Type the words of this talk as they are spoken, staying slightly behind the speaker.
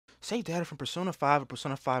Save data from Persona 5 or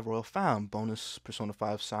Persona 5 Royal found. Bonus Persona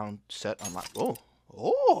 5 sound set unlocked. Oh,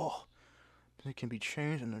 oh! It can be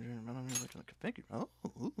changed and configured. Oh,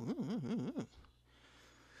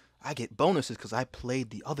 I get bonuses because I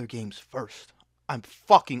played the other games first. I'm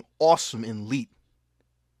fucking awesome in Elite.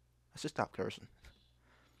 Let's just stop cursing.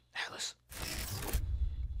 Atlus.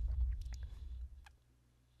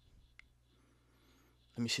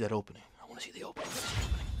 Let me see that opening. I want to see the opening.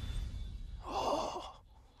 Oh.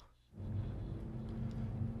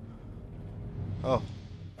 Oh.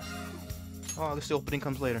 Oh, I guess the opening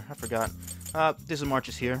comes later. I forgot.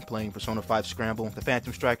 DismArchus here, playing Persona 5 Scramble, the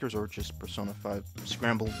Phantom Strikers, or just Persona 5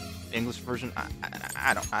 Scramble English version.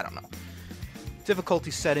 I don't know. Difficulty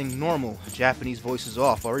setting normal. Japanese voices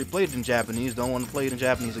off. Already played it in Japanese. Don't want to play it in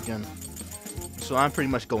Japanese again. So I'm pretty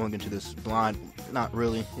much going into this blind. Not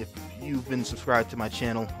really. If you've been subscribed to my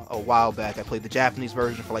channel a while back, I played the Japanese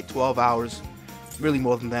version for like 12 hours. Really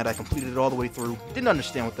more than that. I completed it all the way through. Didn't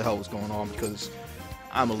understand what the hell was going on because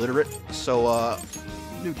I'm illiterate. So,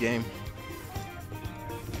 new game.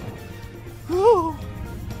 Woo!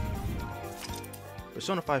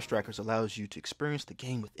 Persona 5 Strikers allows you to experience the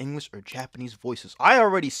game with English or Japanese voices. I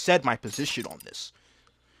already said my position on this.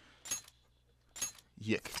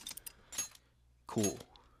 Yick. Cool.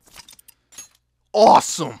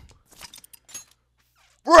 Awesome!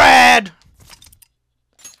 Rad!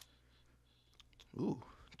 Ooh,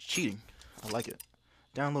 cheating. I like it.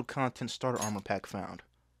 Download content starter armor pack found.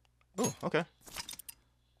 Oh, okay.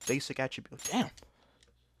 Basic attribute. Damn.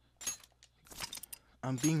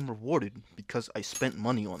 I'm being rewarded because I spent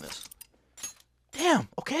money on this. Damn,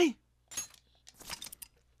 okay.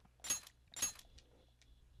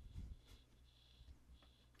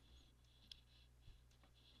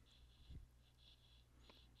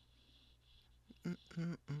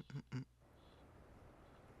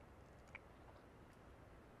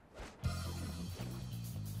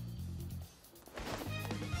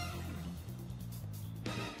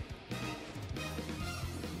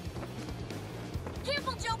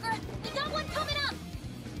 Careful, Joker! We got one coming up!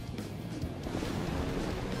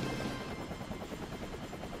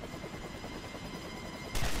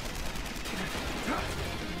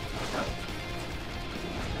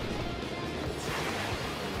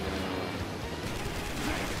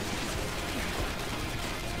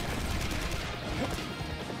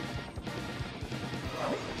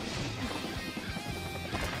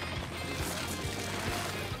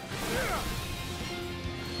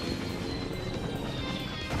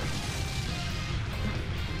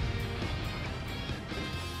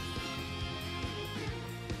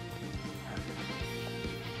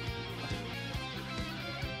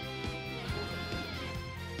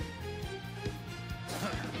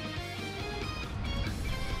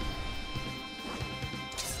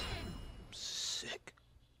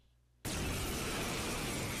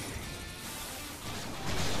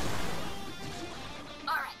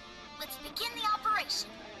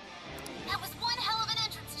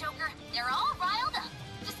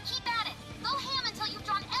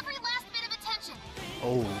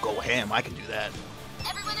 Oh, go ham. I can do that.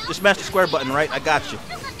 Just smash the square button, right? I got you.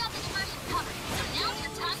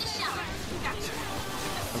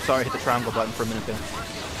 I'm sorry, I hit the triangle button for a minute there.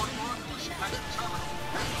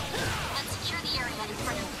 Let's secure the area in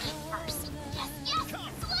front of the gate first. Yes, yes!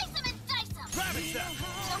 Slice him and dice him!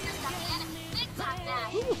 Joker's got the enemy big time now.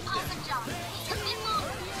 Awesome job. He's a bit longer.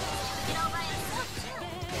 You know, by himself, too.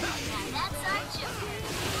 And that's our Joker.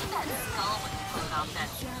 That skull would flip off that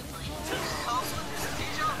smoothly. Also, there's a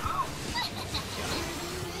deja vu.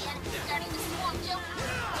 The enemy's starting to swarm Joker.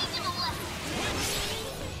 Teach him a lesson.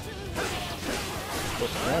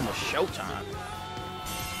 It's almost showtime.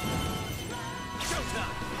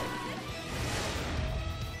 Showtime!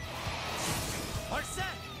 Are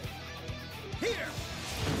set! Here!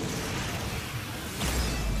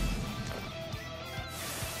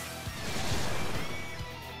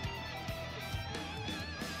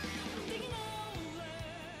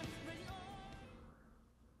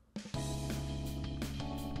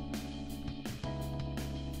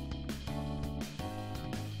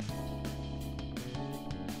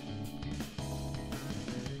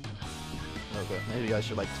 Okay, maybe I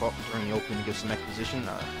should like talk during the opening to get some exposition.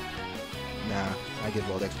 Nah, I get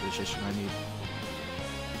all the exposition I need.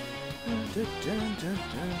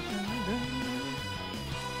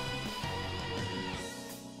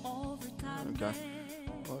 Okay.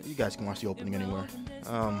 Well, you guys can watch the opening anywhere.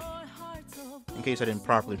 In case I didn't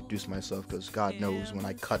properly introduce myself, because God knows when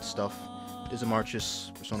I cut stuff.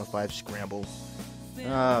 DismArchus, Persona 5 Scramble.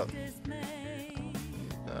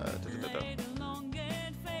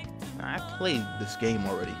 I played this game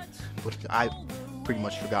already, but I pretty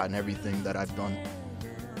much forgotten everything that I've done.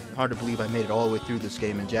 Hard to believe I made it all the way through this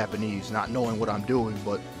game in Japanese, not knowing what I'm doing,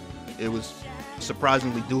 but it was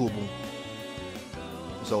surprisingly doable.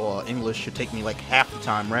 So English should take me like half the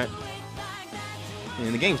time, right?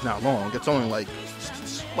 And the game's not long. It's only like,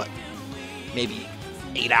 what, maybe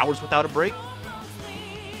 8 hours without a break?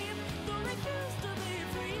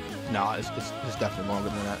 No, it's definitely longer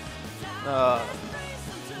than that.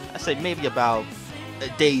 I'd say maybe about a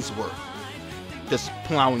day's worth, just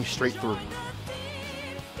plowing straight through.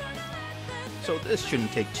 So this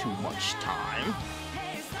shouldn't take too much time.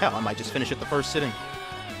 Hell, I might just finish it the first sitting.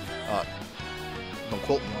 Don't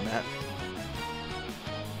quote me on that.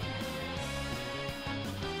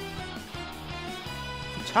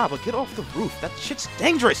 Taba, get off the roof. That shit's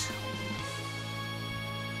dangerous.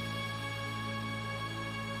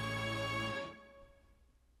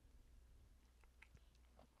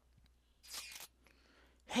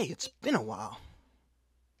 Hey, it's been a while.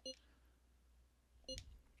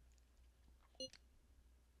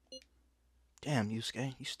 Damn,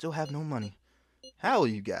 Yusuke, you still have no money. How are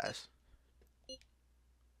you guys?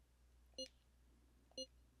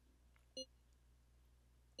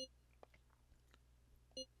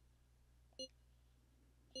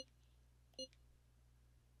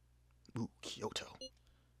 Ooh, Kyoto.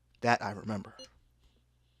 That I remember.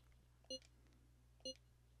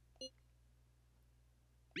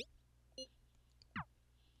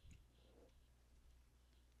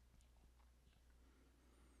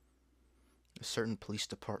 A certain police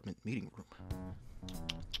department meeting room.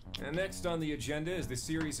 And next on the agenda is the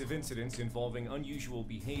series of incidents involving unusual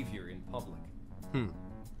behavior in public.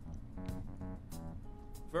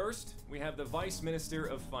 First, we have the Vice Minister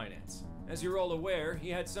of Finance. As you're all aware, he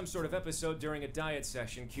had some sort of episode during a diet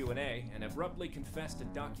session Q&A and abruptly confessed to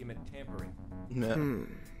document tampering.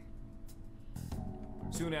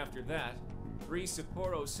 Soon after that, 3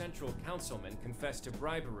 Sapporo Central councilmen confessed to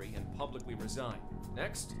bribery and publicly resigned.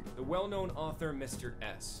 Next, the well-known author Mr.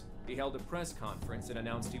 S. He held a press conference and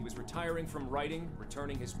announced he was retiring from writing,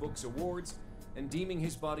 returning his books awards, and deeming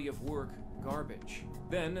his body of work garbage.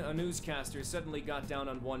 Then, a newscaster suddenly got down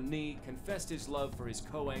on one knee, confessed his love for his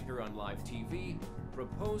co-anchor on live TV,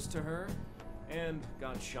 proposed to her, and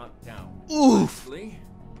got shot down. Oof! Lastly,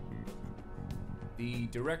 the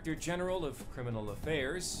Director General of Criminal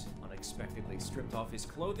Affairs unexpectedly stripped off his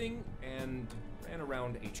clothing and ran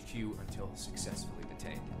around HQ until successfully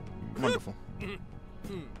detained. Wonderful.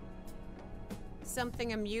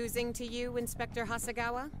 Something amusing to you, Inspector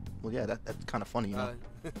Hasegawa? Well, yeah, that's kind of funny, you know?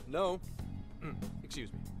 No. Excuse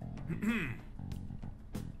me.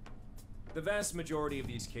 The vast majority of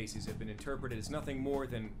these cases have been interpreted as nothing more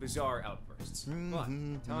than bizarre outbursts. But,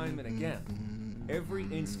 time and again, every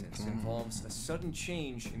instance involves a sudden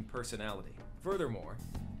change in personality. Furthermore,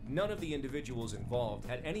 none of the individuals involved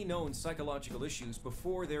had any known psychological issues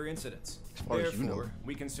before their incidents. As far as you know. Therefore,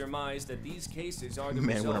 we can surmise that these cases are the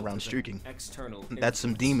Man result went around of streaking. external That's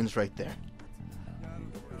some influence. demons right there.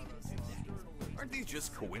 Aren't these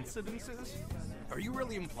just coincidences? Are you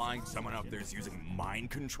really implying someone out there is using mind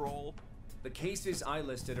control? The cases I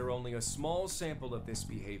listed are only a small sample of this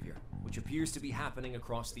behavior, which appears to be happening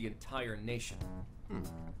across the entire nation.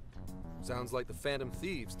 Sounds like the Phantom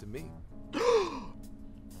Thieves to me.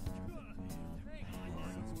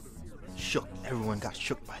 Shook. Everyone got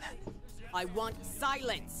shook by that. I want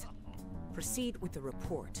silence! Proceed with the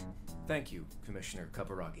report. Thank you, Commissioner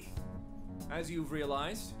Kaburagi. As you've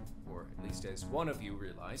realized, or at least as one of you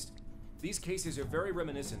realized, these cases are very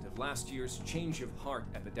reminiscent of last year's change of heart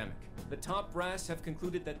epidemic. The top brass have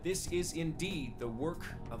concluded that this is indeed the work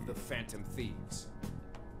of the Phantom Thieves.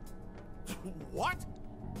 What?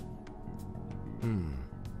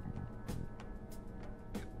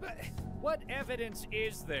 But what evidence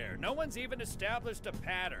is there? No one's even established a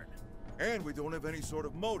pattern. And we don't have any sort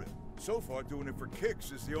of motive. So far, doing it for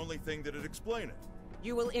kicks is the only thing that'd explain it.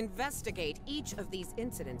 You will investigate each of these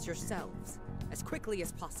incidents yourselves, as quickly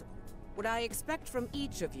as possible. What I expect from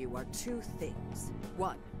each of you are 2 things.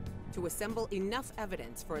 1, to assemble enough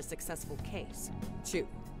evidence for a successful case. 2,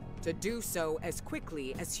 to do so as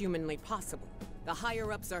quickly as humanly possible. The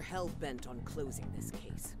higher-ups are hell-bent on closing this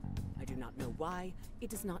case. I do not know why. It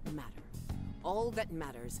does not matter. All that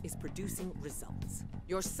matters is producing results.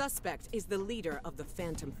 Your suspect is the leader of the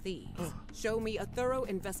Phantom Thieves. Show me a thorough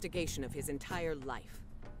investigation of his entire life.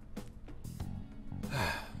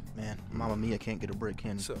 Man, Mamma Mia can't get a break,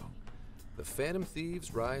 can he? So, the Phantom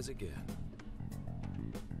Thieves rise again.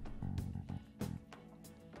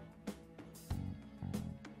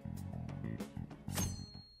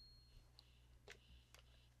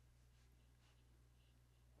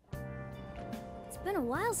 It's been a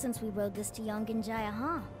while while since we rode this to Yongenjaya,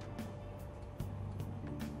 huh?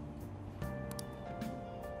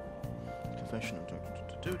 Confession of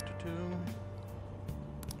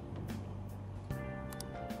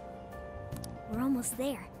We're almost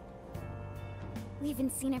there. We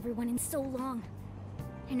haven't seen everyone in so long.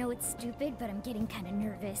 I know it's stupid, but I'm getting kind of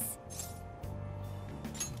nervous.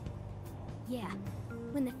 Yeah,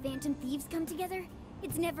 when the Phantom Thieves come together,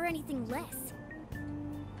 it's never anything less.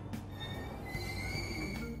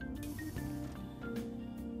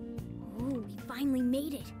 Oh, we finally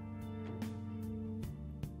made it.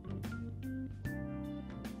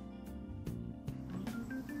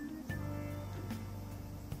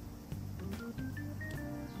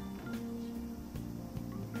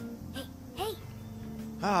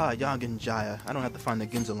 Ah, Yongenjaya. I don't have to find the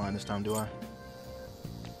Ginza line this time, do I?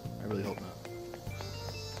 I really hope not.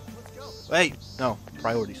 Let's go. Wait! No.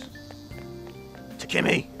 Priorities.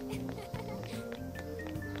 Takemi!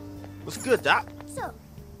 What's good, Doc? So,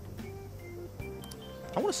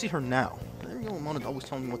 I want to see her now. There you go, Mona's always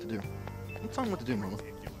telling me what to do. I'm telling me what to do, Mona.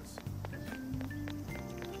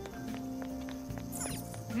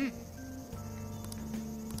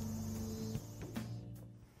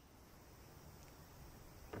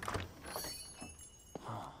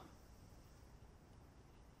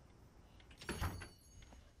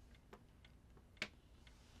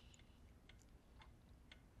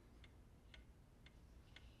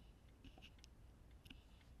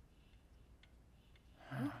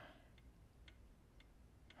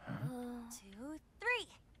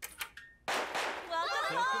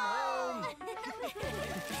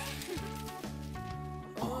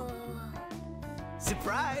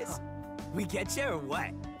 Surprise! We get you or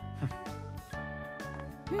what?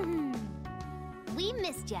 We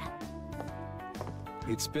missed ya.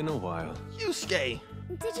 It's been a while. Yusuke!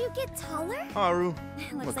 did you get taller? Haru.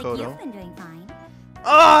 Looks Makoto. like you've been doing fine.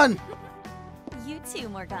 On! You too,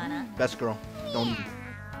 Morgana. Best girl. Don't even.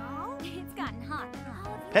 It's gotten hot.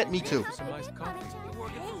 Pet me too. Some nice coffee.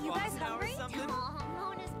 Hey, you guys hungry? Oh,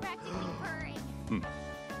 Mona's practically purring.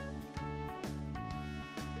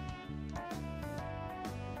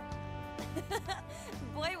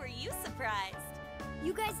 Boy, were you surprised.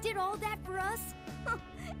 You guys did all that for us?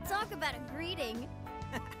 Talk about a greeting.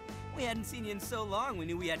 We hadn't seen you in so long, we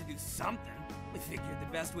knew we had to do something. We figured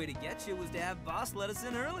the best way to get you was to have Boss let us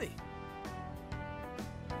in early.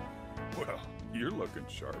 Well, you're looking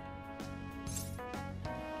sharp.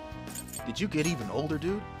 Did you get even older,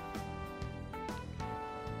 dude?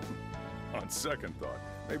 On second thought,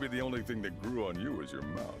 maybe the only thing that grew on you was your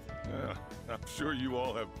mouth. Yeah, I'm sure you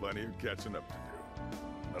all have plenty of catching up to do.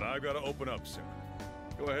 But I've got to open up soon.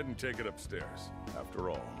 Go ahead and take it upstairs. After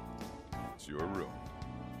all, it's your room.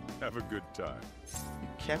 Have a good time. You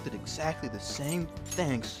kept it exactly the same.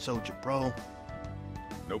 Thanks, Soja Bro.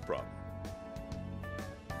 No problem.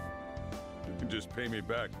 You can just pay me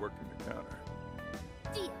back working the counter.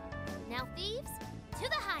 Deal. Now, thieves, to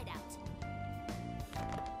the hideout.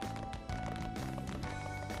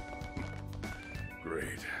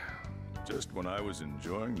 Great. Just when I was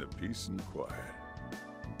enjoying the peace and quiet.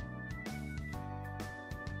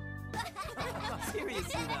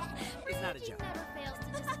 Seriously though, it's not a joke. Never fails to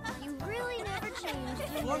disappoint. You really never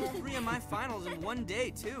changed. Won 3 of my finals in one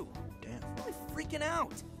day, too. Damn. I'm freaking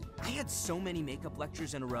out. I had so many makeup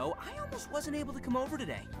lectures in a row, I almost wasn't able to come over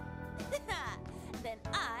today. Then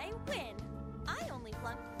I win. I only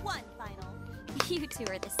flunked 1 final. You two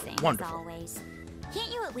are the same Wonderful. as always.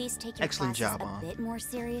 Can't you at least take your Excellent classes job, a Ann. bit more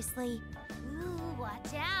seriously? Ooh,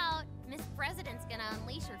 watch out. Miss President's gonna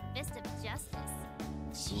unleash her fist of justice.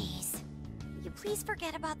 Jeez. Will you please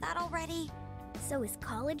forget about that already? So is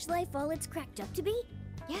college life all it's cracked up to be?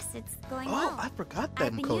 Yes, it's going Oh, well. I forgot that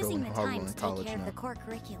I've been Makoto using and the Haru time in to take college care of now. the core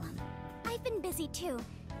curriculum. I've been busy too,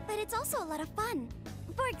 but it's also a lot of fun.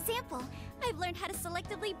 For example, I've learned how to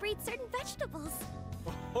selectively breed certain vegetables.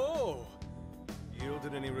 Oh!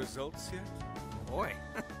 Yielded any results yet? Boy,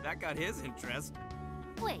 that got his interest.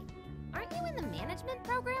 Wait, aren't you in the management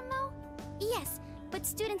program, though? Yes, but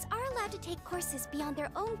students are allowed to take courses beyond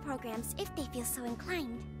their own programs if they feel so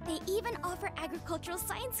inclined. They even offer agricultural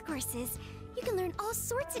science courses. You can learn all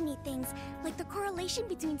sorts of neat things, like the correlation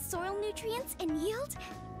between soil nutrients and yield.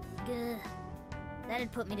 Ugh.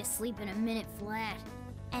 That'd put me to sleep in a minute flat.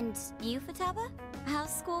 And you, Futaba?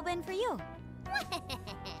 How's school been for you?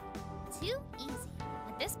 Too easy.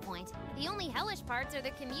 At this point, the only hellish parts are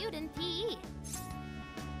the commute and PE.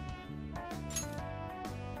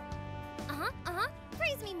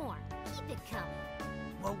 Praise me more. Keep it coming.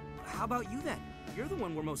 Well, how about you then? You're the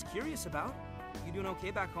one we're most curious about. You doing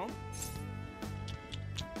okay back home?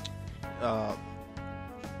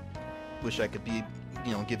 Wish I could be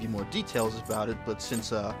you know, give you more details about it, but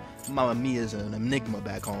since Mamma Mia's an enigma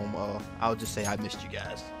back home, I'll just say I missed you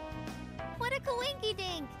guys. What a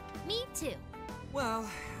coinky-dink! Me too. Well,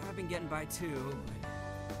 I've been getting by too.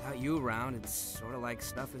 But without you around, it's sort of like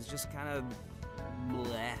stuff is just kind of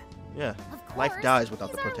bleh. Yeah, Of course, life dies without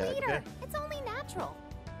he's the our protagonist. leader. Okay? It's only natural.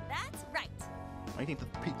 That's right. Why do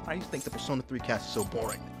you think the Persona 3 cast is so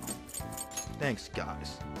boring? Thanks,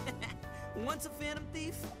 guys. Once a Phantom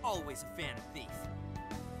Thief, always a Phantom Thief.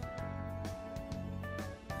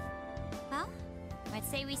 Well, I'd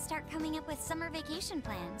say we start coming up with summer vacation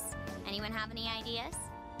plans. Anyone have any ideas?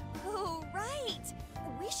 Oh, right.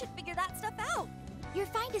 We should figure that stuff out. You're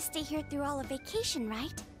fine to stay here through all of vacation,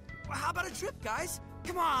 right? Well, how about a trip, guys?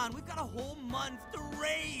 Come on, we've got a whole month to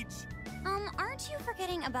rage. Aren't you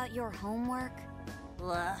forgetting about your homework?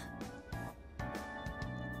 Blah.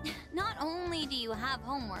 Not only do you have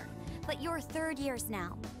homework, but you're third years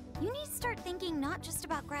now. You need to start thinking not just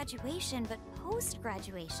about graduation, but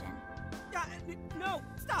post-graduation. No,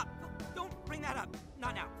 stop. Don't bring that up.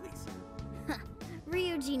 Not now, please.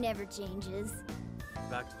 Ryuji never changes.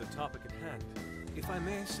 Back to the topic at hand. If I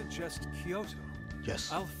may suggest Kyoto.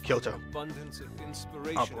 Yes, I'll Kyoto. find abundance of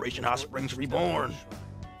inspiration. Operation Hot Springs Reborn.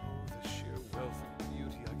 Oh, the sheer wealth of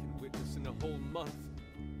beauty I can witness in a whole month.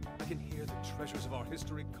 I can hear the treasures of our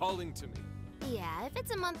history calling to me. Yeah, if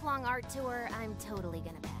it's a month-long art tour, I'm totally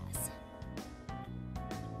gonna pass.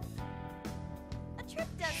 A trip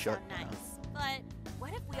does Shut sound nice, but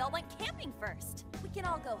what if we all went camping first? We can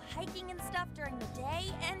all go hiking and stuff during the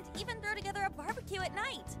day, and even throw together a barbecue at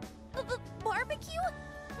night. Barbecue?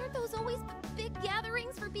 Aren't those always big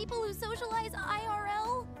gatherings for people who socialize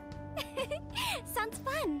IRL? Sounds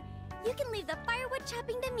fun. You can leave the firewood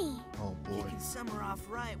chopping to me. Oh You boy. can summer off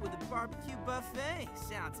right with a barbecue buffet.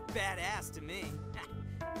 Sounds badass to me.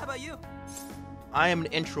 How about you? I am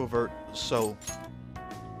an introvert, so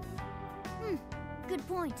Good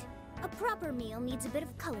point. A proper meal needs a bit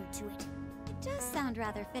of color to it. It does sound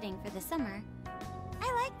rather fitting for the summer.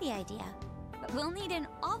 I like the idea, but we'll need an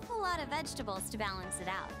awful lot of vegetables to balance it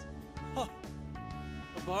out. Huh.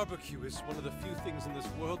 A barbecue is one of the few things in this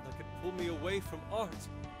world that could pull me away from art.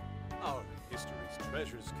 Our history's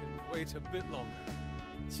treasures can wait a bit longer.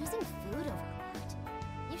 Choosing food over art.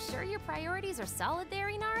 You sure your priorities are solid there,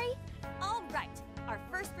 Inari? All right. Our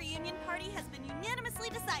first reunion party has been unanimously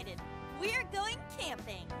decided. We're going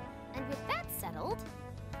camping. And with that settled...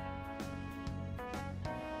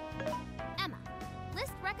 Emma,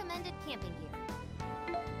 list recommended camping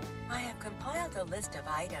gear. I have compiled a list of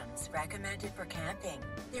items recommended for camping.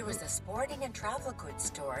 There was a sporting and travel goods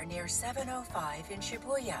store near 705 in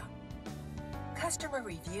Shibuya. Customer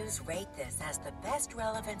reviews rate this as the best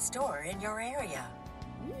relevant store in your area.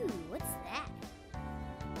 Ooh, what's that?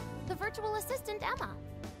 The virtual assistant, Emma.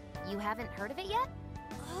 You haven't heard of it yet?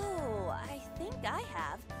 Oh, I think I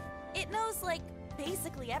have. It knows, like,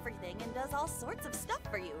 basically everything and does all sorts of stuff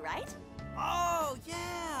for you, right? Oh,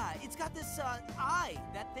 yeah. It's got this, eye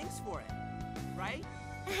that thinks for it. Right?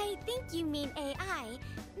 I think you mean AI,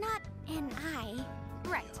 not an eye.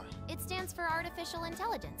 Right. It stands for Artificial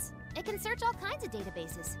Intelligence. It can search all kinds of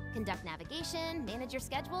databases, conduct navigation, manage your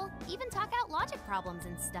schedule, even talk out logic problems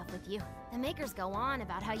and stuff with you. The makers go on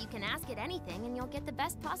about how you can ask it anything and you'll get the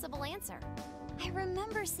best possible answer. I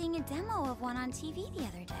remember seeing a demo of one on TV the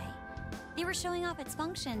other day. They were showing off its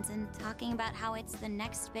functions and talking about how it's the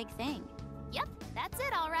next big thing. Yep, that's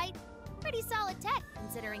it, all right. Pretty solid tech,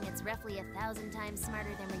 considering it's roughly 1,000 times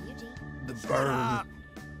smarter than Ryuji. The burn.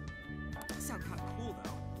 That sounds kind of cool,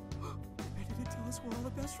 though. I bet it tell us where all the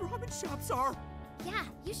best ramen shops are. Yeah,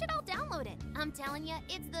 you should all download it. I'm telling you,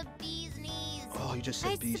 it's the bee's knees. Oh, you just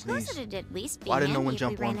said bee's knees. I suppose it'd at least be Why didn't no handy one if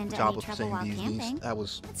jump we ran on into top any of trouble saying while bees camping. knees? That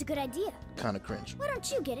was That's a good idea. kind of cringe. Why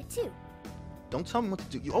don't you get it too? Don't tell me what to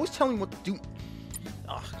do. You always tell me what to do.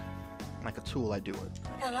 Ugh. Like a tool, I do it.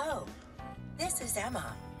 Hello, this is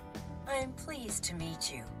Emma. I'm pleased to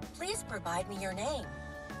meet you. Please provide me your name.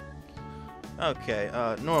 Okay,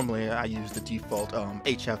 normally I use the default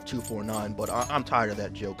HF249, but I'm tired of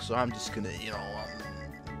that joke, so I'm just gonna, you know,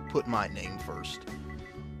 put my name first.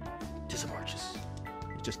 DismArchus.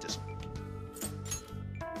 Just Dism.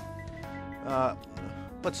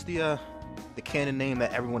 What's the canon name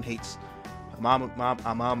that everyone hates? I'm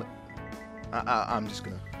just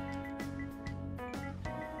gonna.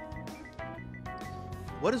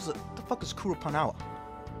 What is the fuck is Kurapanawa?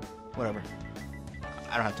 Whatever.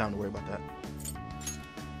 I don't have time to worry about that.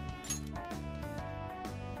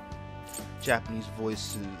 Japanese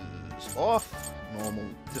voice is off. Normal,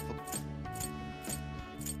 difficult.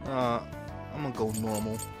 I'm gonna go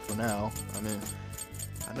normal for now. I mean,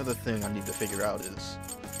 another thing I need to figure out is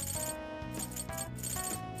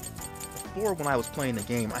before when I was playing the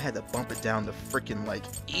game, I had to bump it down to freaking like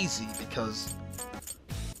easy because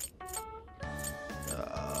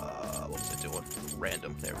what was it doing?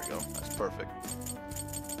 Random. There we go. That's perfect.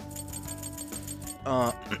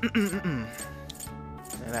 And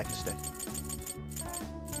that can stay.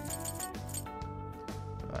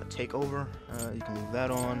 Take over. You can leave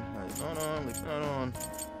that on. Leave that on. Leave that on.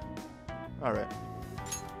 All right.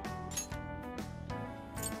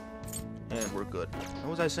 And we're good. What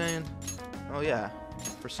was I saying? Oh yeah.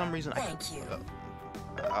 For some reason, Thank you.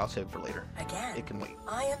 I'll save it for later. Again, it can wait.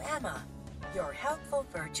 I am Emma, your helpful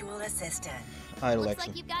virtual assistant. Hi, Looks Alexa.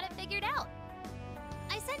 like you've got it figured out.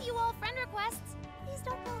 I sent you all friend requests. Please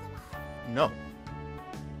don't blow them up. No.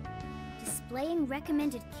 Displaying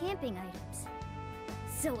recommended camping items.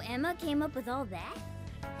 So Emma came up with all that?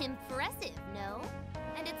 Impressive, no?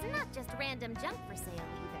 And it's not just random junk for sale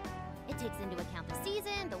either. It takes into account the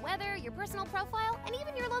season, the weather, your personal profile, and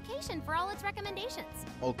even your location for all its recommendations.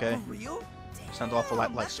 Okay. For real? Sounds awful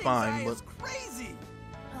like Spine, but crazy.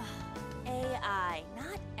 AI,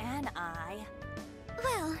 not an I.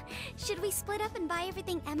 Well, should we split up and buy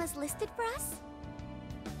everything Emma's listed for us?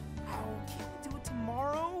 Oh, can't we do it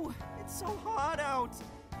tomorrow? It's so hot out.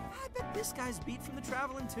 I bet this guy's beat from the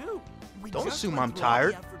traveling too. We Don't just assume went I'm through all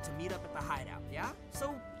tired. the effort to meet up at the hideout, yeah?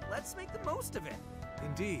 So let's make the most of it.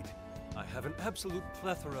 Indeed. I have an absolute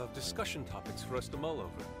plethora of discussion topics for us to mull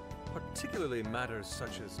over, particularly matters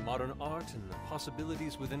such as modern art and the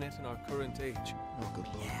possibilities within it in our current age. Oh, good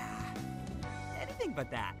lord. Yeah. Anything but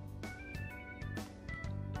that.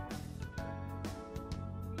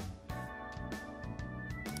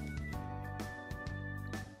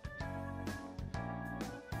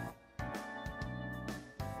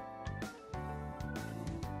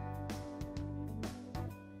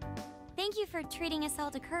 Thank you for treating us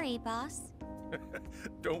all to curry, boss.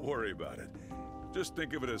 Don't worry about it. Just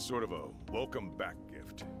think of it as sort of a welcome back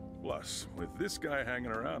gift. Plus, with this guy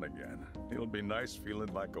hanging around again, it'll be nice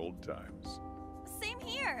feeling like old times. Same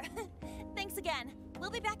here. Thanks again.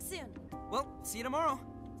 We'll be back soon. Well, see you tomorrow.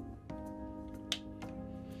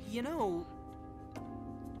 You know,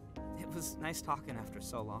 it was nice talking after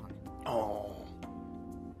so long. Oh.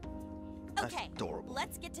 That's Okay, adorable.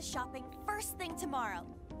 let's get to shopping first thing tomorrow.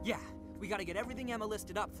 Yeah, we gotta get everything Emma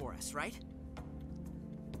listed up for us, right?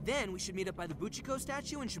 Then we should meet up by the Buchiko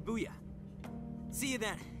statue in Shibuya. See you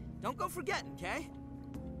then. Don't go forgetting, okay?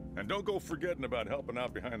 And don't go forgetting about helping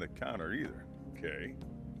out behind the counter either, okay?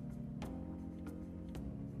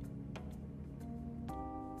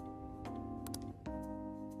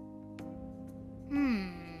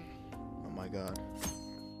 Oh my god.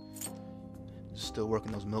 Still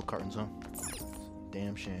working those milk cartons, huh?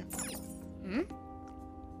 Damn shame. Hmm?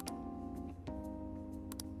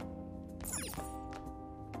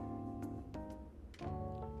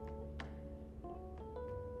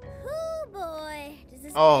 Boy, does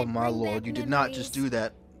this Oh bed my bring lord, back you did not memories. just do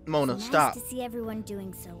that. Mona, It's stop. Nice to see everyone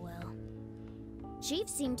doing so well. Chief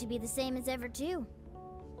seemed to be the same as ever too.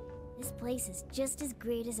 This place is just as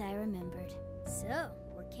great as I remembered. So,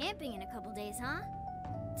 we're camping in a couple days, huh?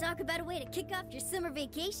 Talk about a way to kick off your summer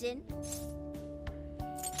vacation.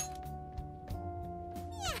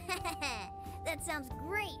 That sounds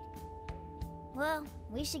great. Well,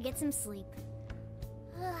 we should get some sleep.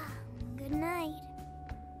 Good night.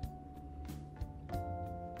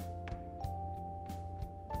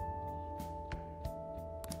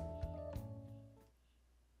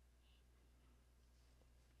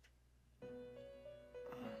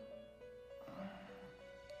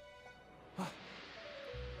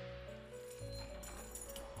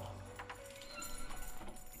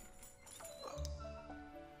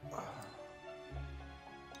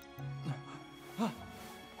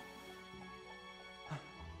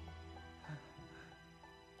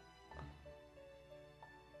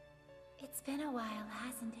 It's been a while,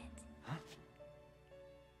 hasn't it?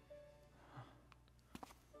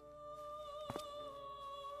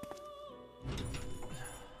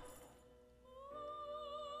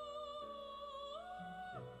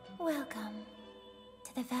 Welcome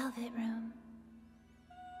to the Velvet Room.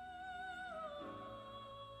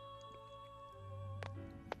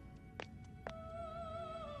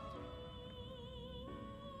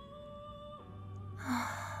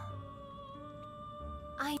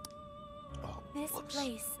 This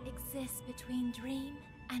place exists between dream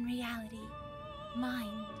and reality,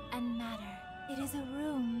 mind and matter. It is a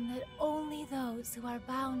room that only those who are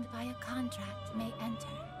bound by a contract may enter.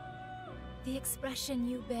 The expression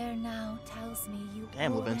you bear now tells me you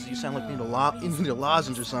Damn, already Levinson, you sound like you need a know you need a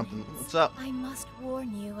lozenge or something. What's up? I must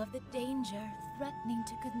warn you of the danger threatening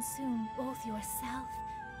to consume both yourself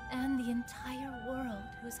and the entire world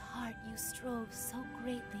whose heart you strove so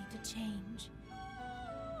greatly to change.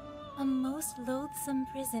 A most loathsome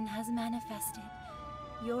prison has manifested.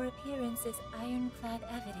 Your appearance is ironclad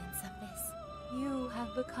evidence of this. You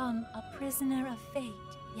have become a prisoner of fate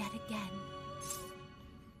yet again.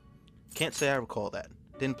 Can't say I recall that.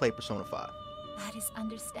 Didn't play Persona 5. That is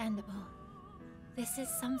understandable. This is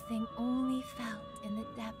something only felt in the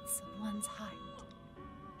depths of one's heart.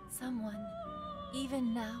 Someone,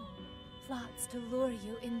 even now, plots to lure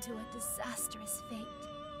you into a disastrous fate.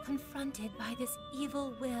 Confronted by this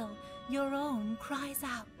evil will, your own cries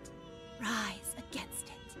out. Rise against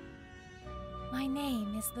it. My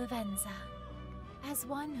name is Lavenza. As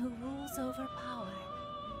one who rules over power,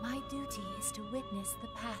 my duty is to witness the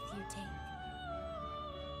path you take.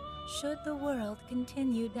 Should the world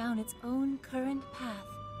continue down its own current path,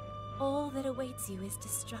 all that awaits you is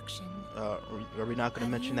destruction. Are we not going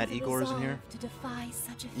to mention that Igor isn't here? To defy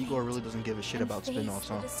such a Igor really doesn't give a shit about spin-offs,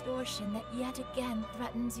 huh? The distortion that yet again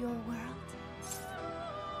threatens your world.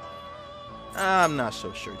 I'm not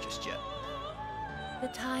so sure just yet. The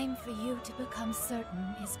time for you to become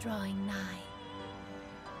certain is drawing nigh.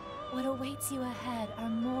 What awaits you ahead are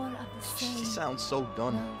more of the same. She sounds so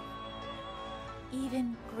done. No,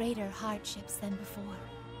 even greater hardships than before.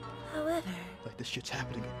 However, like this shit's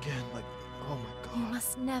happening again. Like, oh my god. You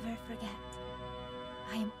must never forget.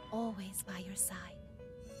 I am always by your side.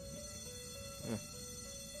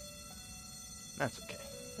 That's okay.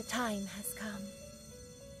 The time has come.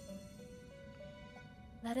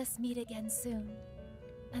 Let us meet again soon.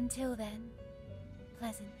 Until then,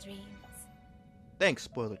 pleasant dreams. Thanks,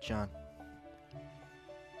 Spoiler John.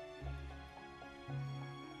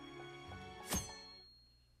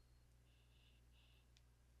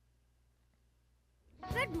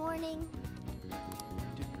 Good morning.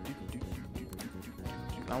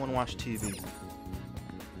 I want to watch TV.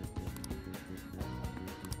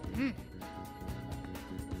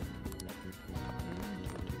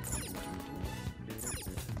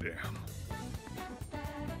 Damn.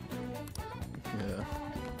 Yeah.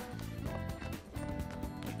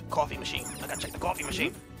 Coffee machine. I gotta check the coffee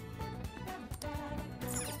machine.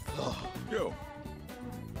 Yo.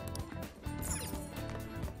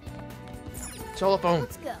 Telephone.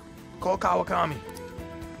 Let's go. Call Kawakami.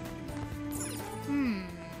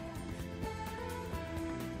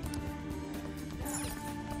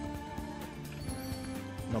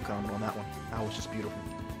 No comment on that one. That was just beautiful.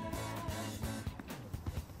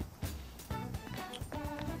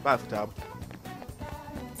 Bye, Futaba.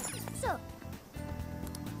 So.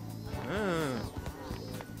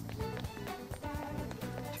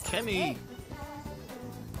 Kemi.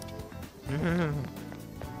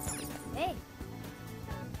 Hey.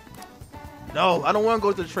 No, I don't want to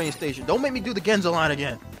go to the train station. Don't make me do the Genza line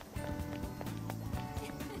again.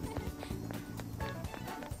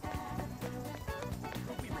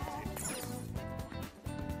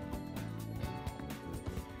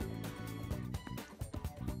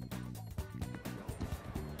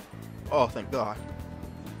 Oh, thank God.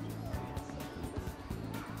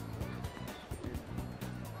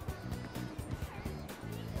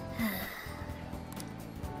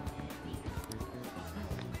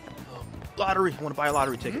 Lottery. I want to buy a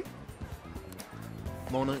lottery ticket.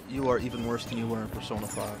 Mona, you are even worse than you were in Persona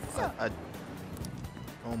 5.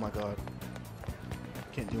 Oh my God.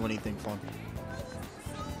 Can't do anything fun.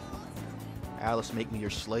 Alice, make me your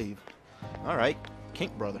slave. Alright.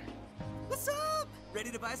 Kink brother. What's up? Ready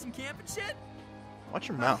to buy some camp and shit? Watch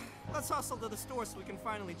your mouth. Let's hustle to the store so we can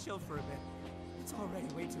finally chill for a bit. It's already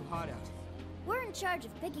way too hot out. We're in charge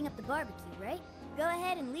of picking up the barbecue, right? Go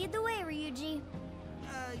ahead and lead the way, Ryuji.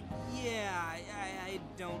 Yeah, I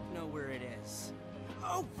don't know where it is.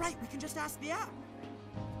 Oh, right, we can just ask the app.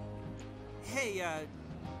 Hey,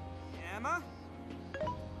 Emma?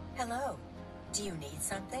 Hello. Do you need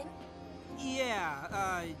something?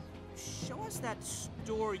 Yeah, show us that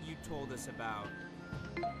store you told us about.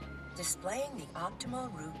 Displaying the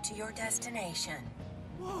optimal route to your destination.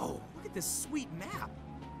 Whoa, look at this sweet map.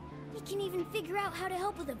 You can even figure out how to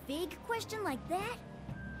help with a vague question like that?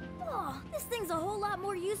 Oh, this thing's a whole lot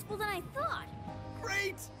more useful than I thought.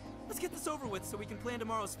 Great! Let's get this over with so we can plan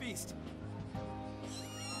tomorrow's feast.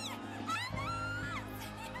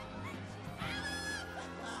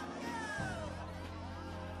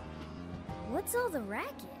 What's all the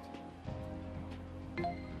racket?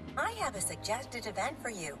 I have a suggested event for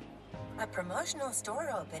you. A promotional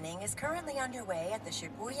store opening is currently underway at the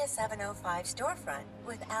Shibuya 705 storefront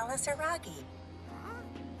with Alice Aragi. Huh?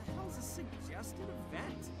 The hell's a suggested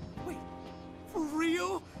event? Wait, for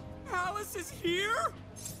real? Alice is here?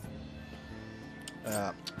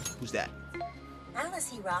 Who's that?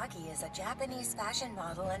 Alice Hiragi is a Japanese fashion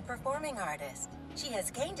model and performing artist. She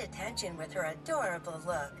has gained attention with her adorable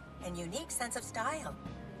look and unique sense of style.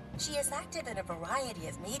 She is active in a variety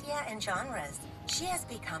of media and genres. She has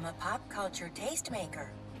become a pop culture tastemaker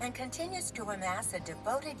and continues to amass a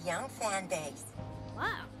devoted young fan base.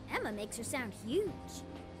 Wow, Emma makes her sound huge.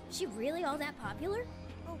 Is she really all that popular?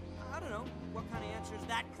 Oh, I don't know. What kind of answer's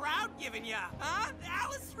that crowd giving ya? Huh?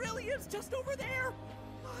 Alice really is just over there.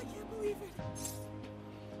 Oh, I can't believe it.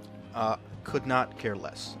 Could not care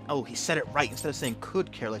less. Oh, he said it right. Instead of saying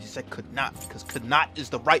could care less, he said could not, because could not is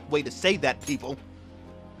the right way to say that, people.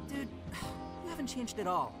 Dude, you haven't changed at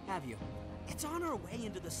all, have you? It's on our way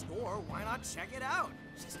into the store. Why not check it out?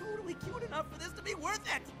 She's totally cute enough for this to be worth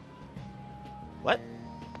it. What?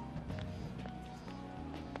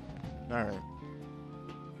 Alright.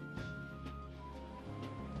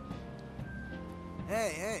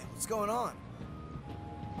 Hey, what's going on?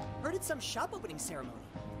 Heard it's some shop opening ceremony.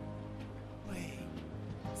 Wait,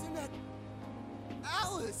 isn't that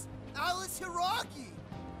Alice? Alice Hiragi!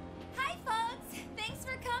 Hi, folks! Thanks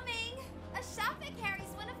for coming! A shop that carries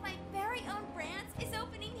one of my very own brands is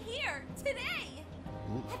opening here, today!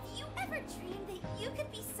 Ooh. Have you ever dreamed that you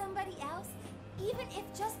could be somebody else, even if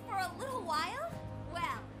just for a little while?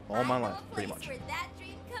 Well, all my I know life, a pretty place much. where that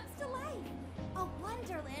dream comes to life. A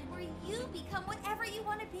wonderland where you become whatever you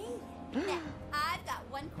want to be. Now, I've got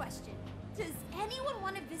one question. Does anyone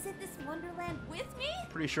want to visit this wonderland with me?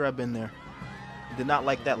 Pretty sure I've been there. Did not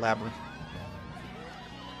like that labyrinth.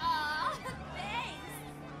 Aw, thanks.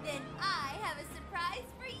 Then I have a surprise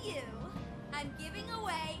for you. I'm giving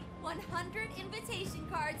away 100 invitation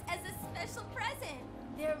cards as a special present.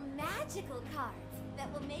 They're magical cards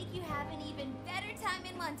that will make you have an even better time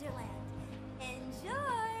in Wonderland.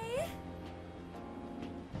 Enjoy!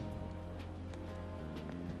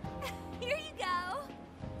 Here you go.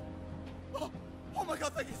 Oh my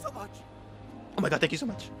god, thank you so much! Oh my god, thank you so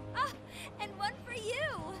much. Ah, and one for you.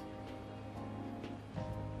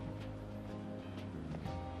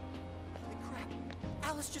 Holy crap!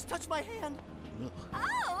 Alice just touched my hand. Ugh.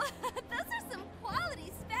 Oh, those are some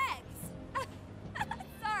quality specs.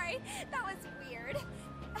 Sorry, that was weird.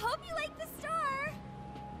 Hope you like the star.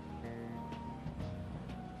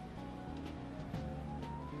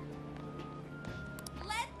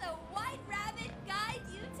 Let the White Rabbit guide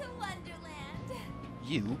you to Wonderland.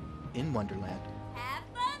 You in Wonderland. Have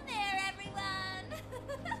fun there, everyone.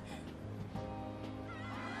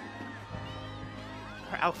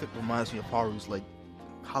 Her outfit reminds me of Haru's, like,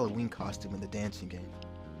 Halloween costume in the dancing game.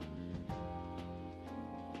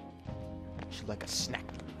 She's like a snack.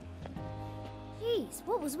 Jeez,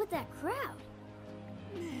 what was with that crowd?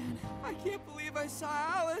 Man, I can't believe I saw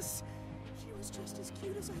Alice. She was just as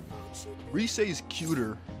cute as I thought she'd be. Rise is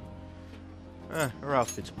cuter. Her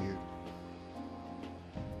outfit's weird.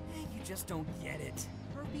 You just don't get it.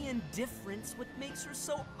 Her being different's what makes her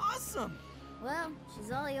so awesome. Well,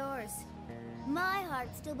 she's all yours. My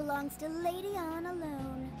heart still belongs to Lady On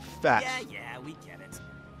alone. Facts. Yeah, we get it.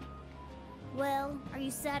 Well, are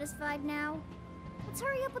you satisfied now? Let's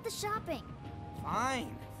hurry up with the shopping.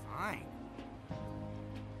 Fine.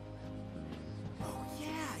 Oh yeah,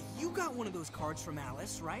 you got one of those cards from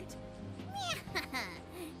Alice, right?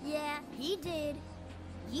 Yeah, he did.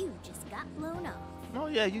 You just got blown off. Oh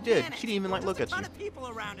yeah, you did. Damn it. She didn't even like look at There's a you. ton of people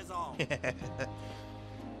around is all.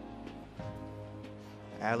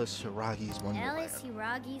 Alice Hiragi's Wonderland. Alice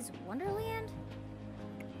Hiragi's Wonderland?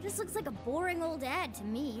 This looks like a boring old ad to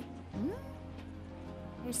me.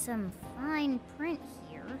 There's some fine print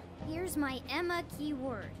here. Here's my Emma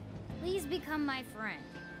keyword. Please become my friend.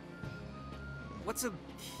 What's a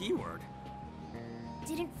keyword?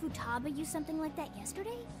 Didn't Futaba use something like that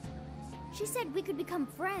yesterday? She said we could become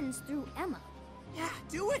friends through Emma. Yeah,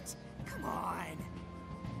 do it! Come on!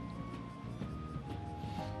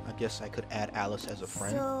 I guess I could add Alice as a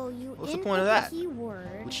friend. So you What's the input point of that?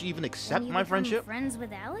 Keyword, Would she even and accept you my become friendship? Friends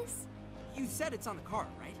with Alice? You said it's on the card,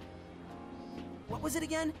 right? What was it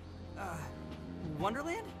again?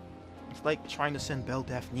 Wonderland? It's like trying to send Belle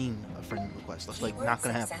Daphne a friend request. That's like Keyword not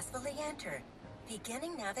gonna happen. successfully entered.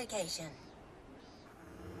 Beginning navigation.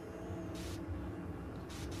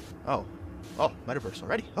 Oh, metaverse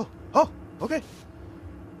already. Oh, okay.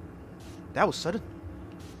 That was sudden.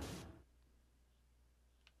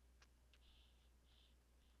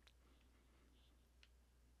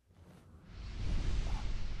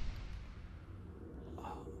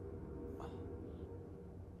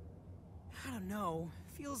 I don't know.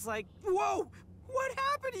 Feels like... Whoa! What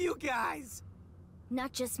happened to you guys?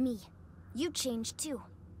 Not just me. You changed too.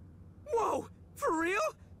 Whoa! For real?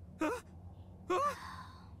 Huh?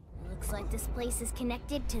 Looks like this place is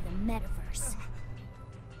connected to the metaverse.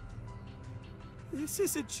 This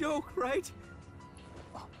is a joke, right?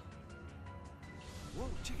 Whoa,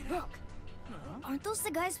 check it out. Look, aren't those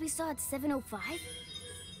the guys we saw at 705?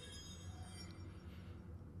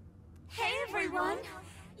 Hey everyone!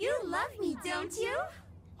 You love me, don't you?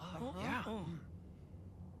 Yeah.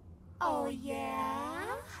 Oh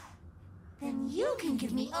yeah? Then you can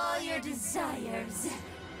give me all your desires.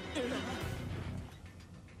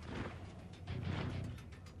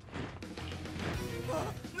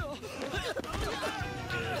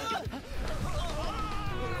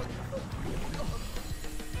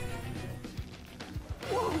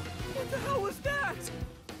 Whoa! What the hell was that?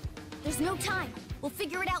 There's no time. We'll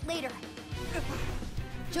figure it out later.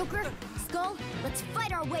 Joker, Skull, let's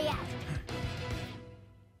fight our way out.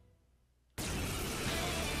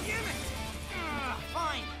 Damn it!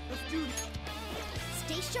 Fine, let's do this.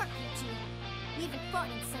 Stay sharp, you two. We haven't fought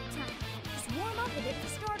in some time. Just warm up a bit for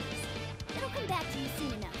starters. It'll come back to you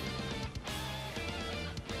soon enough.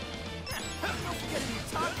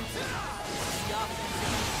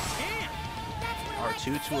 R2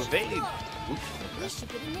 to evade. Oops. We should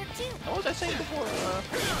get in there too. What was I saying before?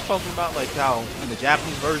 Talking about like how in the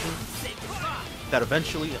Japanese version that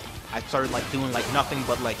eventually I started like doing like nothing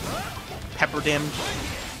but like pepper damage,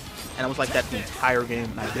 and it was like that the entire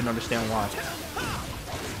game, and I didn't understand why.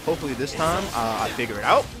 Hopefully this time I figure it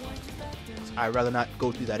out. I'd rather not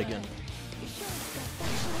go through that again.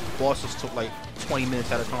 Bosses took like 20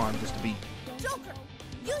 minutes at a time just to beat. Joker,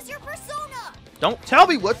 use your persona. Don't tell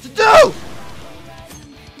me what to do!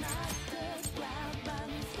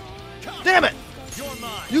 Damn it!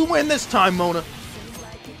 You win this time, Mona.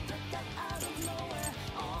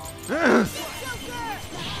 Ugh.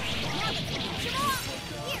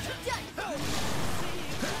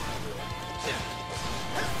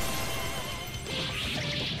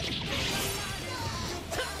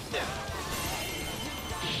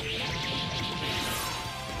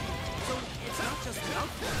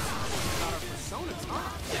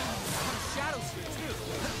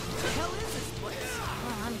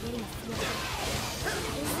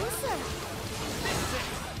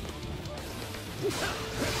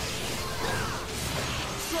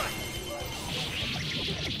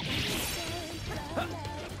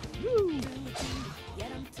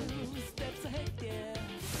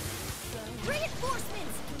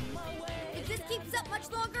 Reinforcements! If this keeps up much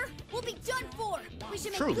longer, we'll be done for. We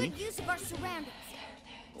should make Truly. good use of our surroundings.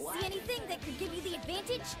 See anything that could give you the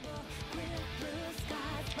advantage?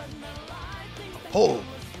 Oh.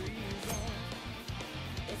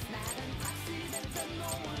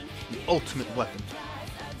 The ultimate weapon.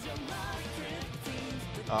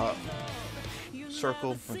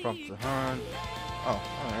 Circle in front of the hand. Oh,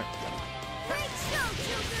 alright. Great show,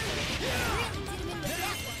 Joker! Really did him in with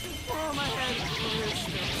that one. Oh, my head.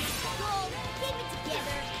 Skull, keep it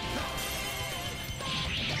together.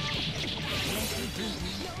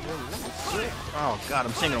 Oh god,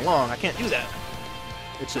 I'm singing along. I can't do that.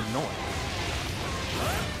 It's annoying.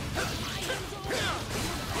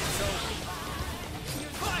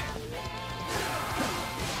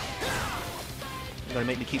 You're gonna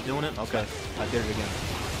make me keep doing it? Okay, I did it again.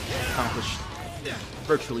 Accomplished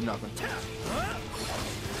virtually nothing.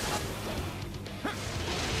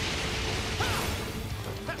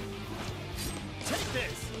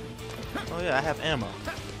 Oh yeah, I have ammo.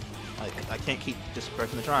 Like, I can't keep just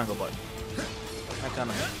pressing the triangle button. I kind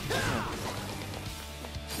of...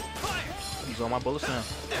 Use all my bullets now.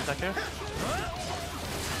 Don't I care?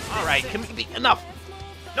 Alright, can we be... Enough!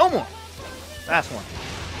 No more! Last one.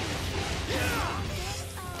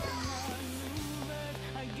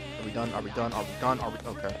 Are we done? Are we done? Are we done? Are we...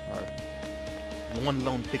 Okay, alright. One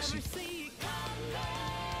lone pixie. With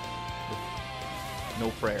no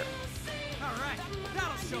prayer. Alright,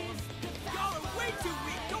 that'll show them. Y'all are way too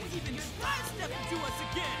weak. Don't even try to step into us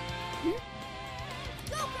again.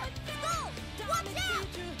 Joker! Skull! Watch out!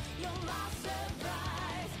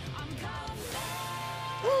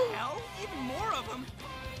 Hell, even more of them.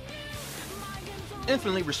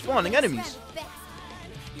 Infinitely respawning enemies.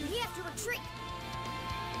 We have to retreat.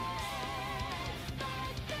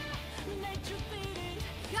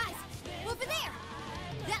 Guys, over there!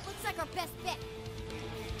 That looks like our best bet.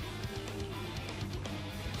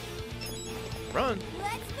 Run.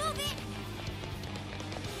 Let's move it!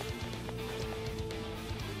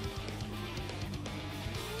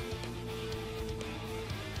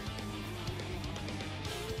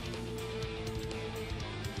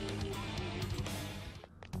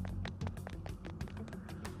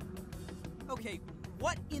 Okay,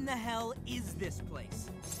 what in the hell is this place?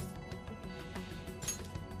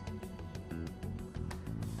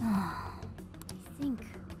 I think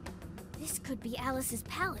this could be Alice's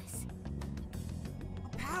palace.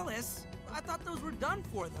 Alice? I thought those were done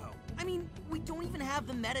for, though. I mean, we don't even have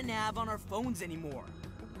the meta-nav on our phones anymore.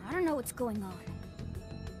 I don't know what's going on.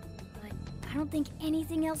 But I don't think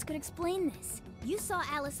anything else could explain this. You saw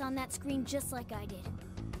Alice on that screen just like I did.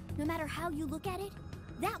 No matter how you look at it,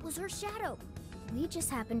 that was her shadow. We just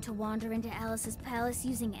happened to wander into Alice's palace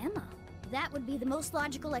using Emma. That would be the most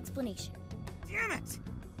logical explanation. Damn it!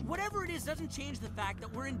 Whatever it is doesn't change the fact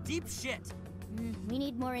that we're in deep shit. We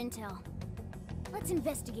need more intel. Let's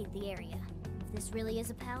investigate the area. If this really is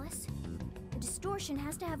a palace, the distortion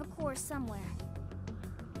has to have a core somewhere.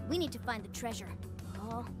 We need to find the treasure.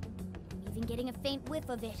 Oh, I'm even getting a faint whiff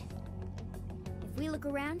of it. If we look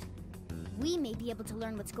around, we may be able to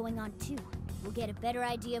learn what's going on too. We'll get a better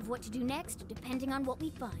idea of what to do next, depending on what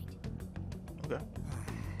we find. Okay.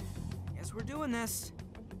 Guess we're doing this.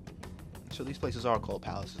 So these places are called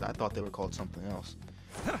palaces. I thought they were called something else.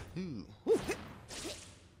 Ooh. Woo.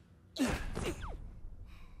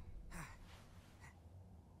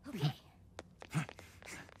 Okay.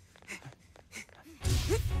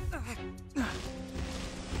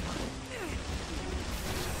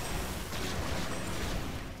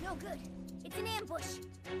 No good. It's an ambush.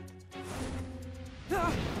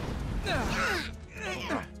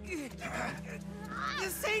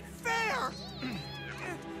 This ain't fair!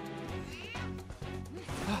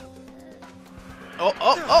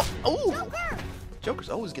 Oh! Joker's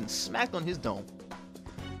always getting smacked on his dome.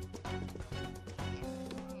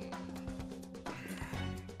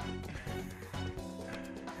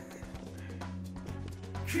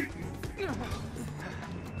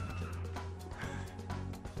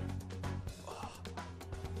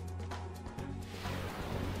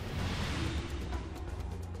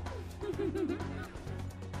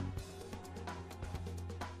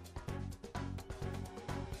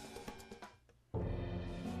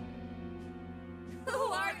 Who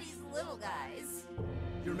are these little guys?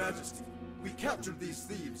 Your Majesty, we captured these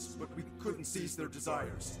thieves, but we couldn't seize their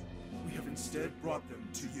desires. We have instead brought them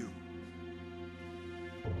to you.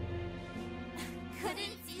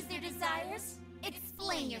 Couldn't seize their desires?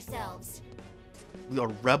 Explain yourselves. We are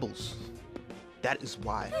rebels. That is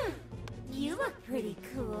why. You look pretty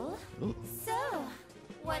cool. Ooh. So,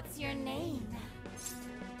 what's your name?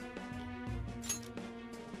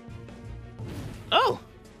 Oh!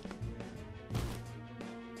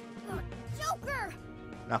 Joker!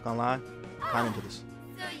 Not gonna lie, I'm into this.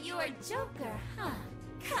 So you are Joker, huh?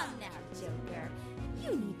 Come now, Joker.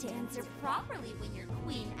 You need to answer properly when your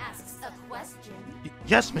queen asks a question.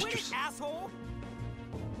 Yes, mistress. Wait, asshole!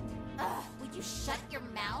 Ugh, would you shut your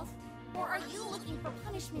mouth? Or are you looking for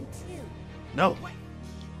punishment too? No.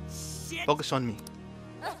 Shit! Focus on me.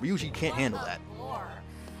 Ryuji can't handle What a that. bore.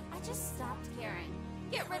 I just stopped caring.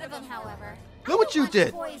 Get rid of him, however. Look what you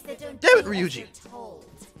did. Damn it, Ryuji.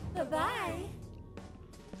 Bye-bye.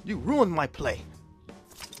 You ruined my play.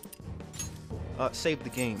 Save the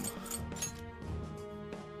game.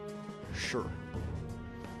 Sure.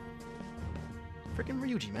 Freaking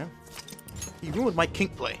Ryuji, man. He ruined my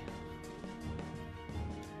kink play.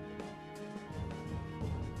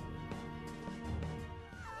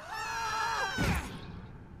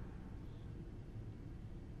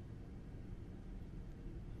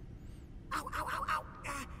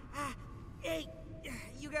 Hey,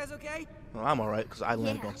 you guys okay? Well, I'm alright, because I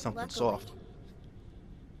landed on something soft.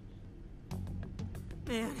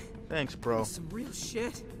 Man. Thanks, bro. That's some real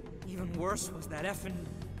shit. Even worse was that effing...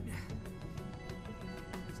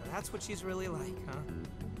 So that's what she's really like, huh?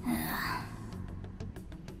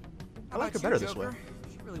 I like her better this way.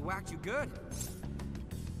 She really whacked you good.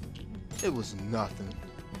 It was nothing.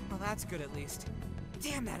 Well, that's good at least.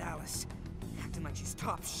 Damn that Alice. Acting like she's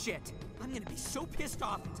top shit. I'm gonna be so pissed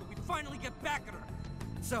off until we finally get back at her.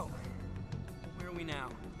 So, where are we now?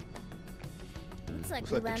 Looks like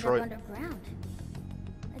Looks we like landed Detroit. underground.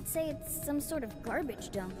 I'd say it's some sort of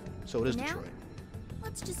garbage dump. So it is Now, Detroit.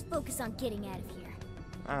 let's just focus on getting out of here.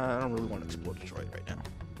 I don't really want to explore Detroit right now.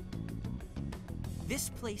 This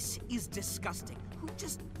place is disgusting. Who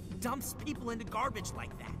just dumps people into garbage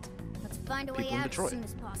like that? Let's find a way People in out as Detroit. soon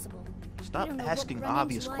as possible. Stop We don't know what asking we'll run into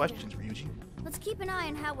obvious either. questions, Ryuji. Let's keep an eye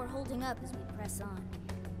on how we're holding up as we press on.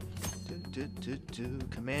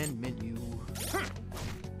 Command menu.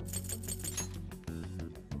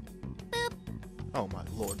 Oh my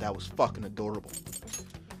lord, that was fucking adorable.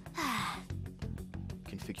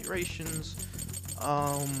 Configurations.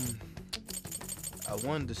 I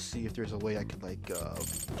wanted to see if there's a way I could like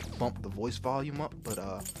bump the voice volume up, but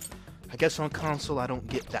I guess on console I don't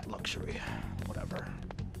get that luxury. Whatever.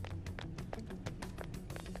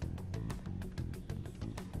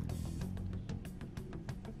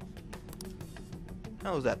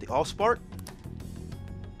 How was that? The Allspark?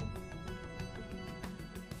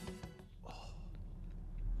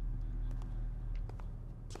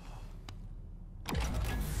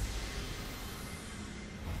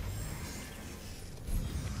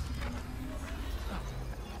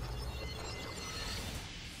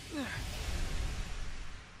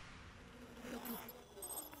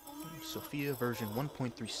 Sophia version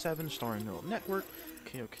 1.37, starring neural network.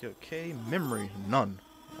 Okay. Memory, none.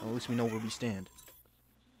 Well, at least we know where we stand.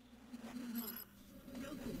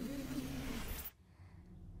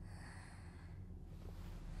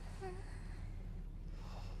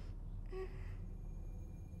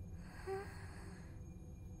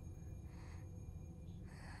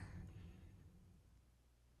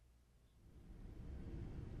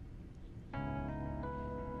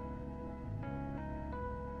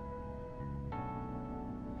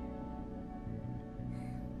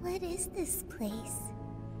 What is this place?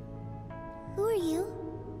 Who are you?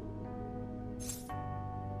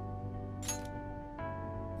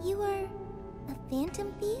 You are a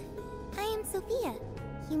phantom thief? I am Sophia,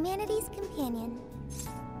 humanity's companion.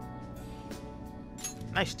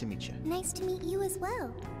 Nice to meet you. Nice to meet you as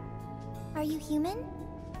well. Are you human?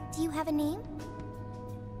 Do you have a name?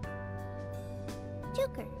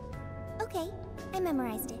 Joker. Okay, I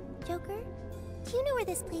memorized it. Joker, do you know where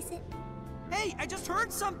this place is? Hey, I just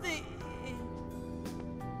heard something!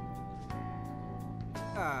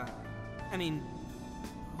 I mean,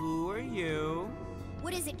 who are you?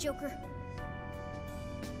 What is it, Joker?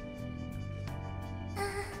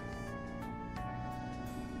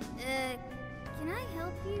 Can I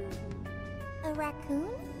help you? A raccoon?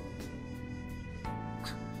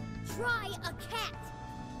 Try a cat!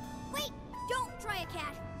 Wait, don't try a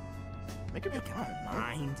cat! Make up your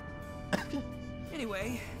mind.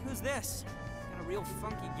 Anyway, who's this? Got a real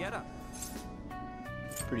funky getup.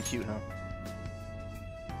 Pretty cute, huh?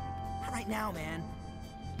 Not right now, man.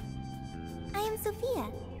 I am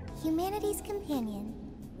Sophia, humanity's companion.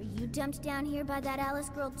 Were you dumped down here by that Alice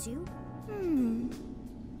girl too?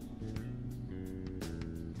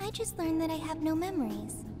 I just learned that I have no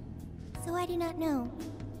memories, so I do not know.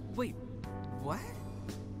 Wait, what?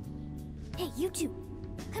 Hey, you two,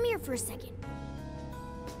 come here for a second.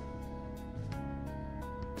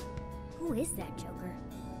 Who is that, Joker?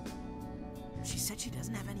 She said she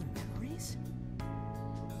doesn't have any memories?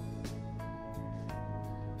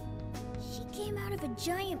 She came out of a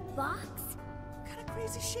giant box? What kind of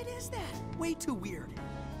crazy shit is that? Way too weird.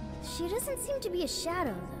 She doesn't seem to be a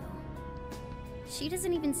shadow, though. She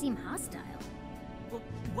doesn't even seem hostile. Well,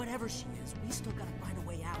 whatever she is, we still gotta find a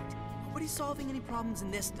way out. Nobody's solving any problems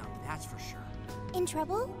in this dump, that's for sure. In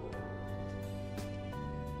trouble?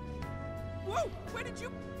 Whoa! Where did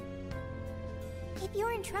you... If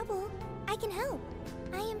you're in trouble, I can help.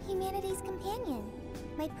 I am humanity's companion.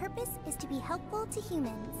 My purpose is to be helpful to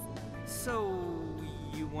humans. So,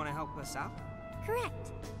 you want to help us out?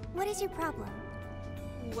 Correct. What is your problem?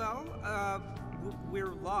 Well,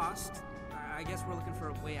 we're lost. I guess we're looking for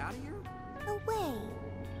a way out of here? A way?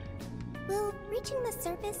 Will reaching the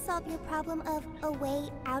surface solve your problem of a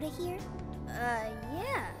way out of here?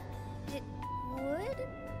 Yeah. It would?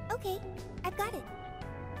 Okay, I've got it.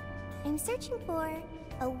 I'm searching for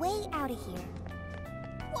a way out of here.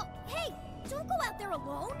 Whoa, hey! Don't go out there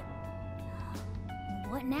alone!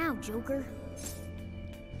 What now, Joker?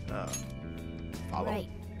 Follow. Right.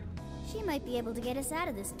 She might be able to get us out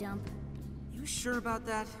of this dump. You sure about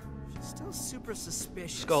that? She's still super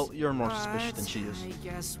suspicious. Skull, you're more suspicious than she is. I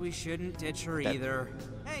guess we shouldn't ditch her That either.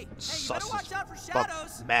 Hey, you better watch out for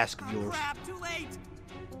shadows! Mask of yours. Crap, too late!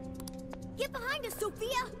 Get behind us,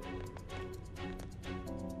 Sophia!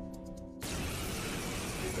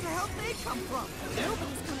 Where the hell did they come from?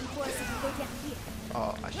 Nobody's coming for us if we go down here.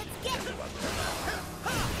 Oh, I should Let's get about that.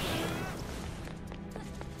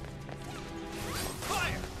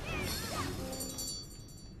 Fire!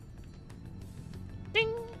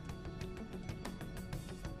 Ding!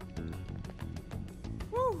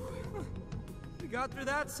 Woo! We got through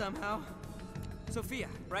that somehow. Sophia,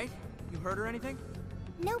 right? You hurt or anything?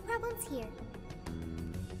 No problems here.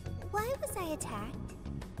 Why was I attacked?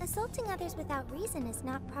 Assaulting others without reason is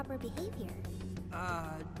not proper behavior.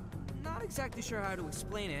 Not exactly sure how to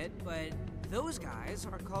explain it, but those guys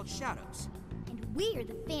are called shadows. And we're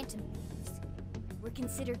the Phantom Thieves. We're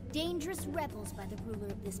considered dangerous rebels by the ruler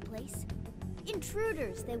of this place.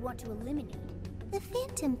 Intruders they want to eliminate. The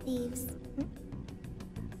Phantom Thieves.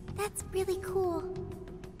 That's really cool.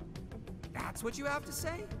 That's what you have to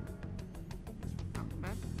say?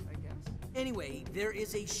 Man, I guess. Anyway, there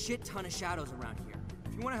is a shit ton of shadows around here.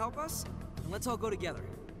 If you want to help us, then let's all go together.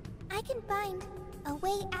 I can find a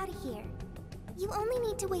way out of here. You only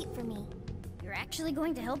need to wait for me. You're actually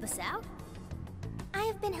going to help us out? I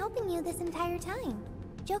have been helping you this entire time.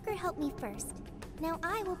 Joker helped me first. Now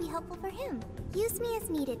I will be helpful for him. Use me as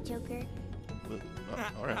needed, Joker.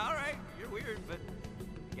 Alright. Alright, you're weird, but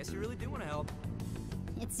I guess you really do want to help.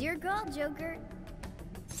 It's your call, Joker.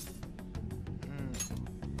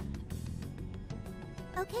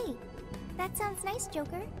 Okay, That sounds nice,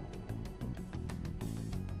 Joker.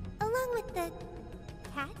 Along with the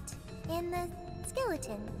cat and the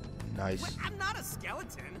skeleton. Nice. Wait, I'm not a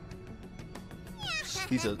skeleton.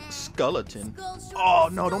 He's a skeleton. Oh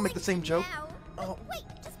no, don't make the same joke. Oh. Wait,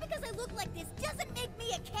 just because I look like this doesn't make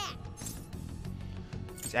me a cat.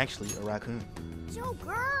 He's actually a raccoon.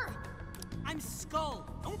 Joker! I'm Skull.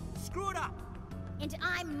 Don't screw it up. And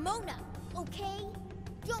I'm Mona, okay?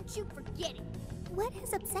 Don't you forget it. What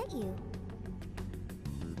has upset you?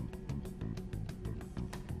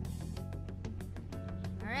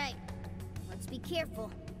 Alright, let's be careful.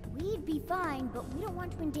 We'd be fine, but we don't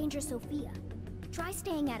want to endanger Sophia. Try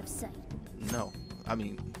staying out of sight. No, I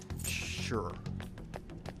mean, sure.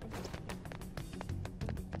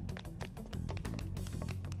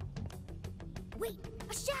 Wait,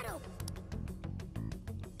 a shadow!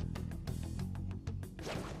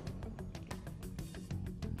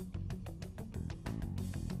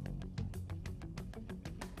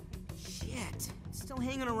 Shit, still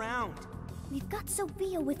hanging around. We've got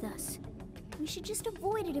Sophia with us. We should just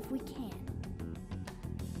avoid it if we can.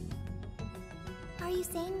 Are you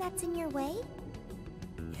saying that's in your way?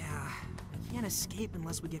 Yeah, we can't escape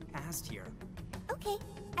unless we get past here. Okay,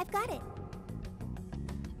 I've got it.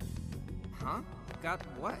 Huh? Got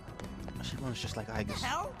what? She runs just like Igus. The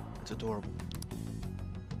hell? It's adorable.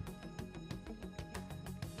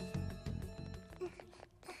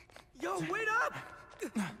 Yo, wait up!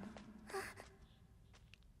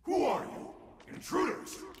 Who are you?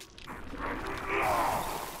 Intruders!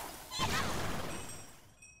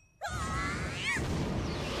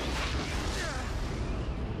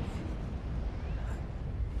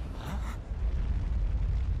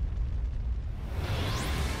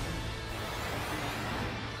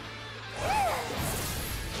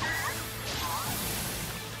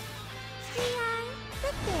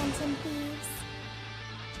 Phantom thieves.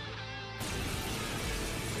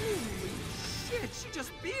 Holy shit, she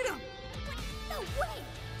just beat him! No way!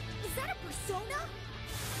 Is that a persona?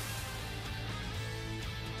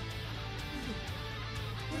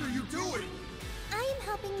 What are you doing? I am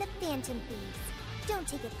helping the Phantom thieves. Don't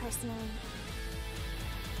take it personally.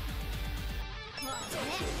 Let's get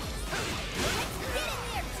in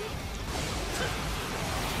there, dude!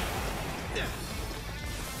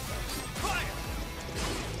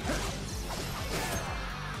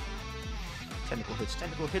 Technical hits.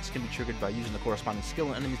 Technical hits can be triggered by using the corresponding skill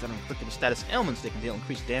on enemies that are inflicted with status ailments. They can deal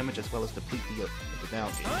increased damage as well as deplete the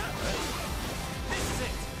bounty. This is it!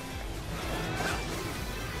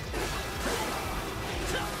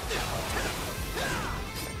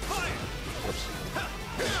 Whoops.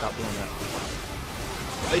 Stop doing that.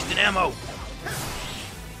 Wasting ammo!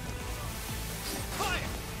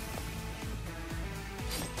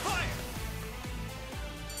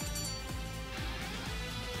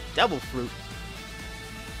 Devil fruit.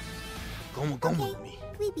 Go with me.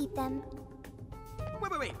 We beat them.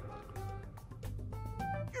 Wait.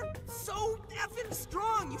 You're so effing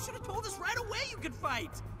strong! You should have told us right away you could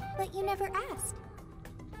fight! But you never asked.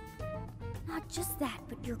 Not just that,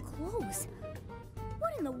 but your clothes.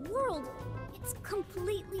 What in the world? It's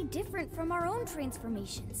completely different from our own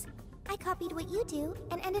transformations. I copied what you do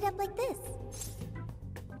and ended up like this.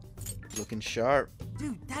 Looking sharp.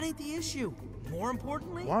 Dude, that ain't the issue. More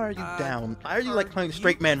importantly... Why are you down? Why are you like playing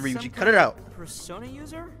straight man Ryuji? Cut it out. Persona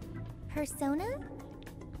user? Persona?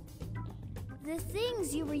 The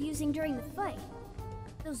things you were using during the fight.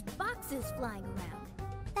 Those boxes flying around.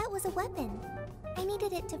 That was a weapon. I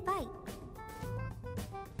needed it to fight.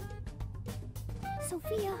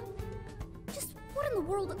 Sophia, just what in the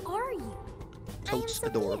world are you? Totes I am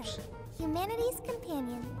Sophia, adorbs. humanity's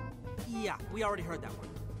companion. Yeah, we already heard that one.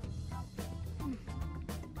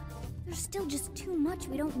 There's still just too much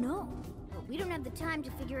we don't know. But we don't have the time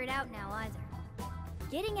to figure it out now either.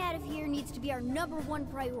 Getting out of here needs to be our #1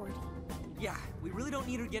 priority. Yeah, we really don't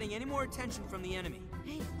need her getting any more attention from the enemy.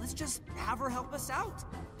 Hey, let's just have her help us out.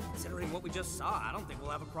 Considering what we just saw, I don't think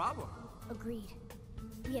we'll have a problem. Agreed.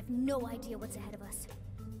 We have no idea what's ahead of us.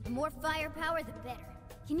 The more firepower, the better.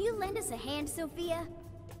 Can you lend us a hand, Sophia?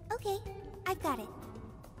 Okay, I've got it.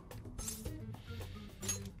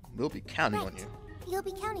 We'll be counting on you. You'll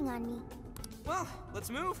be counting on me. Well, let's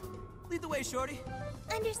move. Lead the way, Shorty.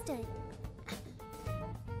 Understood.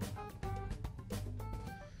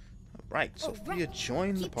 Right, Sophia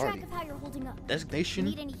joined the party. Keep track of how you're holding up. Designation,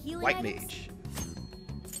 Need any healing White items? Mage.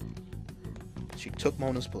 She took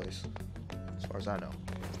Mona's place, as far as I know.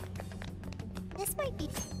 This might be...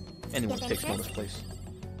 Anyone Give takes interest? Mona's place.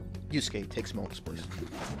 Yusuke takes Mona's place.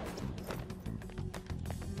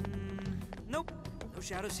 Nope. No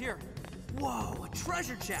shadows here. Whoa, a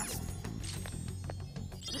treasure chest.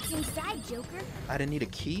 What's inside, Joker? I didn't need a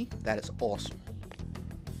key? That is awesome.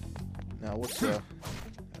 Now, what's that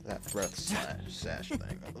breath sash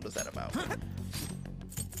thing? What is that about?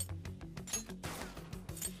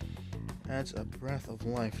 Adds a breath of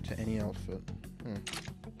life to any outfit.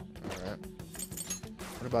 Alright.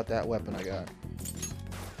 What about that weapon I got?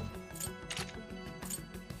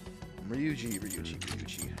 Ryuji.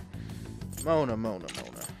 Mona.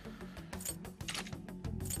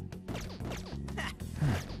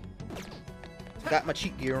 Got my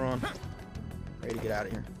cheat gear on. Ready to get out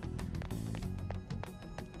of here.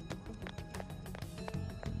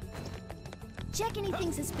 Check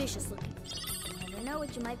anything suspicious looking. You never know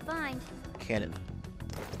what you might find. Cannon.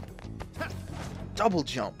 Double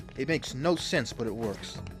jump. It makes no sense, but it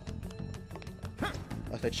works.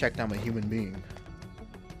 Unless I checked I'm a human being.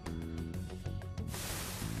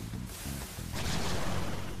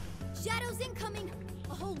 Shadows incoming!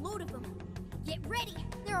 A whole load of them. Get ready!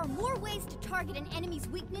 There are more ways to target an enemy's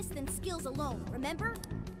weakness than skills alone, remember?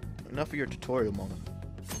 Enough of your tutorial, Mona.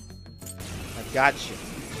 I got you.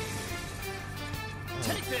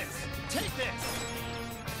 Take this! Take this!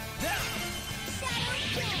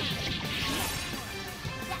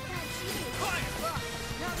 Fire!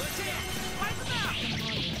 Now let's hit! Wipe them out!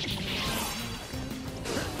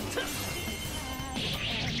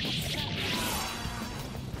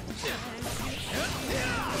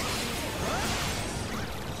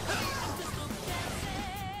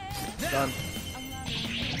 Done.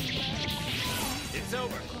 It's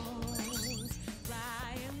over.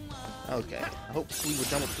 Okay. Hopefully we're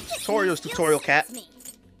done with the tutorials, tutorial cat.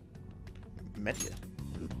 Met ya.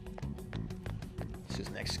 This is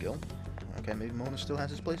next skill. Okay, maybe Mona still has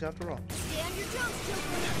his place after all. Stay on your toes, Joker.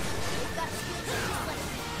 We've got skills just like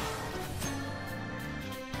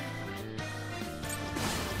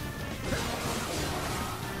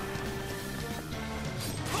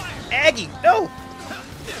Aggie, no!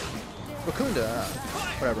 Wakunda,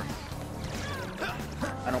 whatever.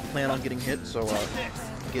 I don't plan on getting hit, so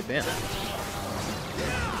get banned.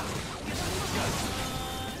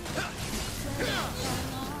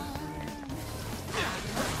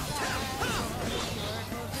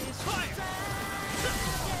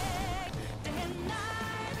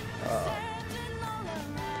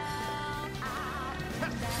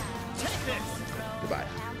 Goodbye.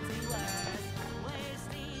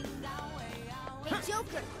 Hey,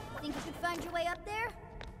 Joker, think you could find your way up there?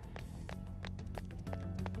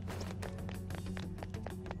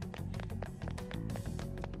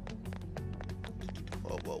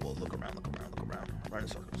 Whoa, look around. Run in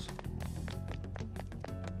circles.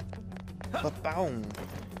 Ba-boom.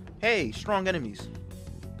 Hey, strong enemies.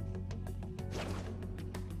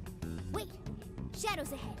 Wait,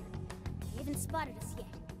 shadows ahead. They haven't spotted us yet.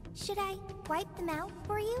 Should I wipe them out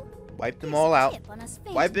for you? Wipe them all out. Tip on us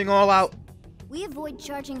Wiping all out. We avoid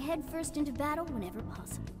charging headfirst into battle whenever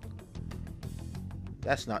possible.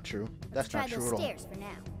 That's not true. That's not true at all. Try those stairs for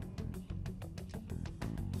now.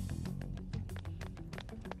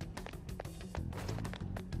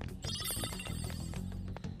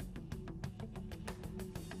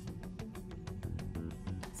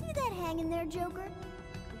 See that hanging there, Joker?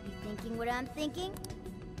 You thinking what I'm thinking?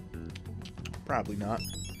 Probably not.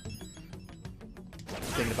 I'm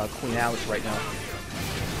thinking about Queen Alice right now.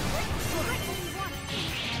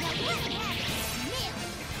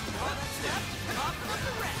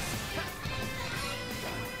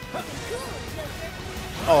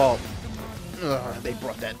 Oh, they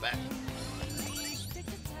brought that back.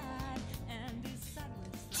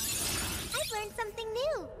 I've learned something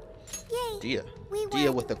new. Yay!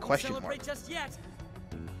 Dia with the question mark. Celebrate just yet.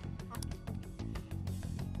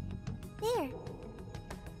 There.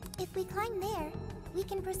 If we climb there, we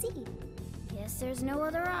can proceed. Guess there's no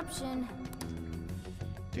other option.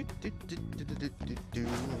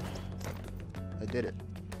 I did it.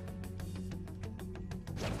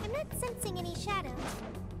 I'm not sensing any shadows.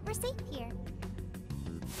 We're safe here.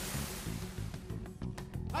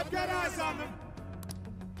 I've got eyes on them.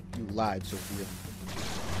 You lied, Sophia.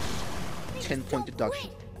 10-point deduction.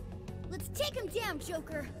 Let's take him down,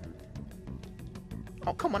 Joker.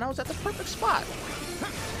 Oh, come on, I was at the perfect spot.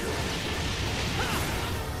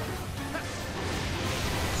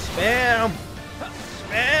 Spam!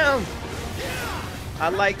 Spam! I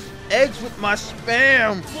like eggs with my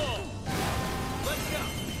spam!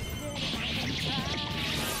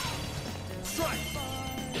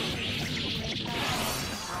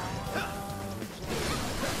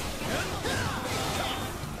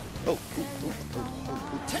 Oh,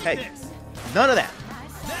 hey, none of that.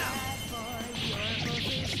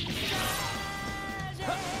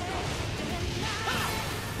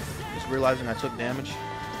 Just realizing I took damage.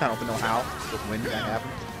 I don't know how, but when that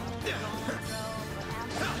happened.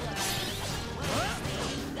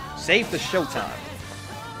 Save the showtime.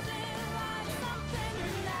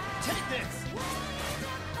 Take this.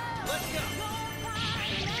 Let's go.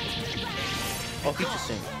 Oh, he just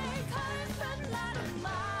sing.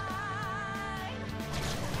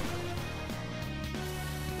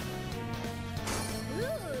 Ooh,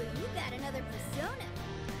 you got another persona.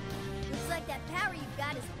 Looks like that power you've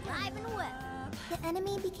got is alive and well. The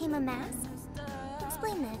enemy became a mask?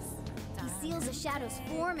 Explain this. He seals a shadow's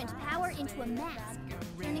form and power into a mask,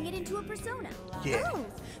 turning it into a persona. Yeah. Oh,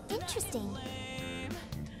 interesting.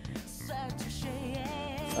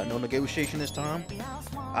 No negotiation this time.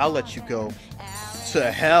 I'll let you go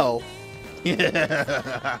to hell.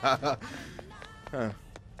 Yeah. Huh.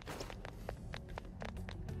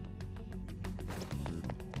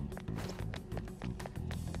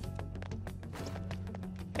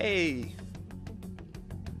 Hey.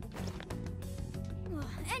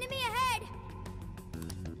 Enemy ahead!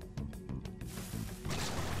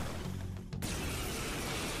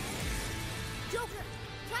 Joker,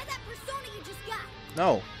 try that persona you just got.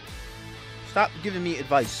 No. Stop giving me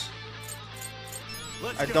advice.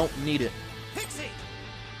 I don't need it. Pixie,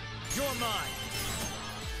 you're mine.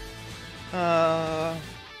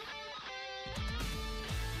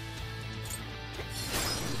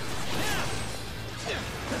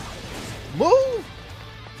 Move!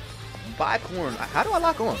 Buy corn. How do I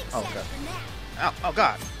lock on? Oh, okay. Ow, oh,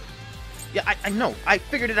 God. Yeah, I know. I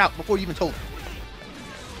figured it out before you even told me.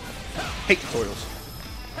 Hate tutorials.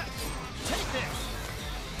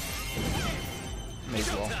 May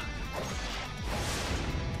as well.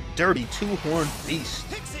 Dirty two-horned beast.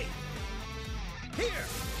 Pixie, here.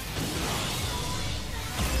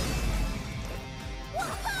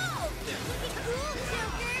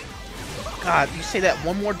 God, you say that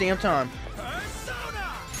one more damn time.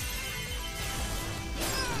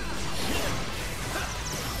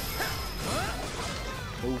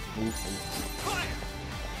 Move, move, move.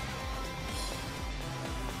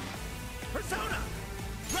 Persona,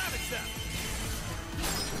 ravage them.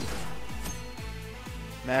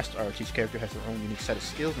 Master Arch. Each character has their own unique set of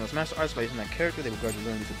skills, and as Master Arts, by using that character, they will gradually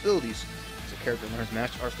learn these abilities. As a character learns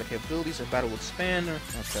Master Arts capabilities, a battle will expand.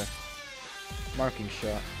 Okay. Marking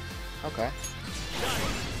shot. Okay.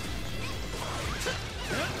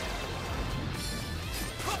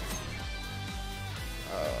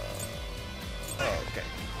 Okay.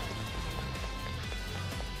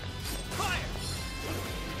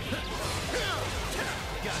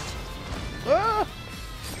 Ah!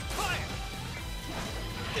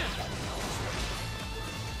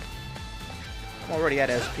 I'm already at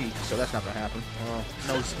SP, so that's not gonna happen.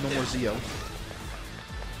 No more Zio.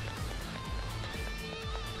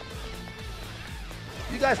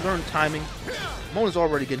 You guys learn timing. Mona's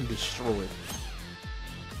already getting destroyed.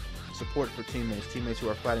 Support for teammates. Teammates who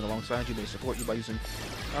are fighting alongside you may support you by using...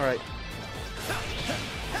 Alright.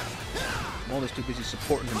 Mona's too busy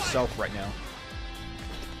supporting himself right now.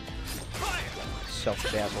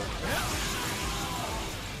 Self-dazzle.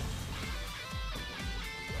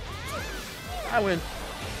 I win.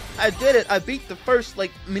 I did it. I beat the first,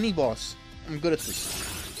 like, mini-boss. I'm good at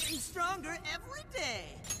this. Getting stronger every day.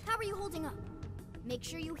 How are you holding up? Make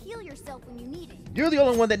sure you heal yourself when you need it. You're the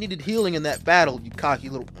only one that needed healing in that battle, you cocky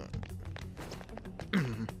little...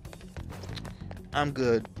 I'm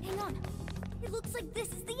good. Hang on. It looks like this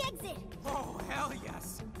is the exit. Oh, hell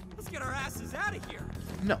yes. Let's get our asses out of here.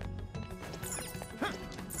 No.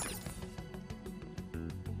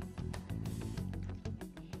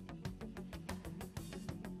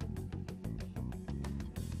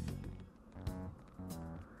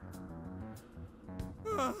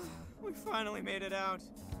 We finally made it out.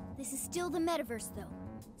 This is still the metaverse, though.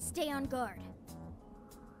 Stay on guard.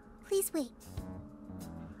 Please wait.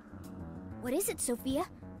 What is it, Sophia?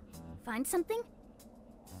 Find something?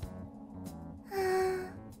 I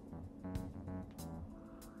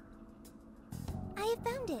have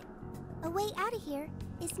found it. A way out of here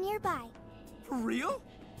is nearby. For real?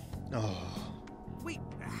 Oh. Wait,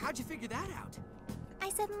 how'd you figure that out? I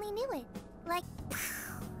suddenly knew it. Like...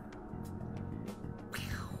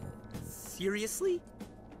 Seriously?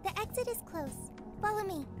 The exit is close. Follow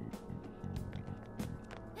me.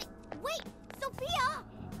 Hey, wait! Sophia!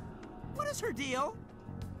 What is her deal?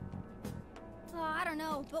 Oh, I don't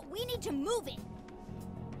know, but we need to move it.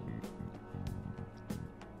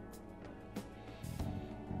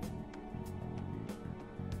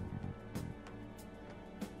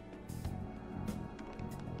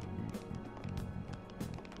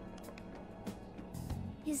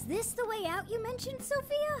 Is this the way out you mentioned,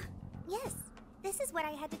 Sophia? Yes, this is what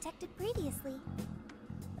I had detected previously.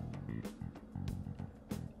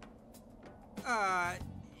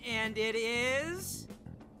 And it is?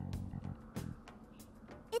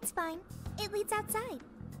 It's fine. It leads outside.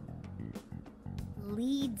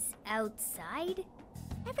 Leads outside?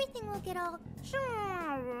 Everything will get all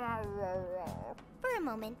for a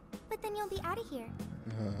moment, but then you'll be out of here.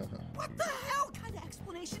 What the hell kind of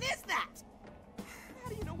explanation is that? How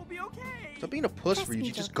do you know we'll be okay? So being a puss Trust for you, me,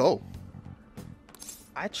 you just Joker. go.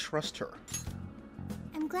 I trust her.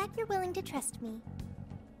 I'm glad you're willing to trust me.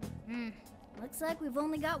 Looks like we've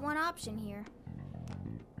only got one option here.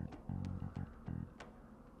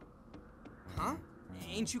 Huh?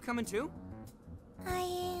 Ain't you coming too? I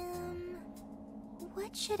am...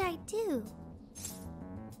 What should I do?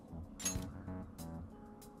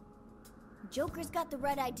 Joker's got the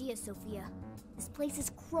right idea, Sophia. This place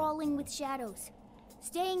is crawling with shadows.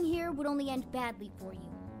 Staying here would only end badly for you.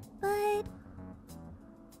 But...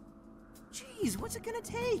 Jeez, what's it gonna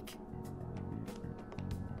take?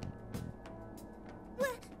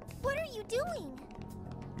 What are you doing?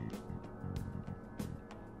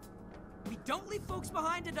 We don't leave folks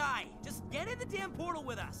behind to die. Just get in the damn portal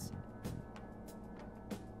with us.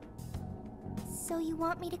 So you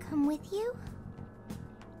want me to come with you?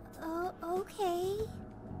 Oh, okay.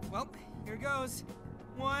 Well, here goes.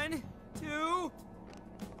 1, 2...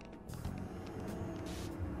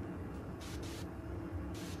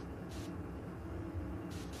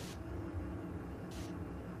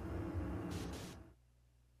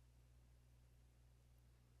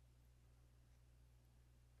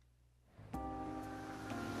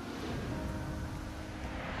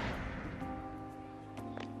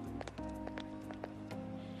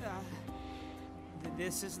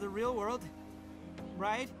 This is the real world,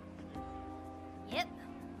 right? Yep.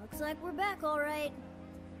 Looks like we're back, all right.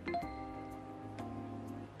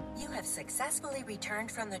 You have successfully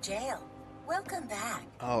returned from the jail. Welcome back.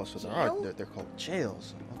 Oh, so they're called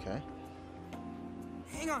jails. Okay.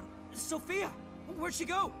 Hang on, Sophia, where'd she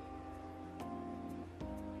go?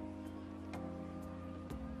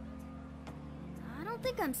 I don't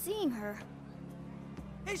think I'm seeing her.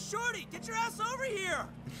 Hey, Shorty, get your ass over here!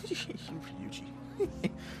 Ryuji.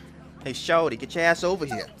 Hey, Shorty, get your ass over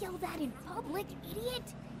here. Don't yell that in public, idiot!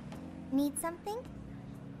 Need something?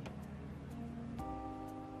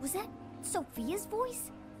 Was that Sophia's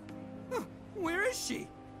voice? Huh, where is she?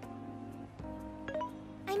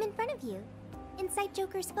 I'm in front of you, inside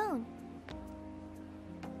Joker's phone.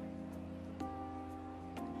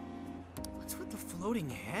 What's with the floating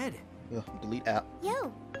head? Ugh, delete app.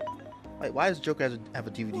 Yo! Wait, why does Joker have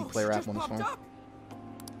a DVD player app on his phone?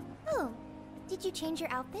 Oh, did you change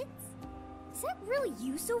your outfits? Is that really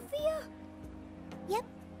you, Sophia? Yep,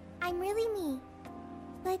 I'm really me.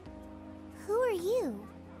 But who are you?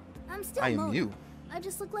 I'm still I am Mona. you. I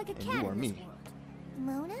just look like a And cat you are in this me. world.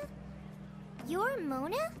 Mona? You're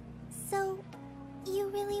Mona? So, you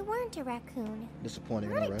really weren't a raccoon.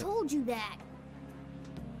 Disappointing, I already right? told you that.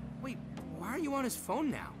 Wait, why are you on his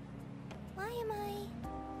phone now? Why am I?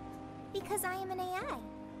 Because I am an AI.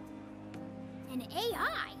 An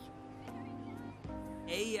AI?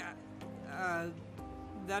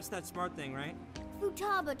 That's that smart thing, right?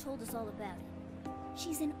 Futaba told us all about it.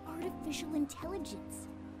 She's an artificial intelligence.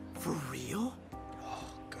 For real?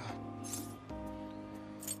 Oh, God.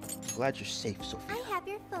 I'm glad you're safe, Sophia. I have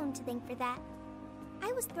your phone to thank for that.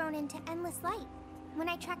 I was thrown into endless light. When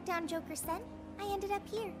I tracked down Joker's scent, I ended up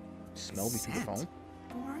here. Smell me through the phone?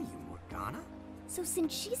 Who are you, Morgana? So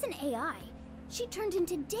since she's an AI, she turned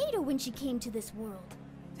into data when she came to this world.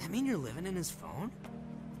 Does that mean you're living in his phone?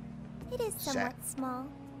 It is somewhat small,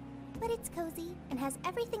 but it's cozy and has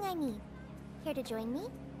everything I need. Here to join me?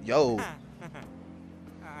 Yo.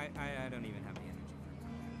 I don't even have the energy.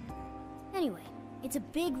 Anyway, it's a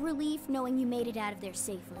big relief knowing you made it out of there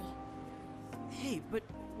safely. Hey, but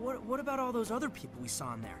what about all those other people we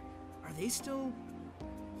saw in there? Are they still,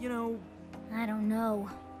 you know... I don't know.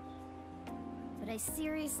 But I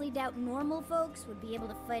seriously doubt normal folks would be able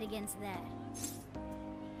to fight against that.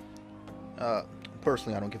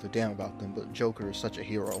 Personally, I don't give a damn about them, but Joker is such a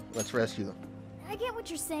hero. Let's rescue them. I get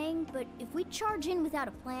what you're saying, but if we charge in without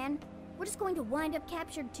a plan, we're just going to wind up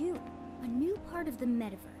captured too. A new part of the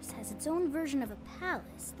metaverse has its own version of a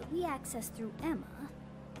palace that we access through Emma.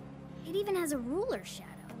 It even has a ruler shadow.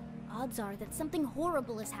 Odds are that something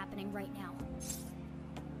horrible is happening right now.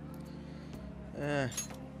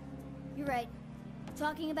 You're right.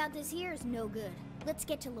 Talking about this here is no good. Let's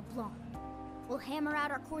get to LeBlanc. We'll hammer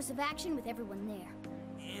out our course of action with everyone there.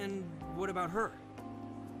 And what about her?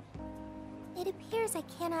 It appears I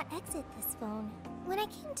cannot exit this phone. When I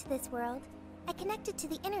came to this world, I connected to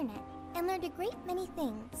the internet and learned a great many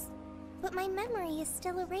things. But my memory is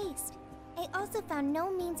still erased. I also found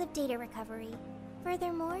no means of data recovery.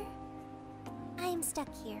 Furthermore, I am stuck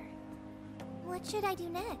here. What should I do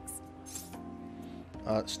next?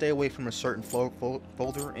 Stay away from a certain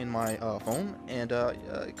folder in my phone and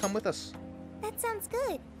come with us. That sounds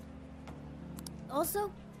good.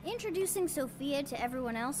 Also, introducing Sophia to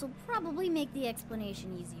everyone else will probably make the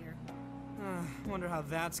explanation easier. Wonder how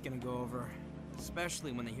that's gonna go over.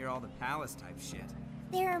 Especially when they hear all the palace type shit.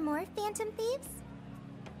 There are more Phantom Thieves?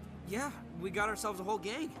 Yeah, we got ourselves a whole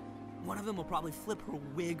gang. One of them will probably flip her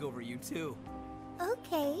wig over you too.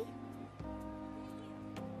 Okay.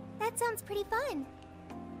 That sounds pretty fun.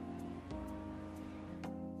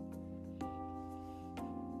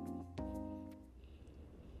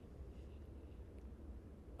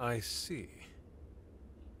 I see.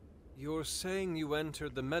 You're saying you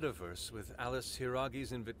entered the metaverse with Alice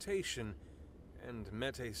Hiragi's invitation and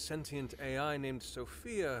met a sentient AI named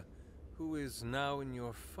Sophia, who is now in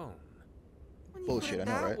your phone. When you Bullshit, put it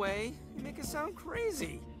I know, that right? way, you make it sound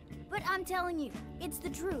crazy. But I'm telling you, it's the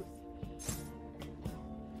truth.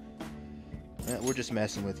 We're just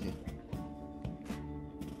messing with you.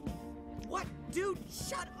 What? Dude,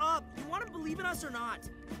 shut up! You want to believe in us or not?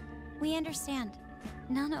 We understand.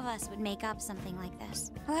 None of us would make up something like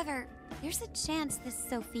this. However, there's a chance this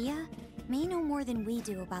Sophia may know more than we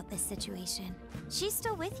do about this situation. She's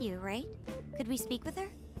still with you, right? Could we speak with her?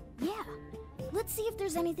 Yeah. Let's see if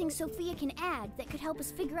there's anything Sophia can add that could help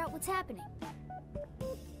us figure out what's happening.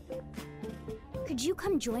 Could you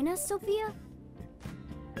come join us, Sophia?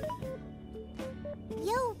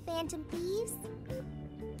 Yo, Phantom Thieves!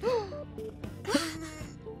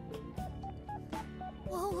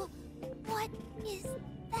 Whoa, what is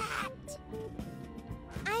that?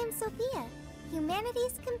 I am Sophia,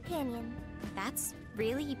 humanity's companion. That's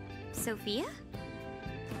really Sophia?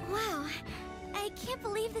 Wow, I can't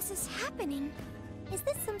believe this is happening. Is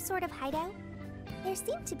this some sort of hideout? There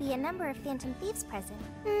seem to be a number of Phantom Thieves present.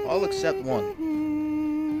 All except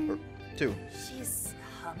one. Or two. She's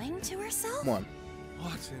humming to herself? One.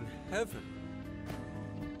 What in heaven?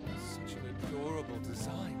 Such an adorable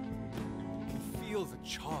design. You can feel the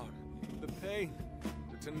charm, the pain,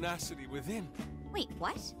 the tenacity within. Wait,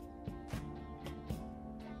 what?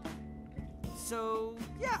 So,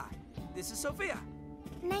 yeah, this is Sophia.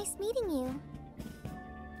 Nice meeting you.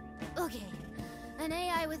 Okay, an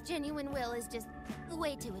AI with genuine will is just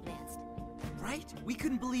way too advanced. Right? We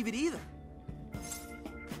couldn't believe it either.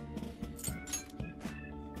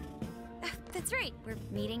 That's right, we're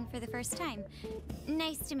meeting for the first time.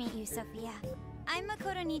 Nice to meet you, Sophia. I'm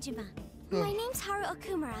Makoto Nijima. My name's Haru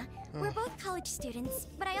Okumura. We're both college students,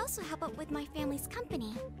 but I also help out with my family's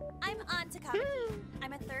company. I'm Anta Kabuki.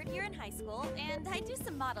 I'm a third year in high school, and I do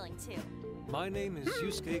some modeling too. My name is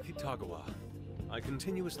Yusuke Kitagawa. I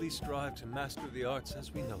continuously strive to master the arts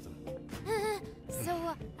as we know them.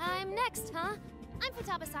 So, I'm next, huh? I'm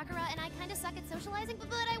Futaba Sakura, and I kinda suck at socializing,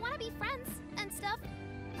 but I wanna be friends and stuff.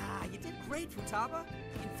 Ah, you did great, Futaba.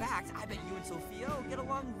 In fact, I bet you and Sophia will get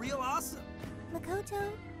along real awesome.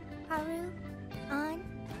 Makoto, Haru, An,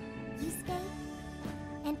 Yusuke,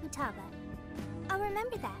 and Futaba. I'll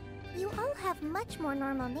remember that. You all have much more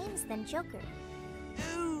normal names than Joker.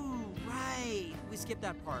 Ooh, right. We skipped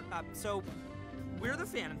that part. So, we're the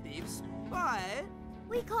Phantom Thieves, but...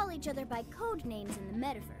 We call each other by code names in the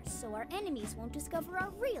metaverse, so our enemies won't discover our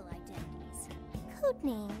real identities. Code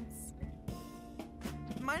names?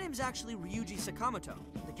 My name's actually Ryuji Sakamoto.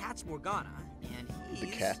 The cat's Morgana, and he's... The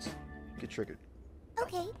cat. Get triggered.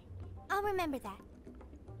 Okay, I'll remember that.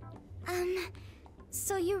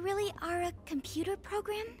 So you really are a computer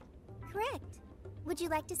program? Correct. Would you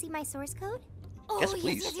like to see my source code? Oh, Yes,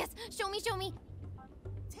 please. yes. Show me.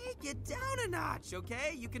 Take it down a notch,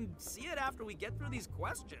 okay? You can see it after we get through these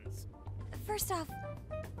questions. First off,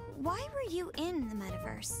 why were you in the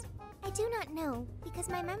metaverse? I do not know, because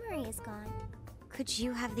my memory is gone. Could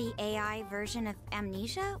you have the AI version of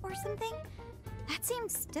amnesia or something? That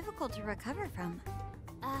seems difficult to recover from.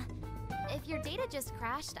 If your data just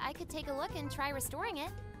crashed, I could take a look and try restoring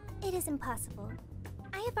it. It is impossible.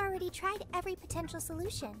 I have already tried every potential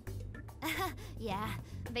solution. Yeah,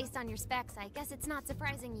 based on your specs, I guess it's not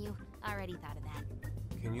surprising you already thought of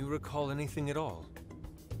that. Can you recall anything at all?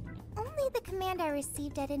 Only the command I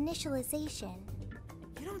received at initialization.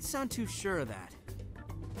 You don't sound too sure of that.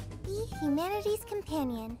 Be humanity's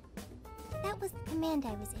companion. That was the command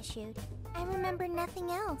I was issued. I remember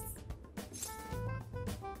nothing else.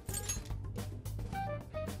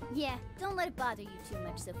 Yeah, don't let it bother you too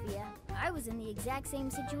much, Sophia. I was in the exact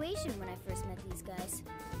same situation when I first met these guys.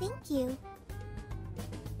 Thank you.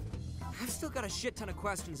 I've still got a shit ton of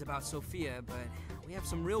questions about Sophia, but we have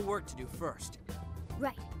some real work to do first.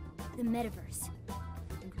 Right. The metaverse.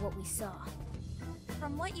 And what we saw.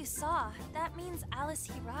 From what you saw, that means Alice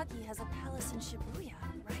Hiragi has a palace in Shibuya,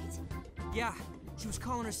 right? Yeah, she was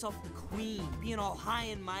calling herself the queen, being all high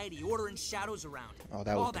and mighty, ordering shadows around. Oh,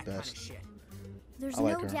 that was all the that best. kind of shit. There's I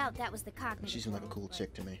like no her. doubt that was the cognitive She seemed like a world. cool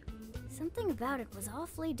chick to me. Something about it was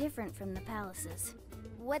awfully different from the palaces.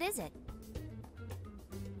 What is it?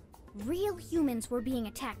 Real humans were being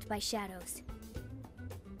attacked by shadows.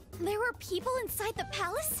 There were people inside the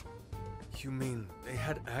palace? You mean they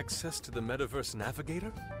had access to the metaverse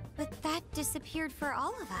navigator? But that disappeared for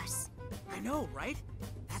all of us. I know, right?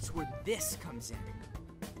 That's where this comes in.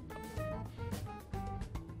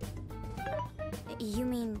 You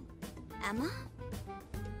mean Emma?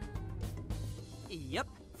 Yep.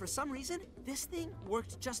 For some reason, this thing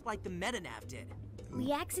worked just like the MetaNav did.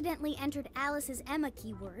 We accidentally entered Alice's Emma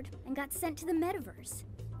keyword and got sent to the metaverse.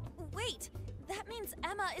 Wait, that means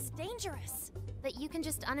Emma is dangerous. But you can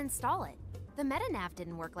just uninstall it. The MetaNav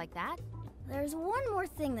didn't work like that. There's one more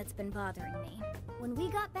thing that's been bothering me. When we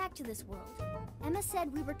got back to this world, Emma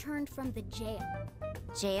said we returned from the jail.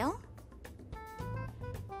 Jail?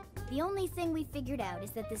 The only thing we figured out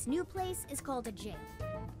is that this new place is called a jail.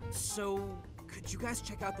 So, could you guys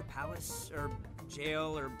check out the palace, or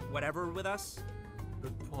jail, or whatever with us?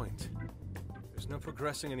 Good point. There's no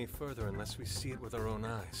progressing any further unless we see it with our own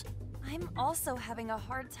eyes. I'm also having a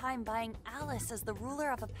hard time buying Alice as the ruler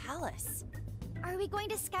of a palace. Are we going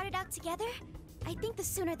to scout it out together? I think the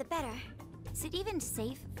sooner the better. Is it even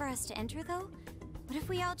safe for us to enter, though? What if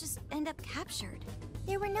we all just end up captured?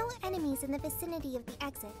 There were no enemies in the vicinity of the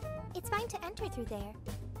exit. It's fine to enter through there.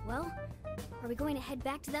 Well, are we going to head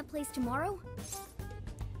back to that place tomorrow?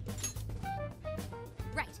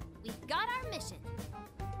 Right, we've got our mission.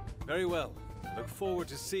 Very well. I look forward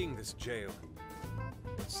to seeing this jail.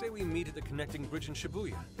 Let's say we meet at the connecting bridge in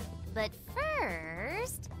Shibuya. But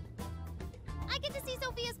first... I get to see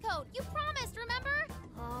Sophia's code. You promised, remember?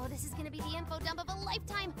 Oh, this is gonna be the info dump of a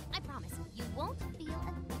lifetime. I promise. You won't feel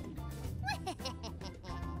a thing.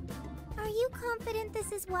 Are you confident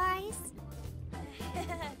this is wise?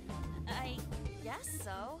 I guess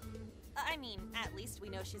so. I mean, at least we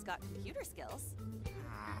know she's got computer skills.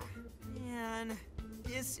 Man,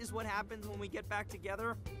 this is what happens when we get back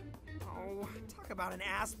together? Oh, talk about an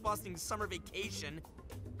ass-busting summer vacation.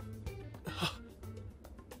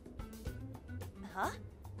 Huh?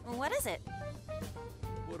 What is it?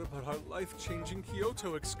 What about our life-changing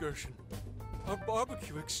Kyoto excursion? Our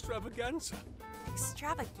barbecue extravaganza?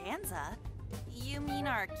 Extravaganza? You mean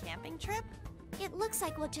our camping trip? It looks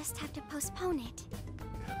like we'll just have to postpone it.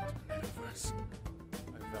 Metaverse.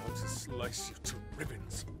 I vow to slice you to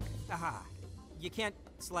ribbons. Aha. You can't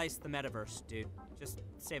slice the metaverse, dude. Just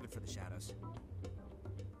save it for the shadows.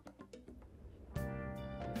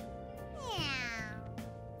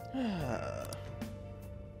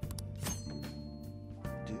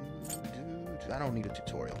 I don't need a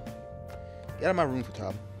tutorial. Get out of my room,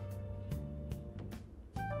 Futaba.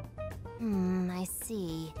 I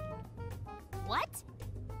see. What?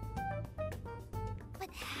 But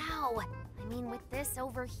how? I mean, with this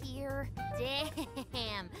over here?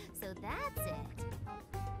 Damn! So that's it.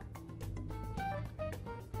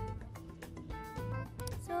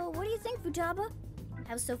 So, what do you think, Futaba?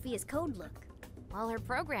 How's Sophia's code look? Well, her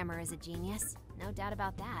programmer is a genius. No doubt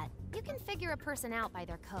about that. You can figure a person out by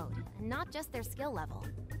their code, and not just their skill level.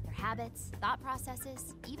 Their habits, thought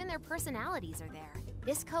processes, even their personalities are there.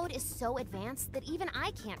 This code is so advanced that even I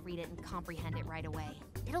can't read it and comprehend it right away.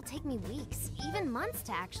 It'll take me weeks, even months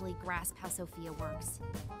to actually grasp how Sophia works.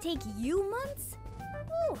 Take you months?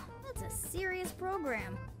 Ooh, that's a serious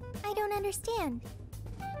program. I don't understand.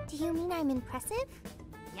 Do you mean I'm impressive?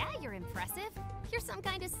 Yeah, you're impressive. You're some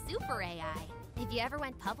kind of super AI. If you ever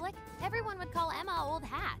went public, everyone would call Emma Old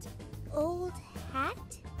Hat. Old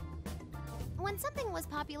Hat? When something was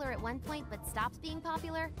popular at one point but stops being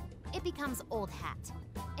popular, it becomes Old Hat.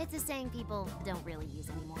 It's a saying people don't really use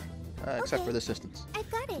anymore. Except for this instance. I've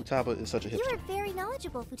got it. Futaba is such a hipster. You are very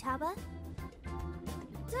knowledgeable, Futaba.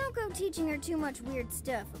 Don't go teaching her too much weird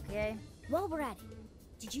stuff, okay? While we're at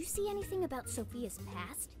it, did you see anything about Sophia's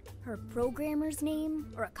past? Her programmer's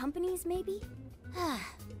name? Or a company's, maybe?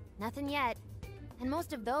 Nothing yet. And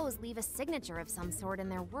most of those leave a signature of some sort in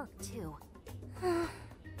their work, too.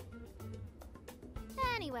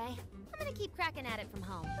 Anyway, I'm gonna keep cracking at it from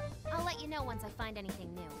home. I'll let you know once I find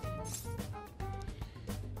anything new.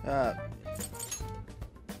 I'm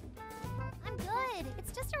good.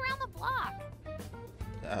 It's just around the block.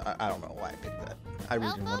 I don't know why I picked that. I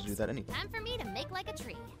really didn't want to do that anyway. Time for me to make like a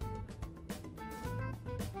tree.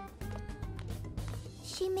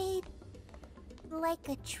 She made... like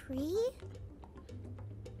a tree?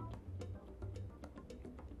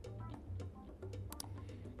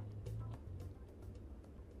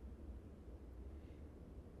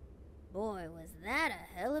 Boy, was that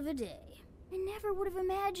a hell of a day. I never would have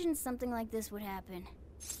imagined something like this would happen.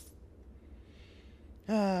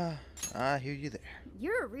 I hear you there.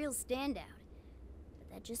 You're a real standout.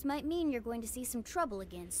 But that just might mean you're going to see some trouble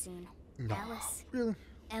again soon. No, Alice. really?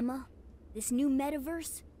 Emma. This new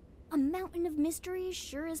metaverse. A mountain of mysteries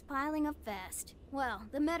sure is piling up fast. Well,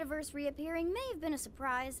 the metaverse reappearing may have been a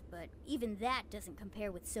surprise, but even that doesn't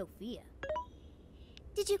compare with Sophia.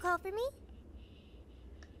 Did you call for me?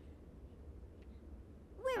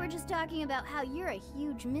 We were just talking about how you're a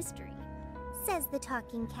huge mystery. Says the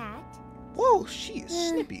talking cat. Whoa, she is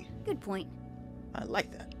snippy. Good point. I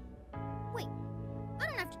like that. Wait, I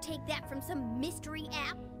don't have to take that from some mystery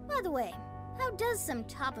app. By the way, how does some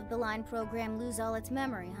top-of-the-line program lose all its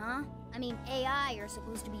memory, huh? I mean, AI are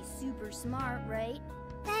supposed to be super smart, right?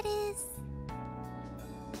 That is...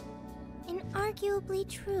 inarguably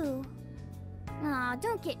true. Aw,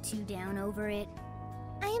 don't get too down over it.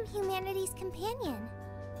 I am humanity's companion.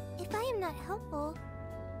 If I am not helpful,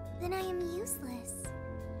 then I am useless.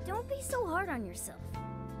 Don't be so hard on yourself.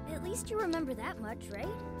 At least you remember that much, right?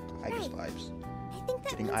 Igus vibes. I think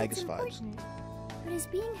that Getting means Igus it's important. But is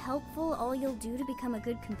being helpful all you'll do to become a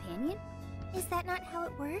good companion? Is that not how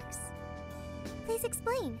it works? Please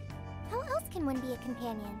explain. How else can one be a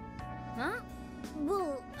companion? Huh?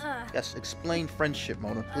 Well, Yes, explain friendship,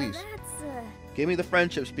 Mona, please. That's, Give me the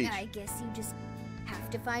friendship speech. I guess you just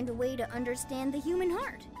have to find a way to understand the human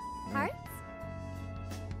heart. Hearts?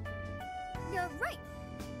 Right.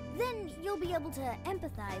 Then you'll be able to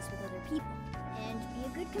empathize with other people and be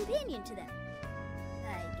a good companion to them.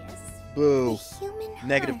 I guess. Boo. Human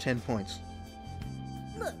Negative heart. 10 points.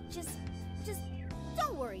 Look, just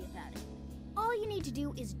don't worry about it. All you need to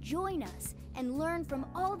do is join us and learn from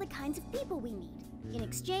all the kinds of people we meet. In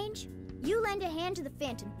exchange, you lend a hand to the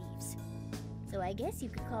Phantom Thieves. So I guess you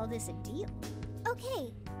could call this a deal.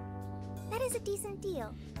 Okay. That is a decent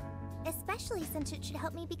deal. Especially since it should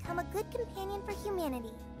help me become a good companion for humanity.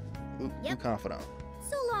 Ooh, I'm confident.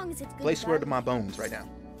 So long as it's good. Place word to my bones right now.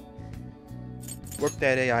 Work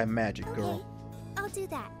that AI magic, girl. I'll do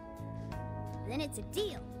that. Then it's a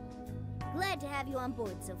deal. Glad to have you on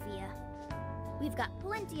board, Sophia. We've got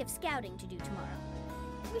plenty of scouting to do tomorrow.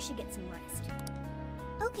 We should get some rest.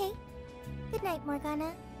 Okay. Good night,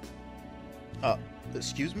 Morgana.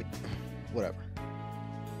 Excuse me? Whatever.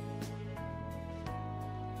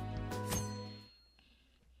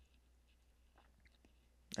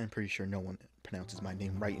 I'm pretty sure no one pronounces my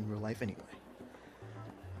name right in real life anyway.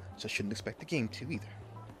 So I shouldn't expect the game to either.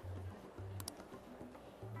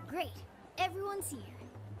 Great. Everyone's here.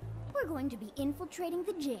 We're going to be infiltrating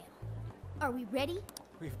the jail. Are we ready?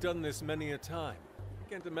 We've done this many a time.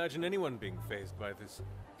 Can't imagine anyone being fazed by this.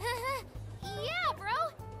 Yeah, bro!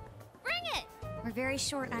 Bring it! We're very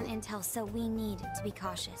short on intel, so we need to be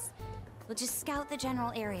cautious. We'll just scout the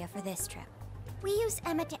general area for this trip. We use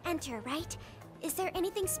Emma to enter, right? Is there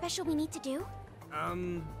anything special we need to do?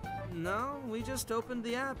 No, we just opened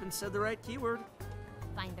the app and said the right keyword.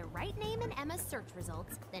 Find the right name in Emma's search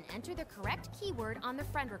results, then enter the correct keyword on the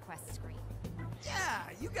friend request screen. Yeah,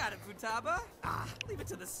 you got it, Futaba. Leave it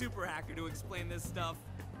to the super hacker to explain this stuff.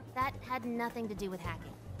 That had nothing to do with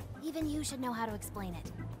hacking. Even you should know how to explain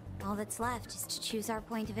it. All that's left is to choose our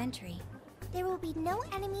point of entry. There will be no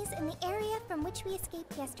enemies in the area from which we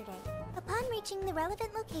escaped yesterday. Upon reaching the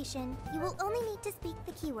relevant location, you will only need to speak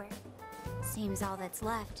the keyword. Seems all that's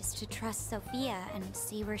left is to trust Sophia and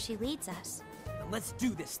see where she leads us. Now let's do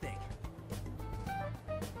this thing.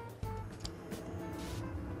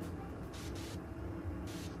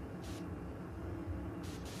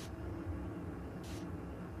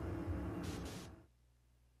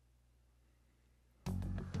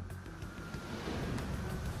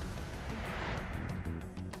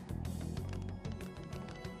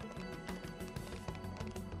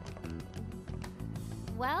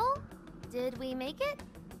 Well, did we make it?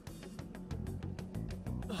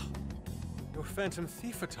 Your Phantom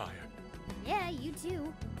Thief attire. Yeah, you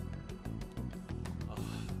too.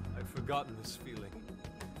 I've forgotten this feeling.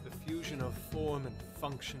 The fusion of form and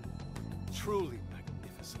function. Truly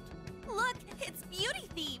magnificent. Look, it's Beauty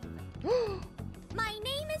Thief! My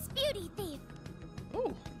name is Beauty Thief.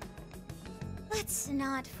 Oh. Let's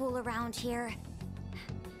not fool around here.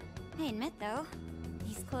 I admit, though,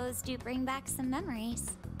 these clothes do bring back some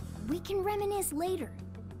memories. We can reminisce later.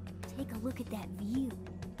 Take a look at that view.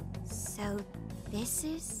 So, this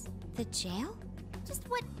is the jail? Just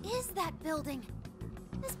what is that building?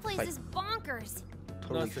 This place Like- is bonkers.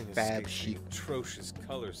 Totally Nothing fab escapes chic. the atrocious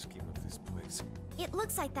color scheme of this place. It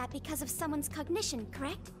looks like that because of someone's cognition,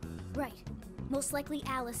 correct? Right. Most likely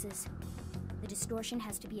Alice's. The distortion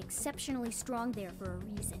has to be exceptionally strong there for a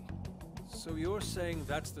reason. So you're saying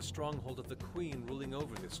that's the stronghold of the Queen ruling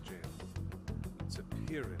over this jail? Its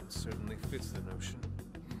appearance certainly fits the notion.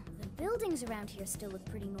 The buildings around here still look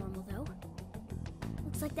pretty normal, though.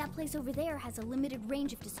 Looks like that place over there has a limited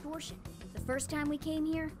range of distortion. The first time we came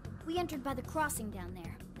here, we entered by the crossing down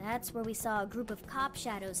there. That's where we saw a group of cop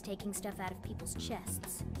shadows taking stuff out of people's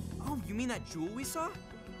chests. Oh, you mean that jewel we saw?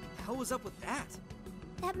 The hell was up with that?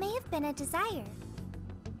 That may have been a desire.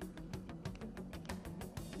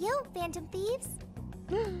 Yo, Phantom Thieves!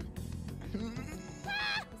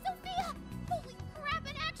 Ah! Sophia! Holy crap,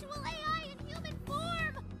 an actual AI in human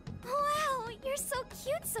form! Wow, you're so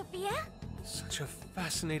cute, Sophia! Such a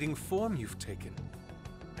fascinating form you've taken.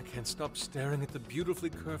 I can't stop staring at the beautifully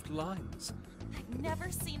curved lines. I've never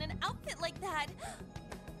seen an outfit like that.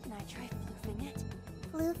 Can I try floofing it?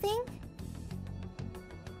 Floofing?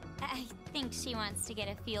 I think she wants to get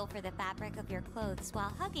a feel for the fabric of your clothes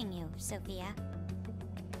while hugging you, Sophia.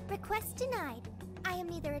 Request denied. I am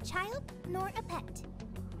neither a child nor a pet.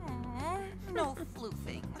 No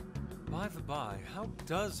floofing. By the by, how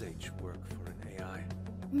does H work for an AI?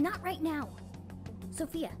 Not right now.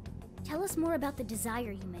 Sophia, tell us more about the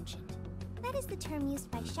desire you mentioned. That is the term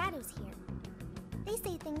used by shadows here. They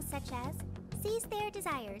say things such as, seize their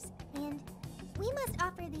desires, and we must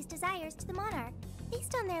offer these desires to the monarch.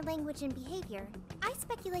 Based on their language and behavior, I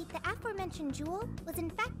speculate the aforementioned jewel was in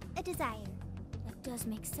fact a desire. That does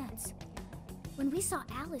make sense. When we saw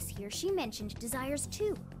Alice here, she mentioned desires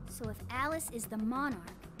too. So if Alice is the monarch,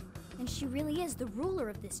 then she really is the ruler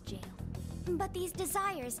of this jail. But these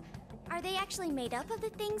desires, are they actually made up of the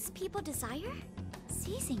things people desire?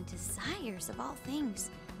 Seizing desires of all things.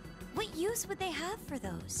 What use would they have for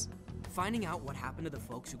those? Finding out what happened to the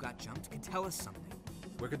folks who got jumped could tell us something.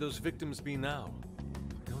 Where could those victims be now?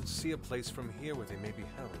 I don't see a place from here where they may be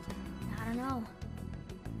held. I don't know.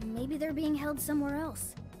 Maybe they're being held somewhere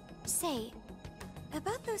else. Say,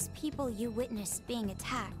 about those people you witnessed being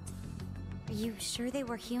attacked, are you sure they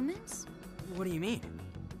were humans? What do you mean?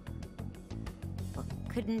 Well,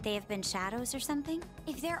 couldn't they have been shadows or something?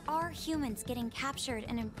 If there are humans getting captured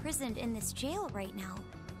and imprisoned in this jail right now,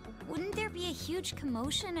 wouldn't there be a huge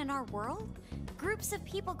commotion in our world? Groups of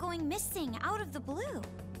people going missing out of the blue.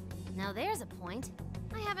 Now there's a point.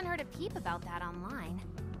 I haven't heard a peep about that online.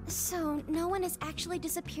 So, no one is actually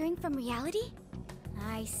disappearing from reality?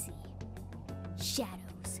 I see.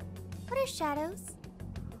 Shadows. What are shadows?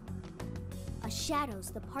 A shadow's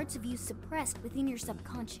the parts of you suppressed within your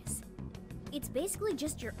subconscious. It's basically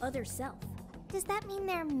just your other self. Does that mean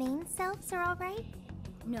their main selves are alright?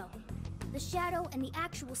 No. The shadow and the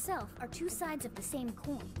actual self are two sides of the same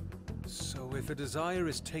coin. So if a desire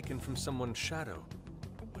is taken from someone's shadow,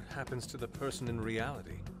 what happens to the person in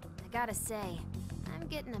reality? I gotta say, I'm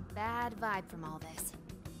getting a bad vibe from all this.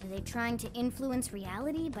 Are they trying to influence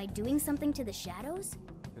reality by doing something to the shadows?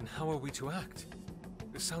 Then how are we to act?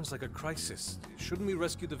 This sounds like a crisis. Shouldn't we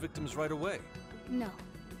rescue the victims right away? No,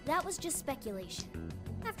 that was just speculation.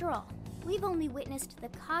 After all, we've only witnessed the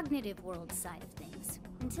cognitive world side of things.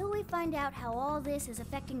 Until we find out how all this is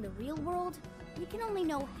affecting the real world, we can only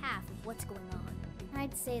know half of what's going on.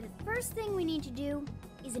 I'd say the first thing we need to do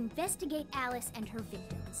is investigate Alice and her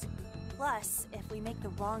victims. Plus, if we make the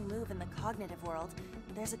wrong move in the cognitive world,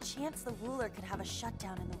 there's a chance the ruler could have a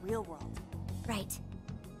shutdown in the real world. Right.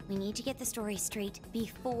 We need to get the story straight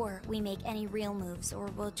before we make any real moves, or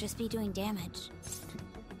we'll just be doing damage.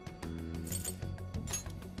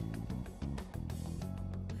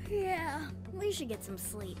 Yeah, we should get some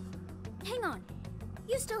sleep. Hang on.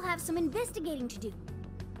 You still have some investigating to do.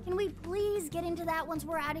 Can we please get into that once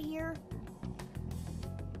we're out of here?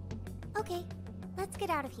 Okay, let's get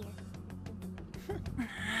out of here.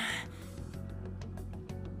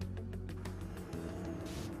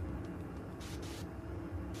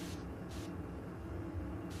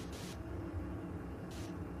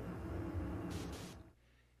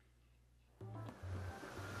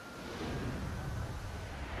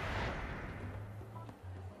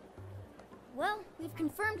 Well, we've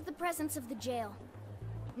confirmed the presence of the jail.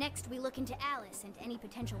 Next, we look into Alice and any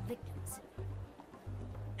potential victims.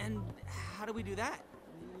 And how do we do that?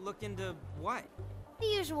 Look into what? The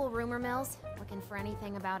usual rumor mills. Looking for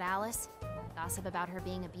anything about Alice. Gossip about her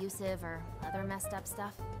being abusive or other messed up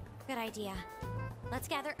stuff. Good idea. Let's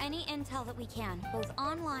gather any intel that we can, both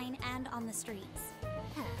online and on the streets.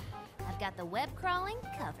 I've got the web crawling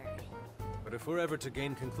covered. But if we're ever to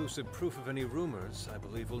gain conclusive proof of any rumors, I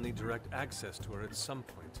believe we'll need direct access to her at some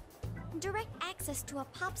point. Direct access to a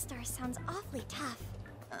pop star sounds awfully tough.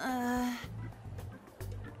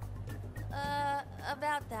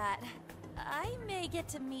 About that. I may get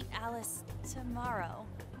to meet Alice tomorrow.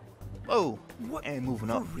 Oh, What? and moving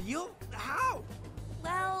up. For real? How?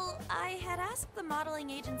 Well, I had asked the modeling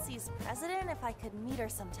agency's president if I could meet her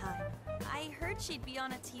sometime. I heard she'd be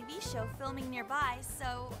on a TV show filming nearby,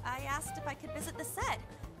 so I asked if I could visit the set.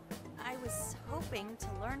 I was hoping to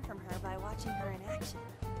learn from her by watching her in action.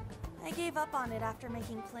 I gave up on it after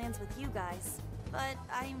making plans with you guys, but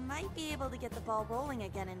I might be able to get the ball rolling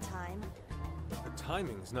again in time. The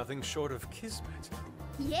timing's nothing short of kismet.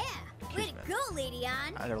 Yeah! Way to go, Lady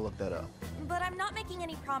Ann! I gotta look that up. But I'm not making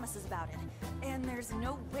any promises about it, and there's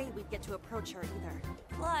no way we'd get to approach her either.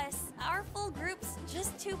 Plus, our full group's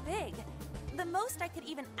just too big. The most I could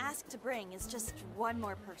even ask to bring is just one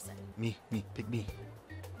more person. Me, pick me.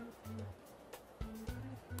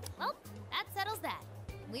 Well, that settles that.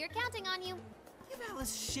 We're counting on you. Give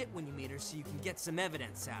Alice shit when you meet her so you can get some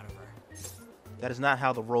evidence out of her. That is not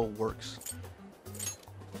how the role works.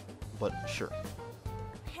 But sure.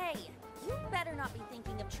 Hey, you better not be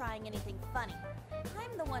thinking of trying anything funny.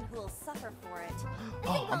 I'm the one who'll suffer for it.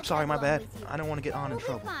 Oh, I'm sorry, my bad. I don't want to get on in We'll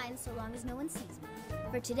trouble. be fine so long as no one sees me.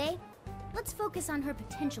 For today, let's focus on her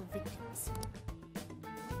potential victims.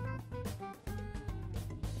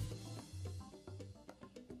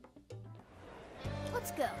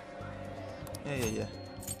 Let's go. Yeah.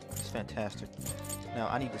 It's fantastic. Now,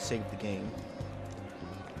 I need to save the game.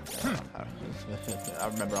 I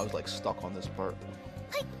remember I was like stuck on this part.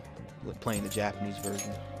 Playing the Japanese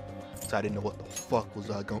version. So I didn't know what the fuck was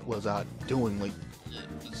I doing. Like,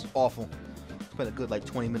 it's awful. Spent a good like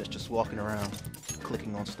 20 minutes just walking around,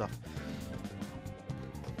 clicking on stuff.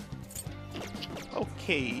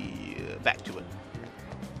 Okay, back to it.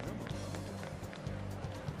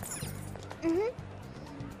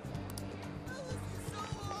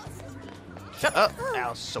 Shut up! That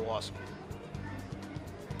was so awesome.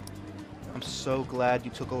 I'm so glad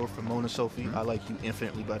you took over from Mona Sophie. I like you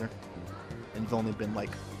infinitely better. And you've only been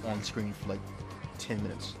like on screen for like 10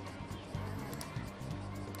 minutes.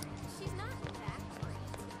 She's not that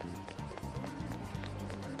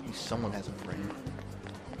At least someone has a brain.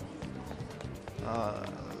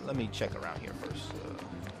 Let me check around here first.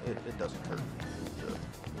 It doesn't hurt.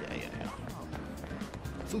 Yeah.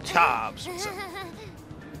 Futabs! What's up?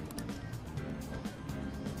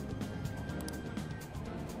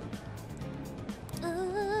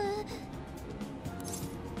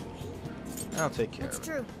 I'll take care That's of it.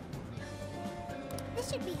 true.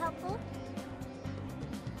 This should be helpful.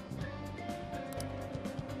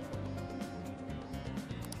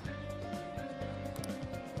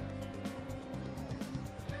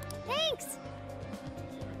 Thanks!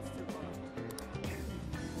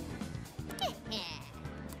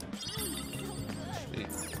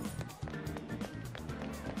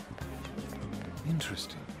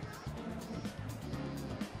 Interesting.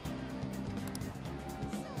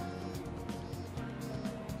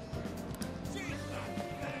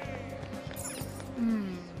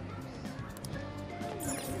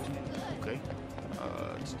 Okay.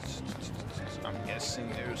 I'm guessing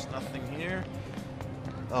there's nothing here.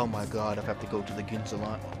 Oh my god, I have to go to the Ginza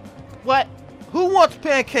lot. What? Who wants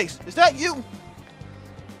pancakes? Is that you?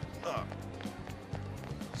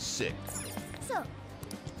 Sick. So,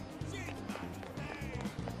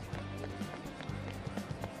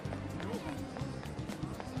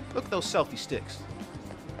 Look at those selfie sticks.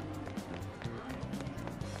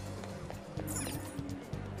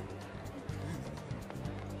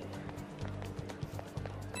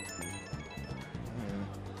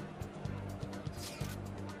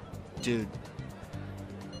 Dude.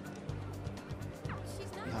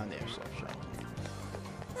 Behind the airsoft shop.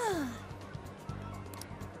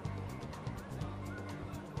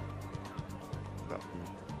 Go.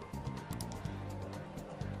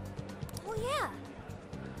 Oh yeah.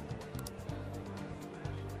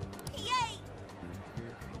 Yay!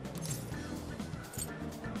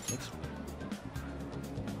 Thanks.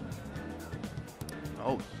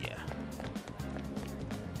 Oh yeah.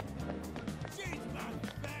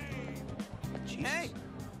 Jesus. Hey!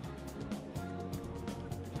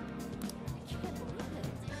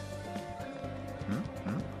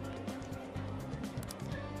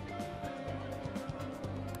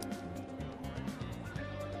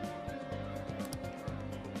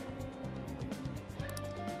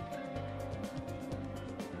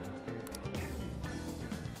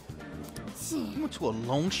 You went to a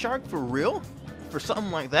loan shark for real? For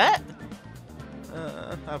something like that?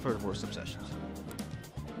 I've heard of worse obsessions.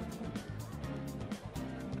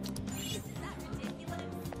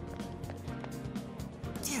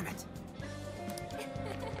 Damn it!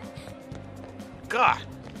 God!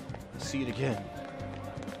 See it again.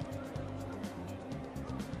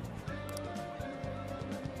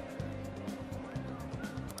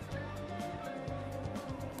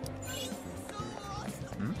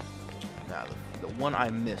 one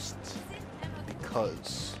I missed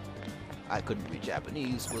because I couldn't read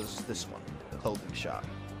Japanese was this one, the clothing shop.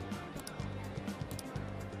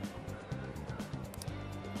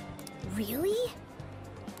 Really?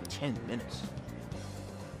 10 minutes.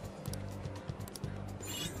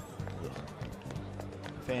 Ugh.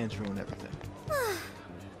 Fans ruin everything.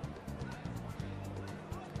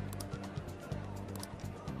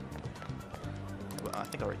 Well, I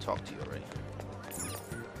think I already talked to you already.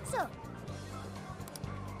 So,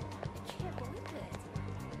 Can't believe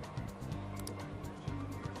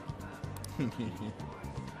it.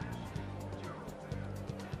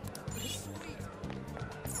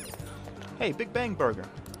 Hey, Big Bang Burger.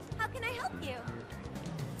 How can I help you?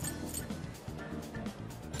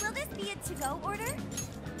 Will this be a to-go order?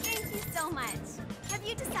 Thank you so much. Have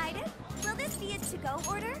you decided? Will this be a to-go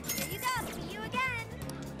order? Here you go. See you again.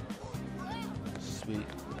 Sweet.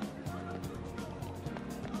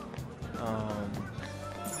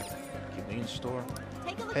 Convenience store.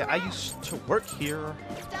 Take a look Hey, I around. used to work here.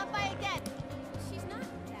 Stop by again. She's not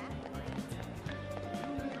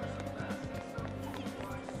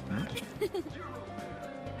that.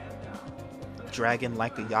 Dragon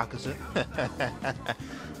like a Yakuza.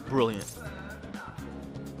 Brilliant.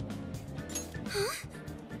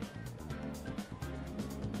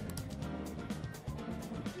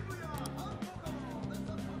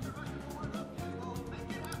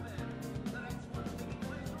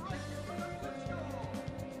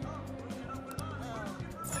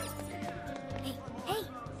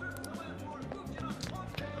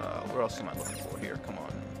 What else am I looking for here? Come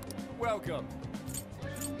on. Welcome.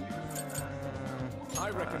 I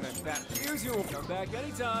recommend that. Here's your come back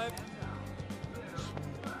anytime.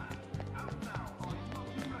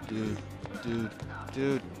 Dude.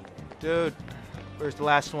 Where's the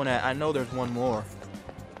last one at? I know there's one more.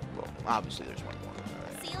 Well, obviously there's one more. All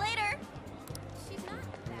right. See you later. She's not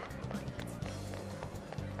that.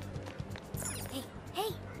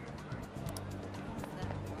 Hey.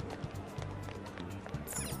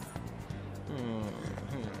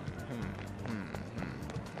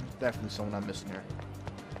 Definitely someone I'm missing here.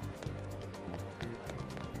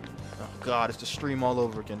 Oh God, it's the stream all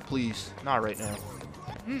over again. Please, not right now.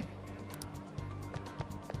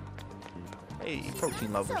 Hey,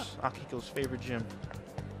 protein lovers. Akiko's favorite gym.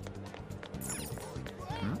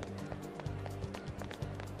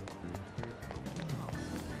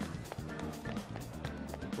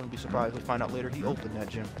 Wouldn't be surprised if we find out later he opened that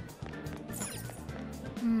gym.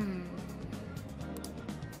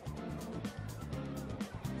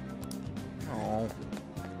 Oh.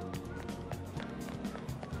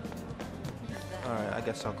 Alright, I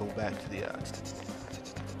guess I'll go back to the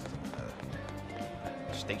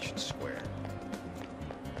Station Square.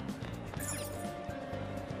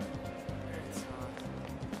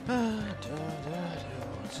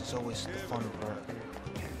 This is always the fun part.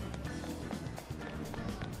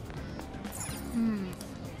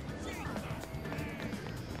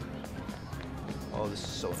 Oh, this is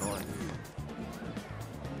so annoying.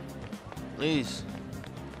 Please.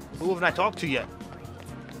 Who haven't I talked to yet?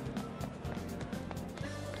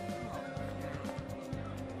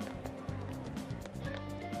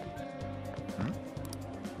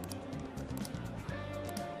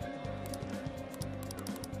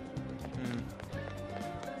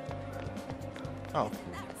 Oh.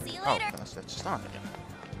 See you later. Oh, that's Sonic again.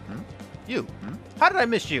 You. How did I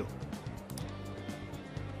miss you?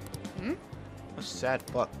 A sad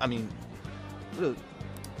fuck. I mean, really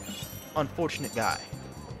unfortunate guy.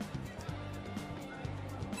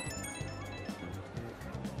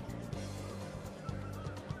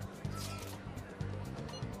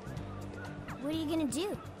 What are you gonna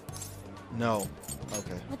do? No.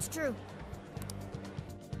 Okay. What's true?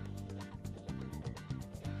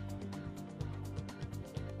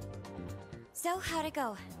 So, how'd it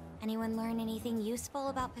go? Anyone learn anything useful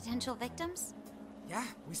about potential victims? Yeah,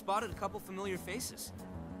 we spotted a couple familiar faces.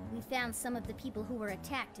 We found some of the people who were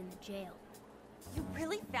attacked in the jail. You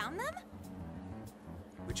really found them?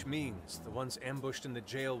 Which means the ones ambushed in the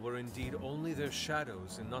jail were indeed only their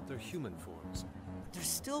shadows and not their human forms. But there's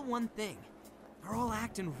still one thing. They're all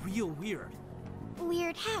acting real weird.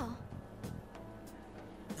 Weird how?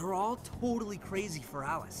 They're all totally crazy for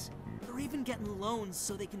Alice. They're even getting loans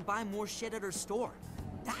so they can buy more shit at her store.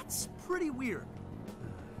 That's pretty weird.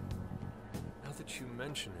 Now that you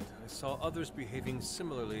mention it, I saw others behaving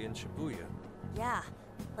similarly in Shibuya. Yeah,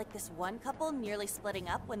 like this one couple nearly splitting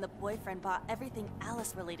up when the boyfriend bought everything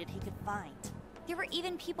Alice-related he could find. There were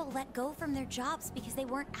even people let go from their jobs because they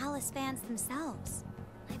weren't Alice fans themselves.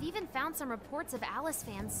 I've I've even found some reports of Alice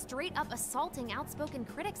fans straight up assaulting outspoken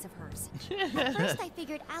critics of hers. At first I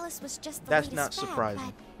figured Alice was just the That's latest not fad, surprising.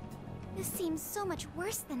 but this seems so much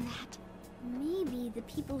worse than that. Maybe the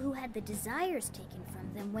people who had the desires taken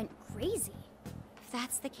from them went crazy. If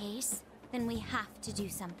that's the case, then we have to do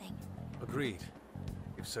something. Agreed.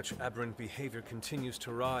 If such aberrant behavior continues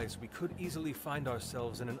to rise, we could easily find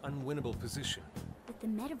ourselves in an unwinnable position. With the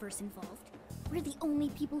metaverse involved, we're the only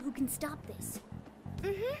people who can stop this.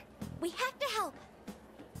 We have to help.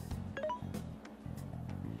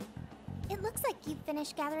 It looks like you've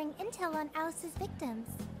finished gathering intel on Alice's victims.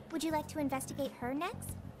 Would you like to investigate her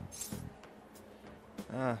next?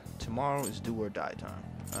 Tomorrow is do or die time.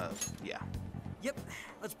 Yeah. Yep.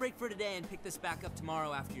 Let's break for today and pick this back up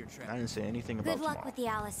tomorrow after your trip. I didn't say anything about Good luck tomorrow. with the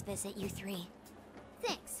Alice visit, you three.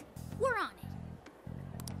 Thanks. We're on it.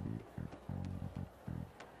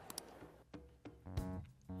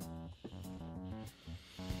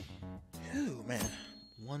 Ooh, man.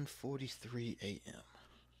 1:43 a.m.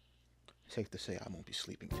 Safe to say I won't be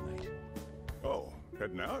sleeping tonight. Oh,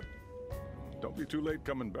 heading out? Don't be too late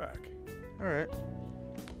coming back. All right.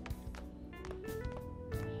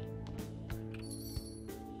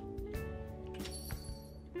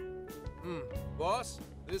 Boss,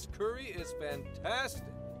 this curry is fantastic.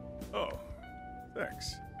 Oh,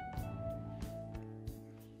 thanks.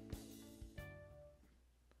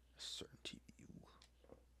 Certain TVU.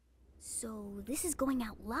 So this is going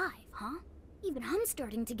out live, huh? Even I'm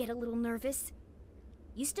starting to get a little nervous.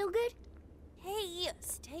 You still good? Hey,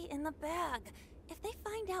 stay in the bag. If they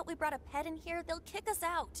find out we brought a pet in here, they'll kick us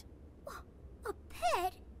out. A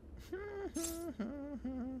pet?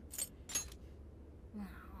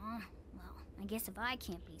 Aw, well, I guess if I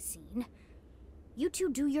can't be seen, you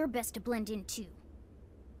two do your best to blend in too.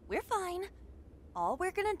 We're fine. All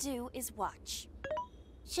we're gonna do is watch.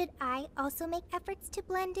 Should I also make efforts to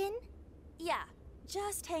blend in? Yeah,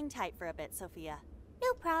 just hang tight for a bit, Sophia.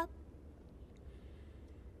 No prob.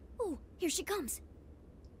 Oh, here she comes.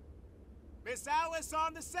 Miss Alice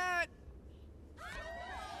on the set!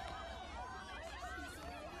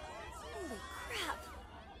 Holy crap.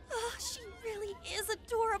 Oh, she really is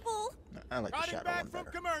adorable. I like the Cutting shadow back one from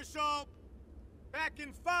better. commercial. Back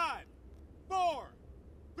in 5, 4,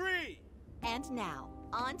 3. And now,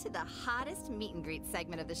 on to the hottest meet and greet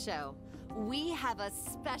segment of the show. We have a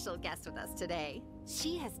special guest with us today.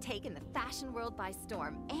 She has taken the fashion world by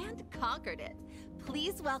storm and conquered it.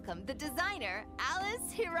 Please welcome the designer,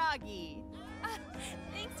 Alice Hiragi.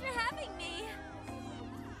 Thanks for having me.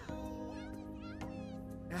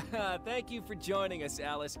 Thank you for joining us,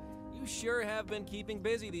 Alice. You sure have been keeping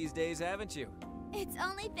busy these days, haven't you? It's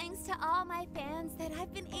only thanks to all my fans that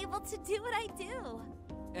I've been able to do what I do.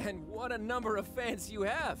 And what a number of fans you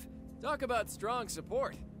have. Talk about strong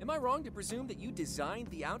support. Am I wrong to presume that you designed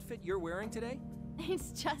the outfit you're wearing today?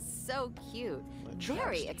 It's just so cute.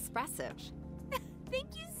 Very expressive.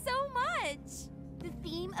 Thank you so much. The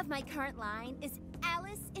theme of my current line is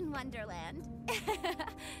Alice in Wonderland.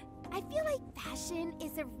 I feel like fashion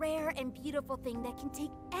is a rare and beautiful thing that can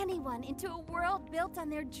take anyone into a world built on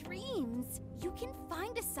their dreams. You can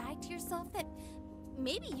find a side to yourself that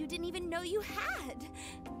maybe you didn't even know you had.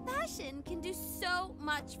 Fashion can do so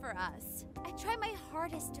much for us. I try my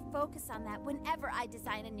hardest to focus on that whenever I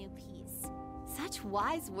design a new piece. Such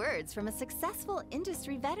wise words from a successful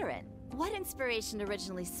industry veteran. What inspiration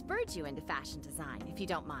originally spurred you into fashion design, if you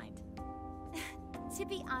don't mind? To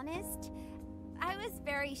be honest, I was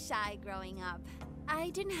very shy growing up. I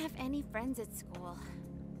didn't have any friends at school.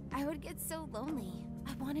 I would get so lonely.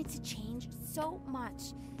 I wanted to change so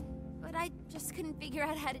much, but I just couldn't figure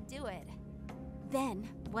out how to do it. Then,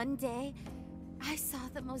 one day, I saw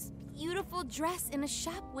the most beautiful dress in a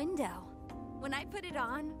shop window. When I put it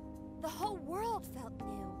on, the whole world felt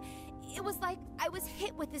new. It was like I was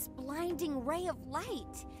hit with this blinding ray of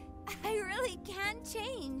light. I really can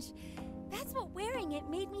change. That's what wearing it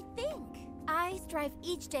made me think. I strive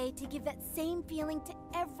each day to give that same feeling to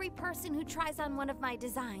every person who tries on one of my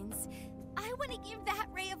designs. I want to give that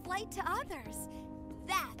ray of light to others.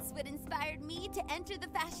 That's what inspired me to enter the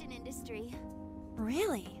fashion industry.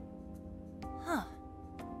 Really? Huh.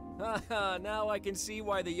 Haha, now I can see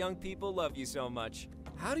why the young people love you so much.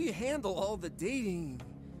 How do you handle all the dating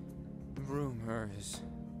rumors?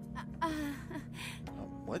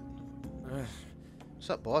 What? What's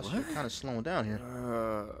up, boss? What? You're kind of slowing down here.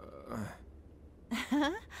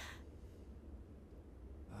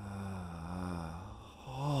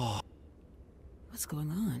 What's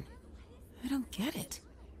going on? I don't get it.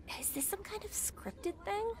 Is this some kind of scripted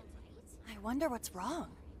thing? I wonder what's wrong.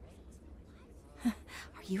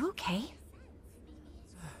 Are you okay?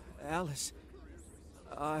 Alice,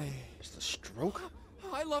 Just a stroke?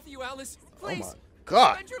 I love you, Alice. Please. Oh my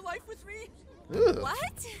God. Spend your life with me. Ugh.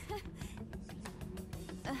 What?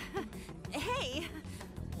 Hey,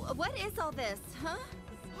 what is all this, huh?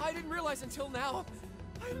 I didn't realize until now.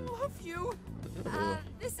 I love you.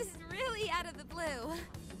 This is really out of the blue.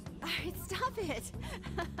 All right, stop it.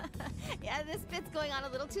 Yeah, this bit's going on a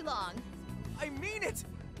little too long. I mean it.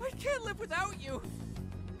 I can't live without you.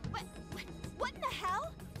 What in the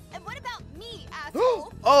hell? And what about me,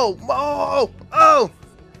 asshole? Oh!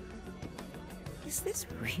 Is this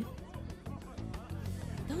real?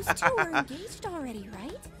 Those two were engaged already,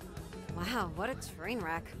 right? Wow, what a train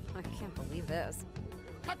wreck. I can't believe this.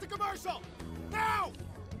 Cut the commercial! Now!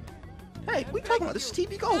 Hey, what are you talking about? This is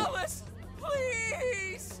TV Gold. Alice,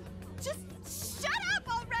 please! Just shut up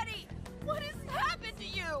already! What has happened to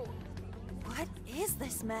you? What is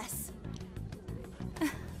this mess?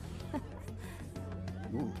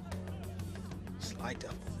 Ooh. Slide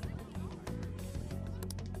devil.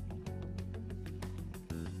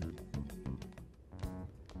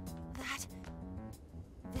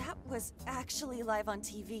 That was actually live on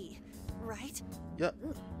TV, right? Yep.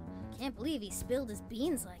 Ooh, can't believe he spilled his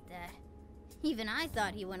beans like that. Even I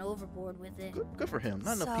thought he went overboard with it. Good for him.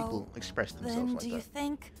 Not enough people express themselves then like do you that.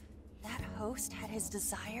 think that host had his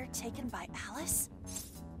desire taken by Alice?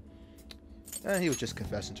 He was just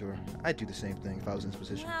confessing to her. I'd do the same thing if I was in his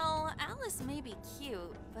position. Well, Alice may be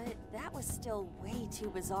cute, but that was still way too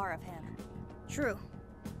bizarre of him. True.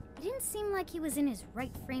 It didn't seem like he was in his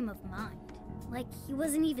right frame of mind. Like he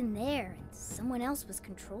wasn't even there and someone else was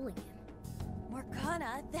controlling him.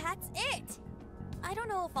 Morgana, that's it! I don't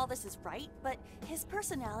know if all this is right, but his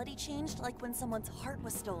personality changed like when someone's heart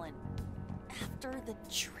was stolen. After the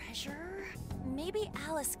treasure? Maybe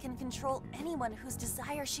Alice can control anyone whose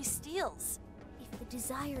desire she steals. If the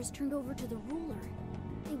desire is turned over to the ruler,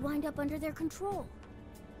 they wind up under their control.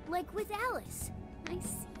 Like with Alice. I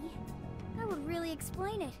see. That would really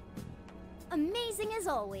explain it. Amazing as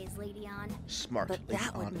always, Lady Ann. Smart. But Lady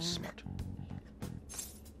that would Ann is mean- smart.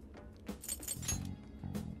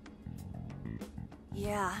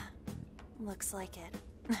 Yeah, looks like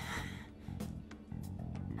it.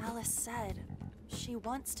 Alice said she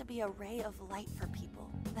wants to be a ray of light for people.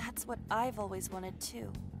 That's what I've always wanted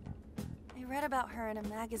too. I read about her in a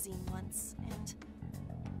magazine once, and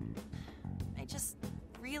I just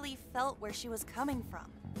really felt where she was coming from.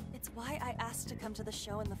 It's why I asked to come to the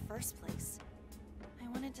show in the first place. I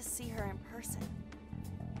wanted to see her in person.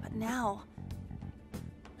 But now,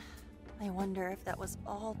 I wonder if that was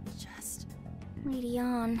all just... Lady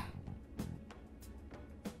Ann.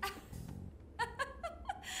 Man,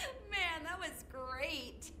 that was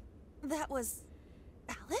great. That was...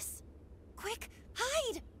 Alice? Quick,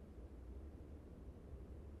 hide!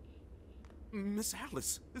 Miss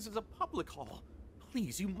Alice, this is a public hall.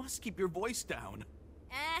 Please, you must keep your voice down.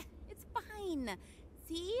 It's fine.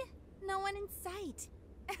 See? No one in sight.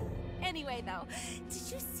 Anyway, though,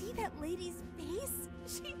 did you see that lady's face?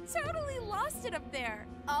 She totally lost it up there.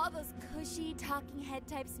 All those cushy, talking head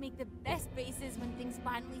types make the best faces when things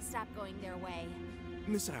finally stop going their way.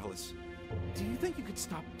 Miss Alice, do you think you could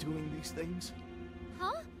stop doing these things?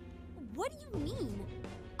 Huh? What do you mean?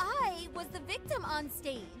 I was the victim on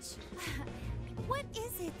stage. What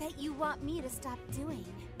is it that you want me to stop doing?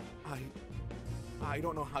 I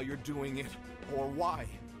don't know how you're doing it or why,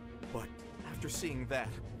 but after seeing that,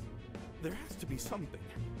 there has to be something.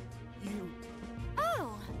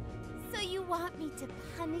 Oh, so you want me to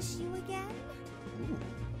punish you again? Ooh.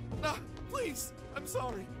 Please, I'm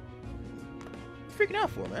sorry. What are you freaking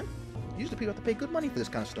out for, man? Usually people have to pay good money for this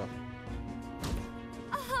kind of stuff.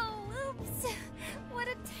 Oh, oops. What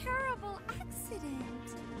a terrible accident.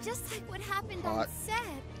 Just like what happened on set.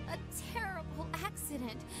 A terrible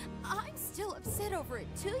accident. I'm still upset over it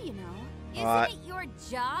too, you know. Isn't it your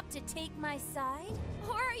job to take my side?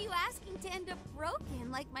 Or are you asking to end up broken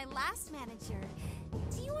like my last manager?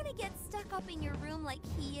 Do you want to get stuck up in your room like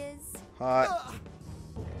he is? Hot.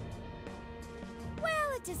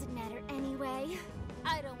 Well, it doesn't matter anyway.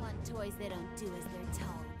 I don't want toys that don't do as they're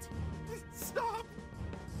told. Stop!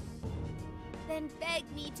 Then beg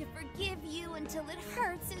me to forgive you until it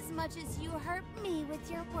hurts as much as you hurt me with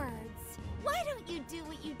your words. Why don't you do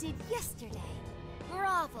what you did yesterday?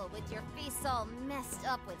 Grovel with your face all messed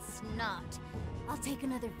up with snot. I'll take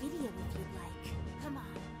another video if you'd like. Come on,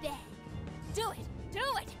 beg. Do it!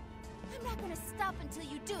 Do it! I'm not gonna stop until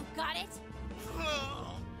you do, got it?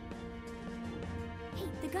 Hey,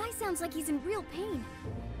 the guy sounds like he's in real pain.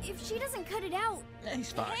 If she doesn't cut it out... Yeah,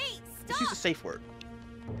 he's fine. Hey, Just use a safe word.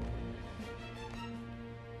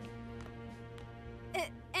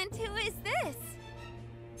 And who is this?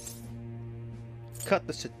 Cut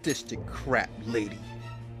the sadistic crap, lady.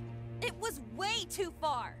 It was way too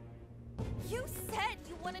far. You said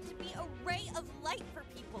you wanted to be a ray of light for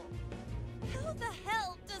people. How the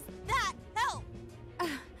hell does that help?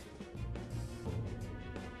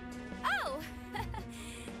 Oh!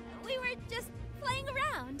 We were just playing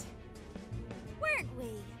around. Weren't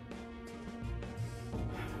we?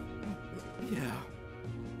 Yeah.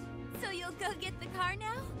 So you'll go get the car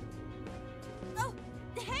now? Oh,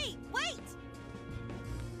 hey, wait!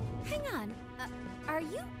 Hang on. Are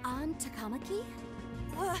you on Takamaki?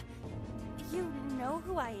 You know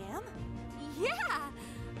who I am? Yeah!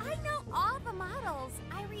 I know all the models.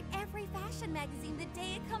 I read every fashion magazine the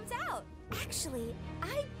day it comes out. Actually,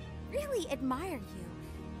 I really admire you.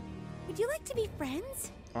 Would you like to be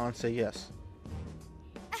friends? On say yes.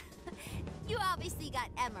 You obviously got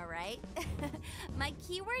Emma, right? My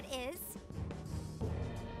keyword is...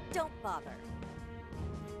 Don't bother.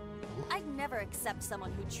 I'd never accept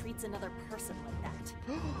someone who treats another person like that.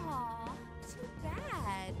 Aw, too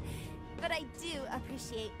bad. But I do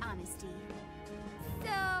appreciate honesty. So,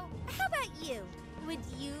 how about you? Would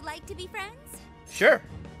you like to be friends? Sure.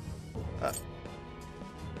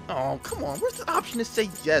 Oh, come on. Where's the option to say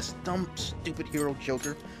yes, dumb, stupid hero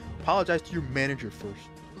joker? Apologize to your manager first.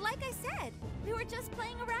 Like I said, we were just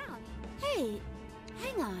playing around. Hey,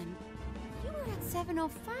 hang on. You were at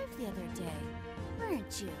 705 the other day,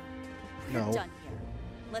 weren't you? No. We're done here.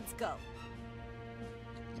 Let's go.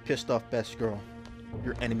 You pissed off best girl.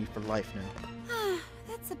 Your enemy for life now.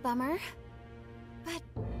 That's a bummer. But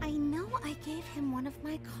I know I gave him one of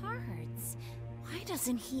my cards. Why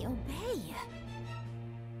doesn't he obey?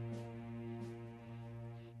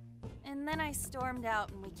 And then I stormed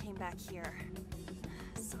out and we came back here.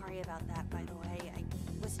 Sorry about that, by the way. I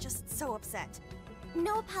was just so upset.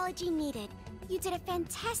 No apology needed. You did a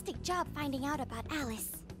fantastic job finding out about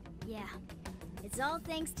Alice. Yeah. It's all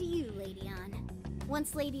thanks to you, Lady Ann.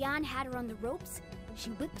 Once Lady Ann had her on the ropes,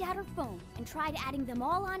 she whipped out her phone and tried adding them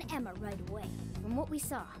all on Emma right away. From what we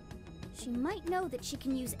saw, she might know that she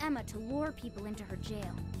can use Emma to lure people into her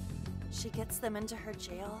jail. She gets them into her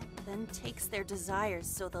jail, then takes their desires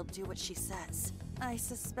so they'll do what she says. I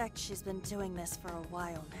suspect she's been doing this for a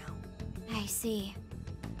while now. I see.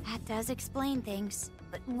 That does explain things.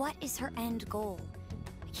 But what is her end goal?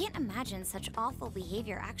 I can't imagine such awful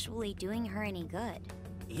behavior actually doing her any good.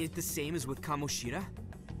 Ain't it the same as with Kamoshida?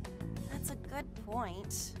 That's a good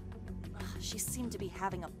point. Ugh, she seemed to be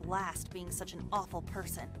having a blast being such an awful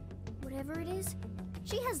person. Whatever it is,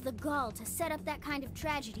 she has the gall to set up that kind of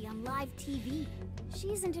tragedy on live TV.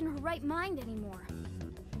 She isn't in her right mind anymore.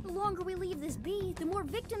 The longer we leave this be, the more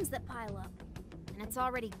victims that pile up. And it's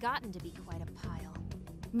already gotten to be quite a pile.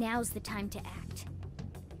 Now's the time to act.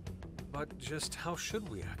 But just how should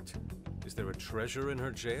we act? Is there a treasure in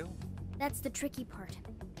her jail? That's the tricky part.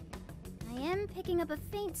 I am picking up a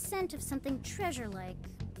faint scent of something treasure-like,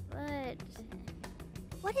 but...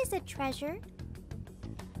 What is a treasure?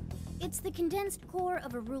 It's the condensed core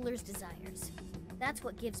of a ruler's desires. That's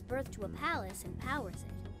what gives birth to a palace and powers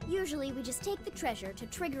it. Usually we just take the treasure to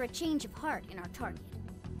trigger a change of heart in our target.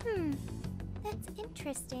 That's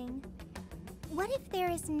interesting. What if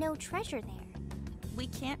there is no treasure there? We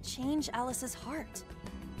can't change Alice's heart.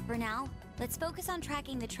 For now, let's focus on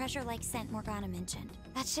tracking the treasure-like scent Morgana mentioned.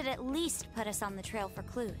 That should at least put us on the trail for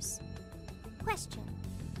clues. Question.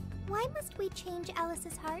 Why must we change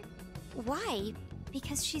Alice's heart? Why?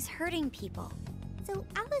 Because she's hurting people. So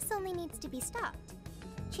Alice only needs to be stopped.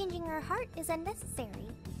 Changing her heart is unnecessary.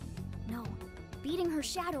 No, beating her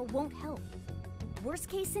shadow won't help. Worst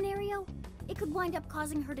case scenario, it could wind up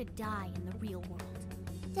causing her to die in the real world.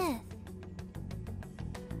 Death.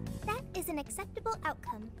 That is an acceptable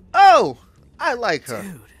outcome. Oh! I like her.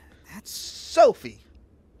 Dude, that's... Sophie!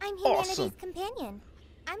 I'm humanity's Awesome. companion.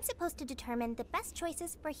 I'm supposed to determine the best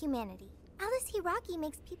choices for humanity. Alice Hiragi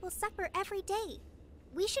makes people suffer every day.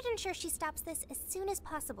 We should ensure she stops this as soon as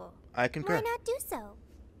possible. I concur. Why not do so?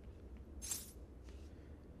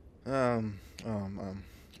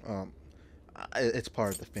 It's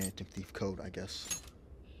part of the Phantom Thief Code, I guess.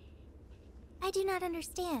 I do not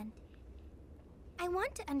understand. I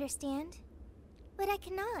want to understand, but I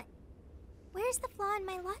cannot. Where's the flaw in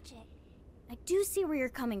my logic? I do see where you're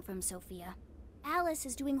coming from, Sophia. Alice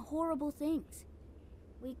is doing horrible things.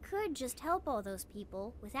 We could just help all those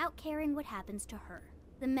people without caring what happens to her.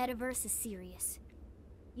 The metaverse is serious.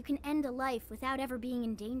 You can end a life without ever being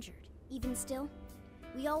endangered. Even still,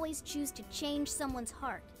 we always choose to change someone's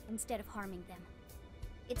heart instead of harming them.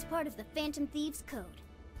 It's part of the Phantom Thieves Code.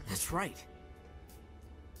 That's right.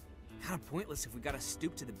 Kinda pointless if we gotta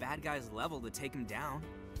stoop to the bad guy's level to take him down.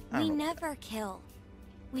 We never kill.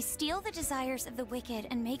 We steal the desires of the wicked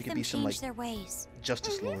and make them change their ways.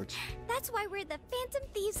 Justice Lords. That's why we're the Phantom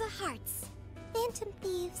Thieves of Hearts. Phantom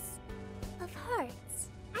Thieves of Hearts.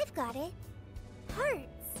 I've got it.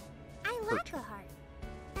 Hearts. I lack a heart.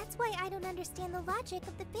 That's why I don't understand the logic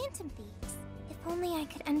of the Phantom Thieves. If only I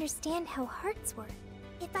could understand how hearts work.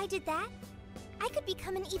 If I did that, I could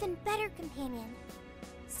become an even better companion.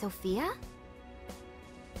 Sophia?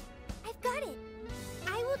 I've got it.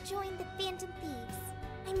 I will join the Phantom Thieves.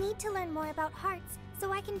 I need to learn more about hearts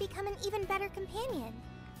so I can become an even better companion.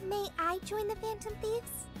 May I join the Phantom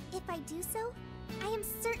Thieves? If I do so, I am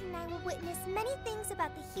certain I will witness many things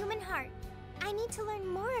about the human heart. I need to learn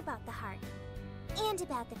more about the heart and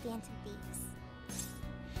about the Phantom Thieves.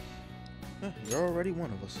 You're already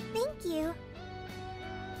one of us. Thank you.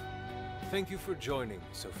 Thank you for joining,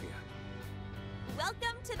 Sophia.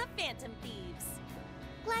 Welcome to the Phantom Thieves.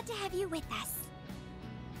 Glad to have you with us.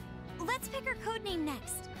 Let's pick our codename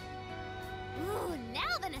next. Ooh,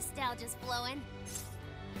 now the nostalgia's flowing.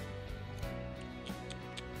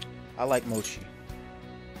 I like Mochi.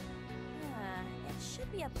 It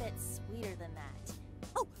should be a bit sweeter than that.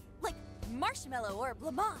 Oh, like marshmallow or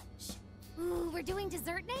blancmange. Ooh, we're doing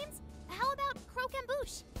dessert names? How about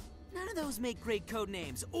croquembouche? None of those make great code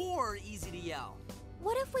names or easy to yell.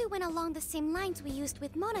 What if we went along the same lines we used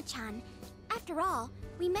with Mona-chan? After all,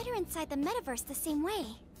 we met her inside the metaverse the same way.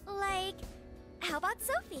 Like, how about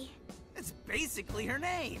Sophie? It's basically her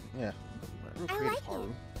name. Yeah. I like it.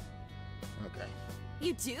 Okay.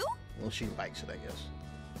 You do? Well, she likes it, I guess.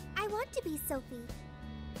 I want to be Sophie.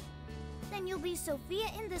 Then you'll be Sophia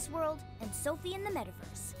in this world and Sophie in the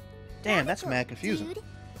metaverse. Damn, that's mad confusing. Dude.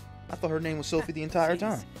 I thought her name was Sophie the entire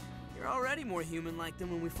time. You're already more human-like than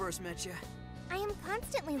when we first met you. I am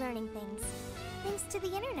constantly learning things, thanks to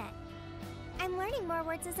the internet. I'm learning more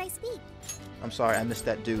words as I speak. I'm sorry, I missed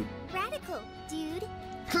that dude. Radical, dude.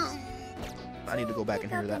 I need to go back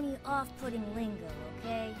and hear that. Any off-putting lingo,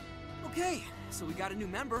 okay? Okay, so we got a new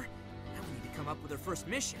member. Now we need to come up with our first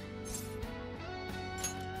mission.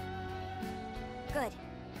 Good.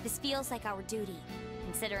 This feels like our duty,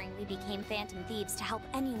 considering we became Phantom Thieves to help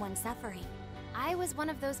anyone suffering. I was one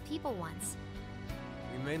of those people once.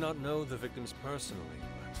 We may not know the victims personally,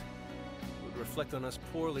 but it would reflect on us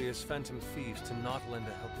poorly as Phantom Thieves to not lend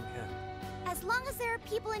a helping hand. As long as there are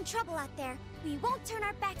people in trouble out there, we won't turn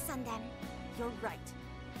our backs on them. You're right.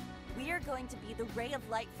 We are going to be the ray of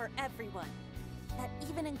light for everyone. That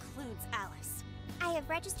even includes Alice. I have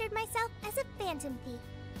registered myself as a Phantom Thief.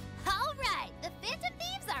 All right, the Phantom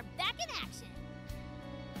Thieves are back in action.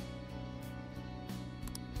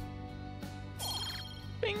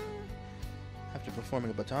 Bing! After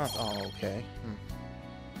performing a baton. Oh, okay.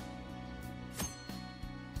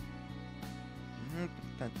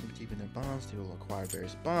 Keeping their bonds, they will acquire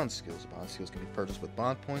various bond skills. Bond skills can be purchased with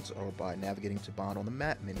bond points or by navigating to bond on the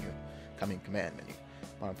map menu, coming command menu.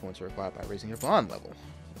 Bond points are acquired by raising your bond level.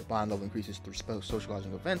 The bond level increases through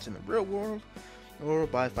socializing events in the real world or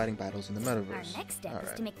by fighting battles in the metaverse. Our next step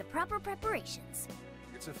is to make the proper preparations.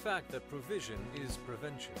 It's a fact that provision is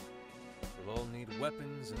prevention. We'll all need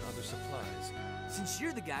weapons and other supplies. Since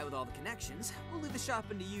you're the guy with all the connections, we'll leave the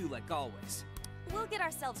shopping to you like always. We'll get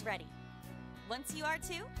ourselves ready. Once you are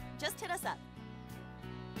too, just hit us up.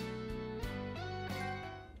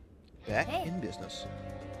 Back in business.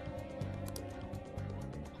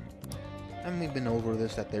 Haven't we been over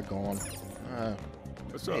this that they're gone?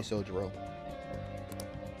 What's hey, up? Sojiro.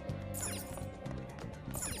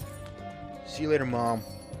 See you later, Mom.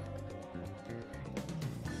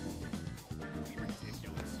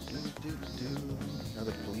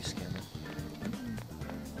 Another police scandal.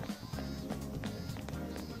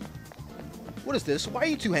 What is this? Why are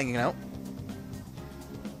you two hanging out?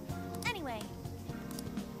 Anyway.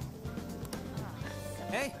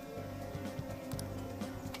 Hey.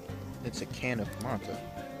 It's a can of Manta.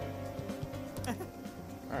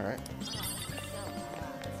 Alright.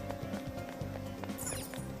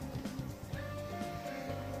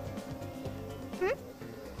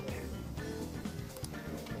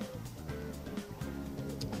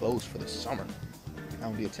 Closed for the summer. I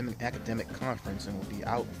will be attending an academic conference and will be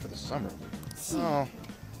out for the summer. Oh,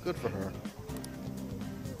 good for her.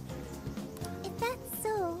 If that's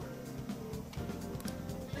so...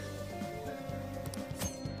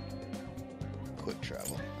 Quick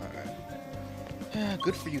travel. Alright. Yeah,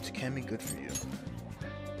 good for you, Takemi. Good for you.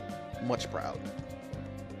 Much proud.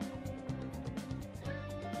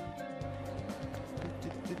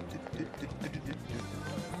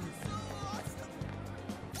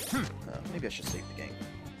 Maybe I should save the game.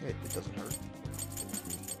 It doesn't hurt.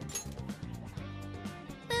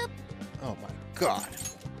 Boop. Oh my god.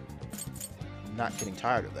 not getting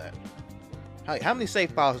tired of that. How many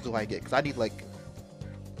save files do I get? Because I need like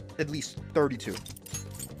at least 32.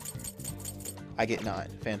 I get 9.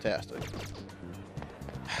 Fantastic.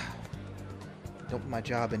 Don't make my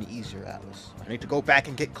job any easier, Atlus. I need to go back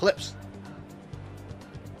and get clips.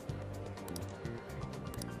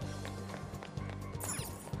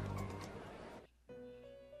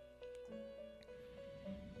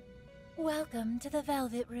 Welcome to the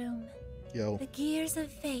Velvet Room. Yo. The gears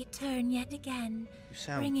of fate turn yet again, You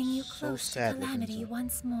sound bringing you so close sad, to calamity Lavenza.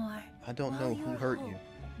 once more. I don't know who hurt you,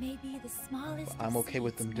 Maybe the smallest but I'm of okay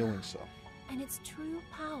with them seeds doing now, so. and its true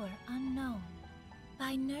power unknown.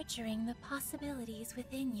 By nurturing the possibilities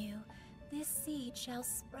within you, this seed shall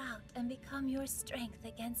sprout and become your strength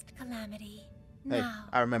against calamity. Hey, Now,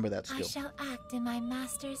 I remember that I skill. shall act in my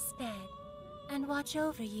master's stead and watch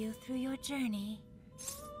over you through your journey.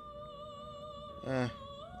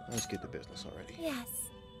 Let's get to business already. Yes,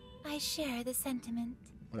 I share the sentiment.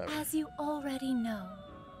 Whatever. As you already know,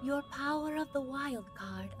 your power of the wild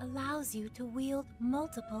card allows you to wield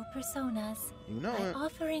multiple personas. You know By it.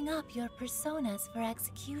 offering up your personas for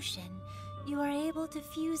execution, you are able to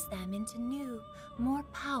fuse them into new, more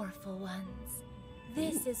powerful ones.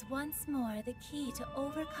 This is once more the key to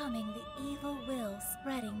overcoming the evil will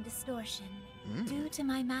spreading distortion. Due to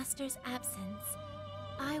my master's absence,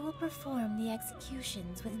 I will perform the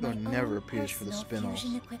executions with my He own never appears for the personal fusion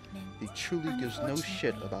spin-offs. equipment. He truly gives no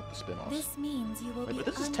shit about the spin-offs. This means you will Wait, be but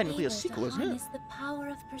this is technically a unable sequel, to isn't it? harness the power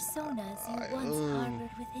of personas you once harbored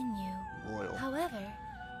within you. Royal. However,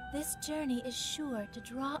 this journey is sure to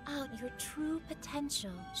draw out your true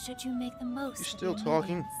potential should you make the most You of still your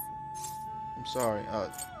talking? meetings. I'm sorry.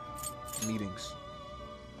 Meetings.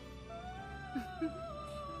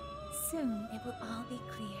 Soon it will all be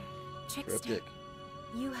clear. Trickster, Cryptic.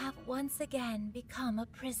 you have once again become a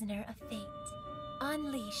prisoner of fate.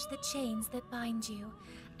 Unleash the chains that bind you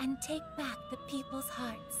and take back the people's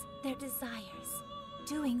hearts, their desires.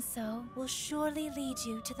 Doing so will surely lead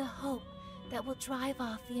you to the hope that will drive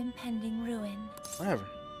off the impending ruin. Whatever.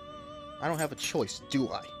 I don't have a choice, do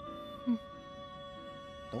I?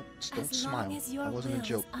 Don't As smile. long as your That wasn't a will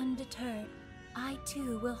joke. is undeterred, I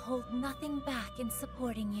too will hold nothing back in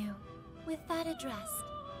supporting you. With that addressed,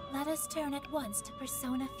 let us turn at once to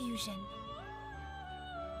Persona Fusion.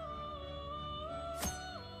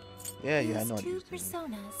 Yeah, I Use know how to two use this.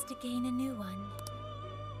 personas to gain a new one.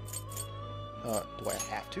 Do I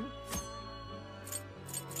have to?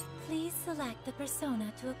 Please select the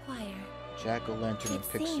persona to acquire. Jack-o'-lantern and It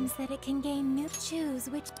Pixie. seems that it can gain new. Choose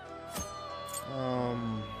which.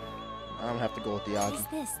 I'm gonna have to go with the Is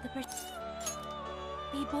Agi. this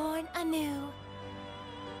the Be born anew.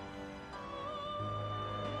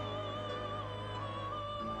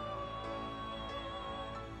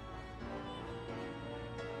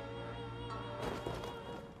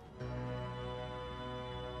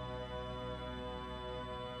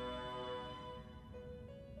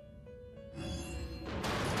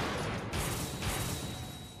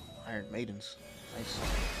 Iron Maidens. Nice.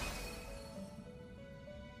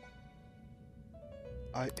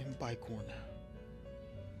 I am Bicorn.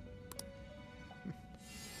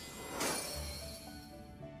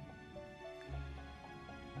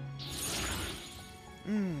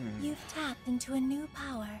 You've tapped into a new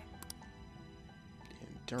power.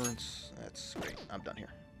 Endurance. That's great. I'm done here.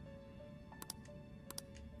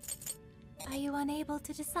 Are you unable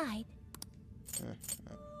to decide?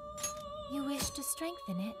 You wish to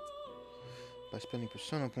strengthen it? By spending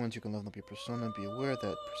persona points, you can level up your persona. Be aware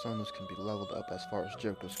that personas can be leveled up as far as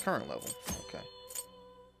Jericho's current level. Okay.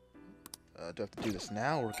 Do I have to do this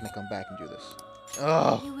now, or can I come back and do this?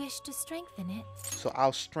 Oh. You wish to strengthen it? So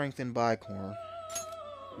I'll strengthen Bicorn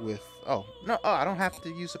with... Oh, no, I don't have to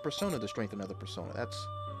use a persona to strengthen another persona. That's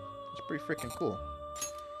pretty freaking cool.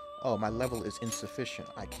 Oh, my level is insufficient.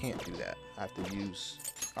 I can't do that. I have to use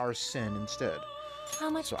Arsene instead. How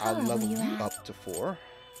much so power I'll level will you add? up to 4.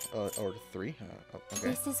 Or 3. Okay.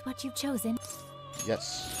 This is what you've chosen.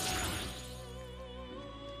 Yes.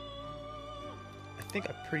 I think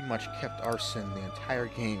I pretty much kept Arsene the entire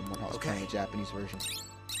game when I was playing the Japanese version.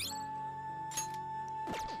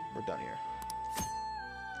 We're done here.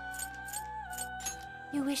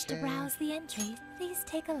 You wish to browse the entries? Please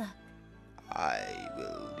take a look. I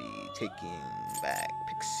will be taking back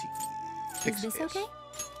Pixie. Is this okay?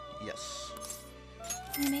 Yes.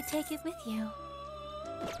 You may take it with you.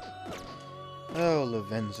 Oh,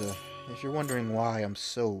 Lavenza. If you're wondering why I'm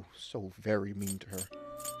so very mean to her,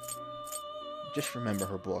 just remember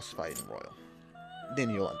her boss fight in Royal. Then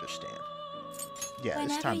you'll understand. Yeah,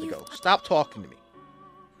 it's time to go. Stop talking to me.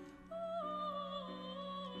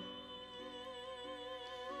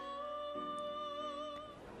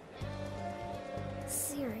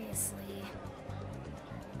 Seriously.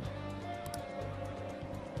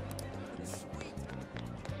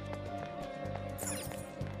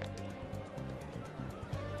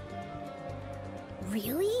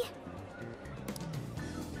 Really?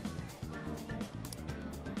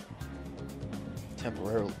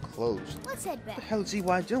 Temporarily closed. Let's head What back. the hell is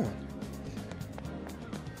ZY doing?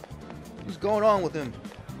 What's going on with him?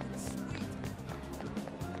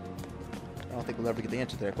 I don't think we'll ever get the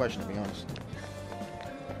answer to that question, to be honest.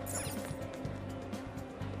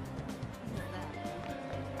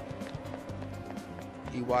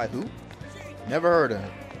 EY who? Never heard of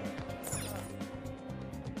him.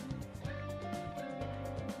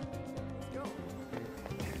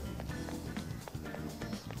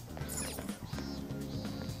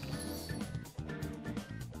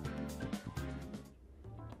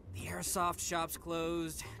 The airsoft shop's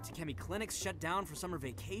closed. Takemi Clinic's shut down for summer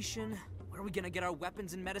vacation. Where are we gonna get our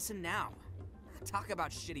weapons and medicine now? Talk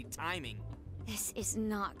about shitty timing. This is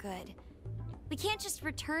not good. We can't just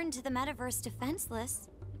return to the metaverse defenseless.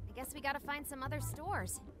 I guess we gotta find some other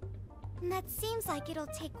stores. And that seems like it'll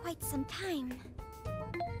take quite some time.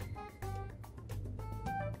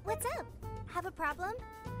 What's up? Have a problem?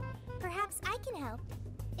 Perhaps I can help.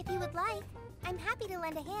 If you would like, I'm happy to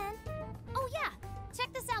lend a hand. Oh yeah!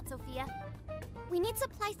 Check this out, Sophia. We need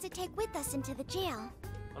supplies to take with us into the jail.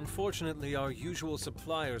 Unfortunately, our usual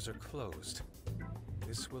suppliers are closed.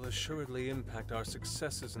 This will assuredly impact our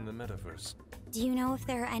successes in the metaverse. Do you know if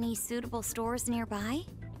there are any suitable stores nearby?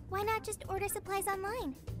 Why not just order supplies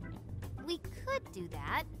online? We could do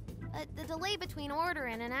that, but the delay between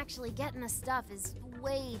ordering and actually getting the stuff is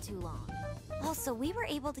way too long. Also, we were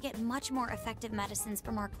able to get much more effective medicines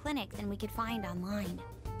from our clinic than we could find online.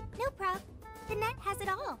 No prob. The net has it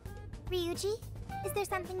all. Ryuji, is there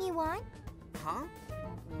something you want? Huh?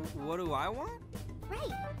 What do I want?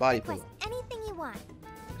 Right. Body Request pillow. anything you want.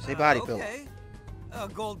 Say body pillow. Okay. A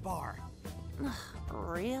gold bar.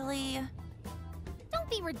 Really? Don't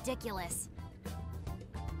be ridiculous.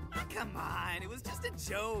 Ah, come on, it was just a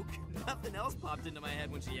joke. Nothing else popped into my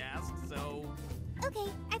head when she asked, so...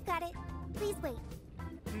 Okay, I've got it. Please wait.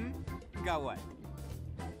 Got what?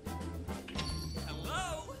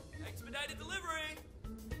 Hello? Expedited delivery!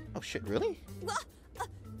 Oh shit, really? What?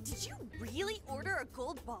 Did you really order a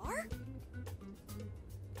gold bar?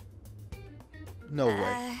 No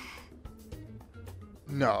way.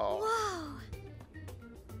 No.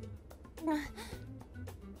 Whoa.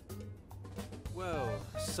 Well,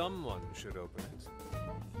 someone should open it.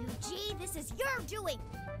 Ryuji, this is your doing.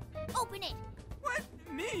 Open it. What?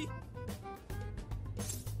 Me?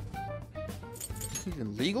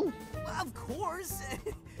 Even legal? Well, of course.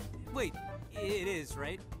 Wait, it is,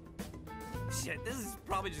 right? Shit, this is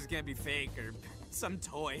probably just gonna be fake or some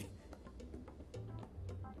toy.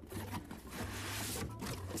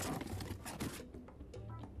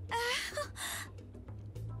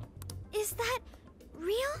 Is that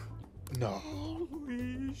real? No.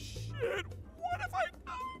 Holy shit, what have I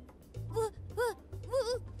done?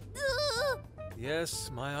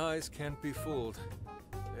 Yes, my eyes can't be fooled.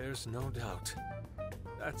 There's no doubt.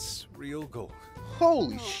 That's real gold.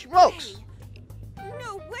 Holy smokes!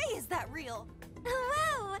 No way is that real.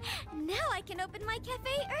 Wow! Now I can open my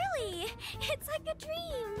cafe early. It's like a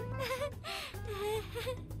dream.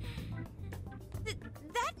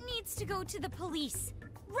 That needs to go to the police.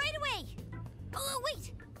 Right away! Oh,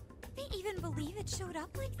 wait! They even believe it showed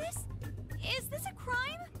up like this? Is this a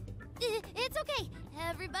crime? It's okay,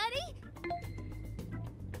 everybody.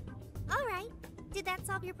 All right. Did that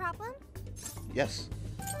solve your problem? Yes.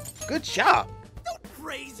 Good job! Don't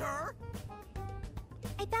praise her!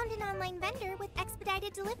 I found an online vendor with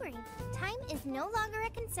expedited delivery. Time is no longer a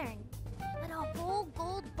concern. But a whole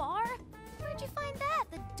gold bar? Where'd you find that?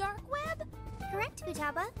 The dark web? Correct,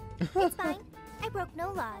 Futaba. It's fine. I broke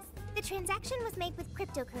no laws. The transaction was made with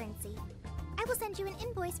cryptocurrency. I will send you an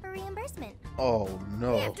invoice for reimbursement. Oh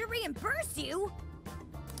no. We have to reimburse you?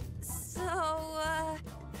 So,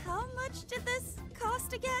 how much did this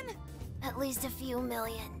cost again? At least a few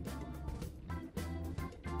million.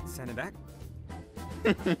 Send it back.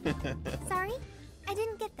 Sorry? I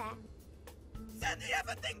didn't get that. Send the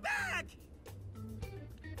effing thing back!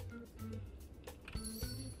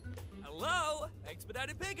 Hello?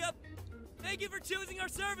 Expedited pickup! Thank you for choosing our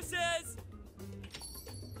services!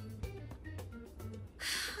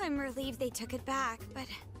 I'm relieved they took it back, but...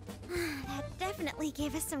 That definitely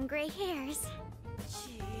gave us some gray hairs.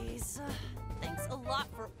 Jeez. Thanks a lot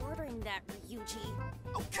for ordering that, Ryuji.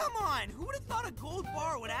 Oh, come on! Who would have thought a gold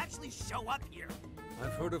bar would actually show up here?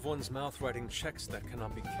 I've heard of one's mouth writing checks that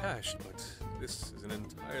cannot be cashed, but this is an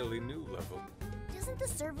entirely new level. Doesn't the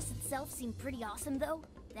service itself seem pretty awesome, though?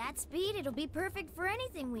 That speed, it'll be perfect for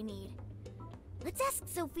anything we need. Let's ask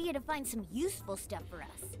Sophia to find some useful stuff for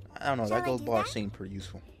us. I don't know, Shall that I gold do bar that? seemed pretty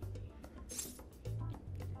useful.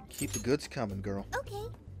 Keep the goods coming, girl. Okay.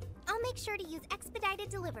 I'll make sure to use expedited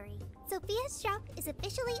delivery. Sophia's shop is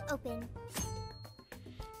officially open.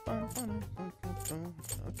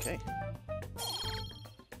 Okay.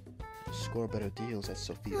 Score better deals at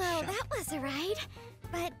Sophia's Well, shop. that was a ride.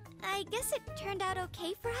 But I guess it turned out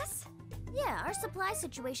okay for us? Yeah, our supply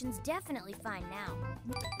situation's definitely fine now.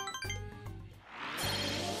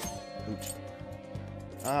 Oops.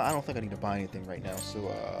 I don't think I need to buy anything right now, so,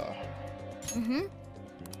 Mm-hmm.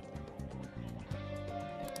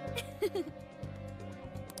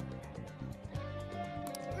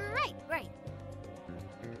 Right.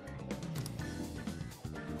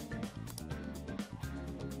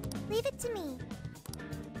 Leave it to me.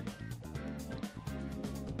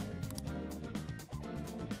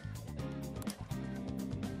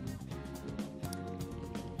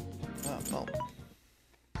 well.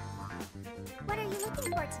 What are you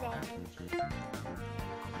looking for today?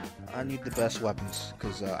 I need the best weapons,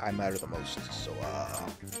 because I matter the most, so,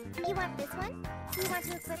 You want this one? Do you want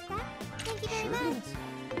to equip that? Thank you very much.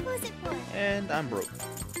 Who's it for? and I'm broke.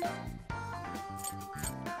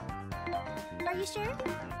 Are you sure?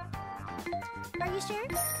 Are you sure?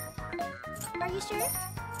 Are you sure?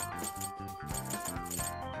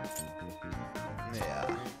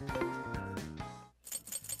 Yeah.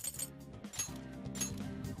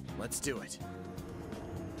 Let's do it.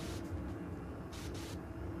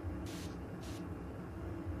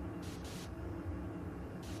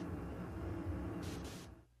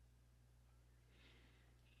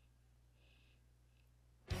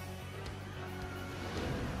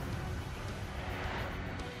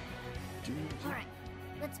 Alright,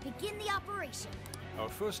 let's begin the operation. Our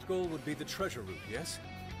first goal would be the treasure room, yes?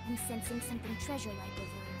 I'm sensing something treasure-like over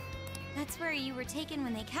here. That's where you were taken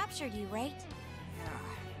when they captured you, right? Yeah.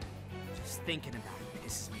 Just thinking about it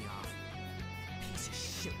pisses me off. Piece of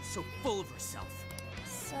shit, so full of herself.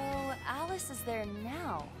 So, Alice is there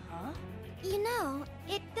now, huh? You know,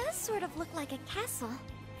 it does sort of look like a castle.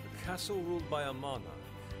 A castle ruled by a monarch.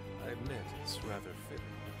 I admit, it's rather fitting.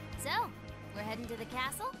 So, we're heading to the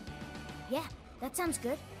castle? Yeah, that sounds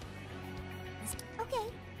good. Okay,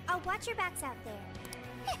 I'll watch your backs out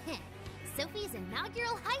there. Sophie's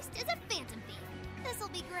inaugural heist is a phantom thief. This'll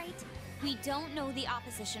be great. We don't know the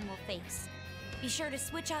opposition we'll face. Be sure to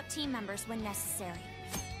switch out team members when necessary.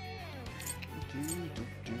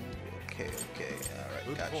 Okay, alright,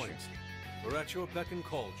 Good gotcha. point. We're at your beck and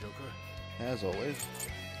call, Joker. As always.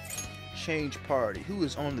 Change party. Who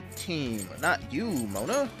is on the team? Not you,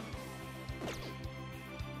 Mona.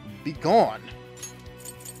 Be gone.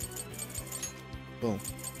 Boom.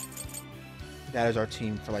 That is our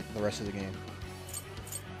team for like the rest of the game.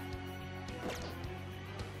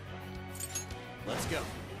 Let's go.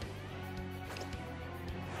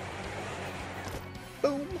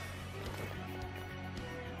 Boom.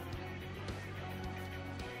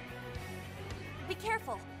 Be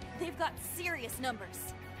careful. They've got serious numbers.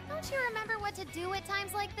 Don't you remember what to do at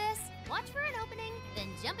times like this? Watch for an opening, then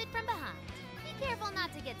jump it from behind. Be careful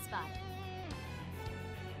not to get spotted.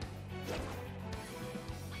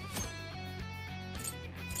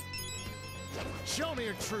 Show me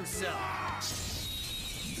your true self.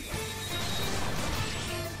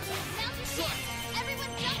 Now's your chance.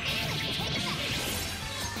 Everyone jump in and take it back.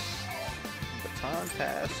 Baton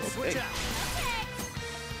pass. Okay. Switch out.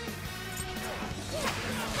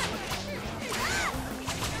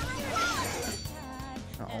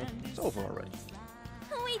 Uh-oh. It's over already.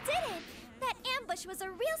 We did it! That ambush was a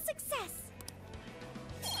real success.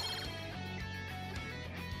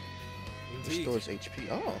 Indeed. Restores HP.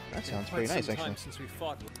 Oh, that sounds Quite pretty nice, some time actually. since we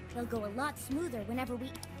fought. They'll go a lot smoother whenever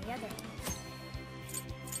we... The other.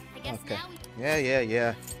 I guess Okay. now we...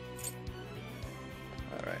 Yeah.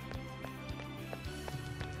 Alright.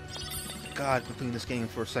 God, completing this game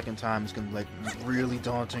for a second time is gonna be like really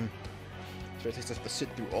daunting. So it takes us to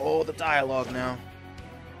sit through all the dialogue now.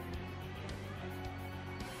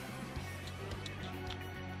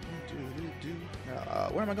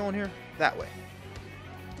 Where am I going here? That way.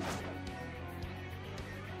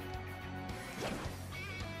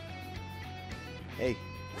 Hey.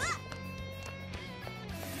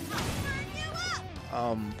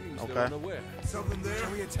 Okay. Something there?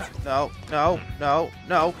 We attack. No.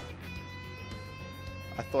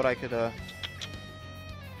 I thought I could,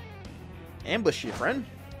 ambush you, friend.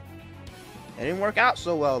 It didn't work out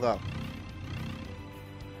so well, though.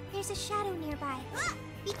 There's a shadow nearby.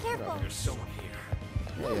 Be careful. There's someone here.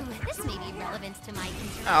 Ooh, this may be relevant to my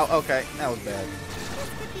interest. Ow, okay. That was bad. This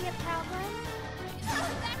could be a problem.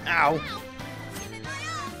 Ow.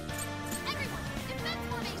 Everyone, defend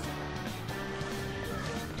formation.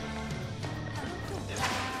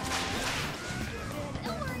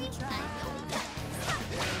 Don't worry,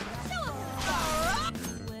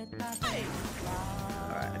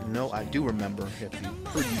 Alright, no, I do remember you have to be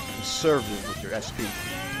pretty conservative with your SP.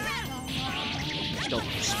 Just don't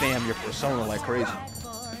spam your persona like crazy.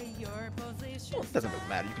 Well, it doesn't really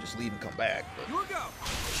matter, you can just leave and come back. But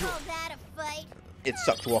Call that a fight? it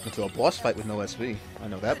sucked to walk into a boss fight with no SP. I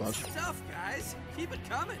know that much. Stuff, guys. Keep it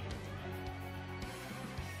coming.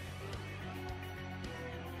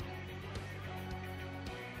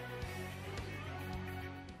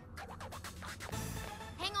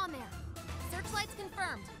 Hang on there. Searchlights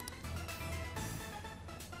confirmed.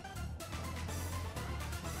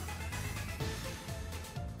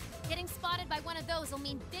 Getting spotted by one of those will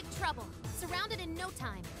mean big trouble. Surrounded in no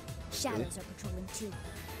time. Shadows are patrolling too.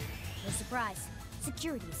 No surprise.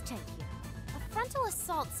 Security is tight here. A frontal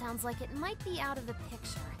assault sounds like it might be out of the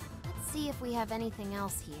picture. Let's see if we have anything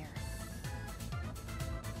else here.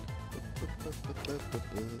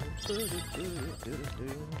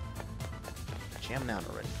 Jamming out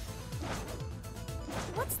already.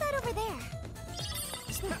 What's that over there?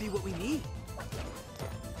 This might be what we need.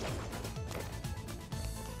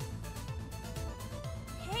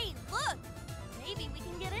 Hey, look! Maybe we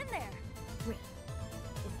can get in there. Great.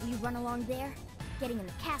 If we run along there, getting in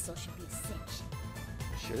the castle should be a cinch.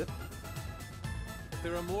 Should it? If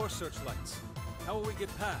there are more searchlights, how will we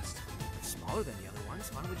get past? It's smaller than the other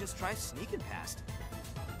ones. Why don't we just try sneaking past?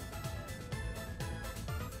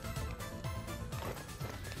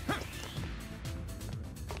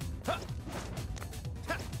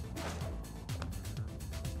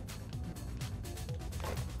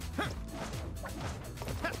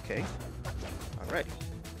 Okay. Alrighty.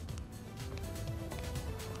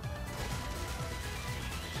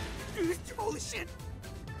 Holy shit!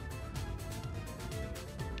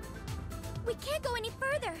 We can't go any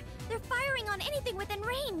further. They're firing on anything within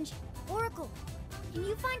range. Oracle, can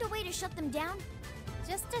you find a way to shut them down?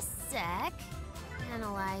 Just a sec.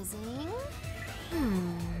 Analyzing.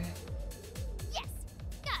 Yes!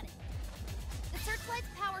 Got it! The searchlight's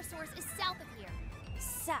power source is south of here.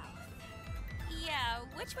 South. Yeah,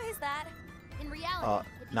 which way is that? In reality,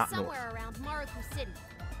 it'd be not somewhere around Maruku City.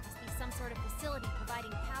 Must be some sort of facility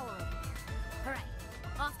providing power over there. All right,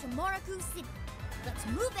 off to Maruku City. Let's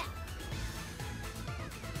move out.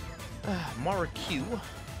 Maruku.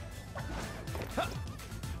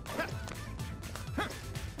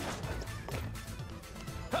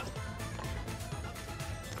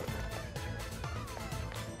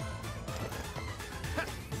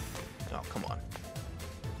 Oh, come on.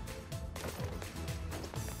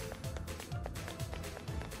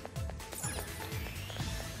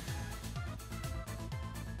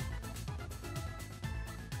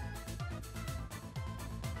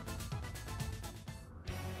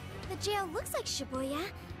 The jail looks like Shibuya,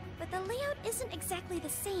 but the layout isn't exactly the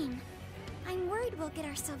same. I'm worried we'll get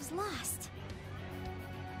ourselves lost.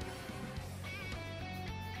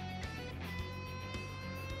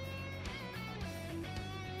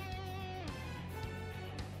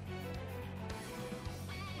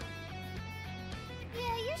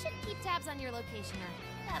 Yeah, you should keep tabs on your location, or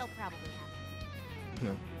that'll probably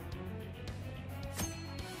happen.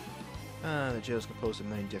 No. The jail is composed of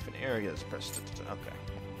many different areas. Press okay.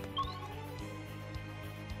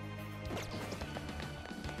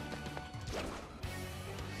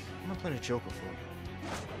 I'm not playing a Joker for.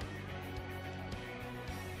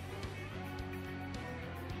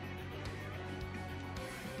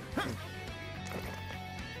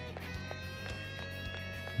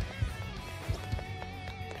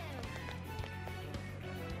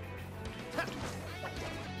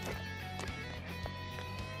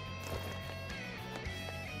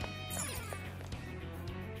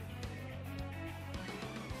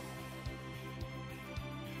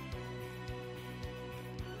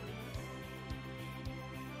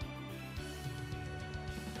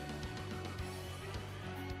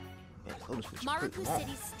 Maruku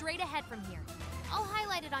City's straight ahead from here. I'll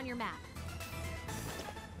highlight it on your map.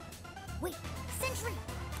 Wait, sentry!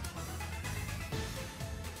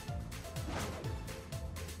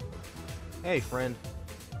 Hey, friend.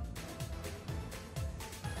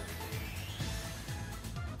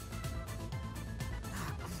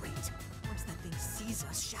 Ah, great. Once that thing sees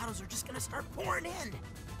us, shadows are just gonna start pouring in.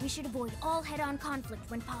 We should avoid all head-on conflict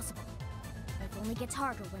when possible. Life only gets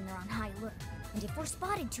harder when they're on high alert. And if we're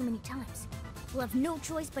spotted too many times, we'll have no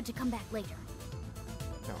choice but to come back later.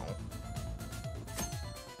 No.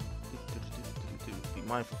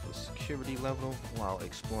 mindful for the security level while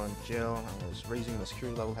exploring jail. As raising the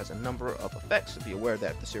security level has a number of effects. So be aware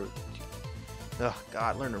that oh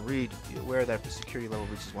God, learn to read. Be aware that if the security level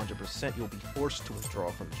reaches 100%, you'll be forced to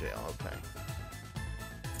withdraw from jail. Okay.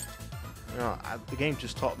 You know, the game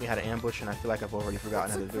just taught me how to ambush, and I feel like I've already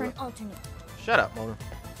forgotten how to do it. Shut up, Motor.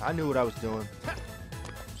 I knew what I was doing.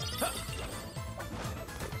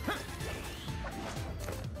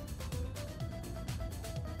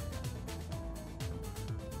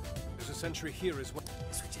 There's a sentry here as well.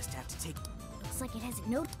 Guess we just have to take... Looks like it has a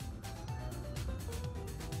note.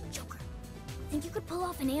 Joker, think you could pull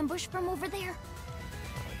off an ambush from over there?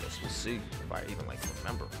 I guess we'll see if I even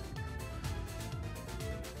remember.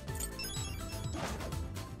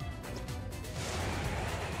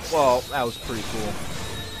 Well, that was pretty cool.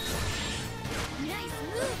 Nice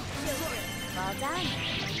move, Joker. Well done.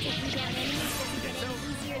 Taking down enemies doesn't get any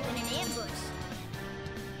easier than an ambush.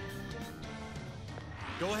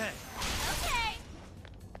 Go ahead. Okay.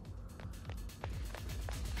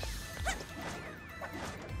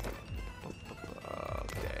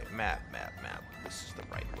 Okay, map. This is the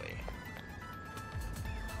right way.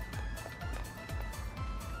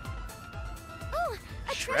 Oh,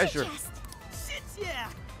 a treasure chest. Shit, yeah.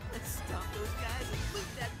 Let's stop those guys and loot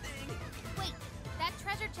that thing. Wait, that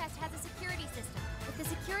treasure chest has a security system. If the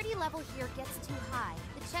security level here gets too high,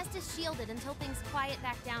 the chest is shielded until things quiet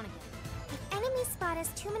back down again. If enemies spot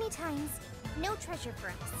us too many times, no treasure for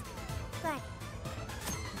us. But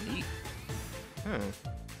Neat.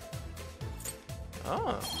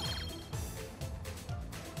 Oh.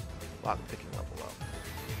 Lock picking level up.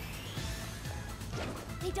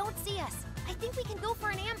 They don't see us. I think we can go for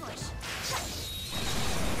an ambush.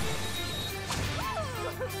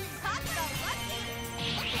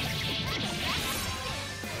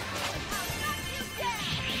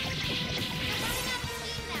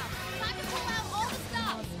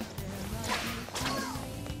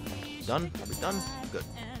 Done? Are we done? Good.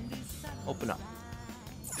 Open up.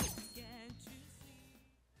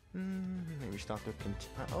 Maybe stop the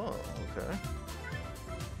oh, okay.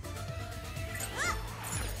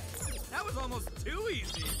 That was almost too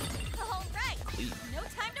easy. All right. No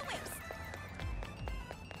time to waste.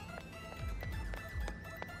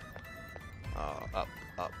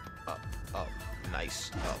 Up.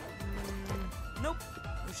 Nice. Up. Nope.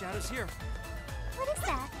 No shadows here. what is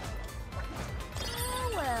that?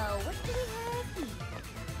 Oh, well, what do we have here?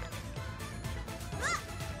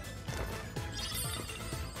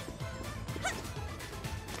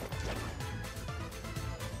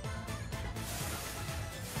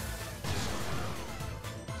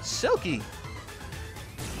 Silky!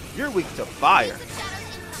 You're weak to fire.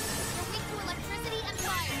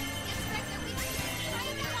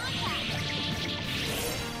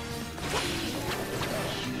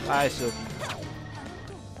 Hi, Silky.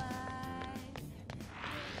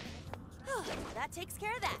 That takes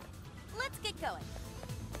care of that. Let's get going.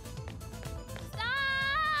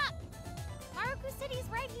 Stop! Maruku City's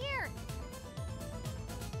right here.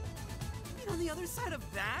 And on the other side of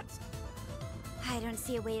that? I don't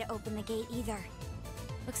see a way to open the gate either.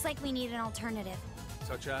 Looks like we need an alternative.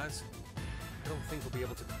 Such as? I don't think we'll be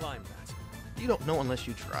able to climb that. You don't know unless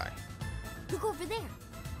you try. Look over there.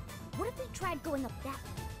 What if we tried going up that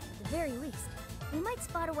way? At the very least, we might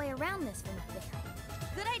spot a way around this from up there.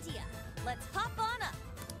 Good idea. Let's hop on up.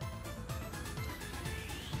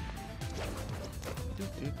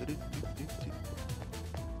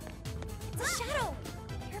 It's a shadow!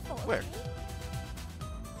 Careful. Where? Okay?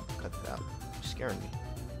 Cut that out. You're scaring me.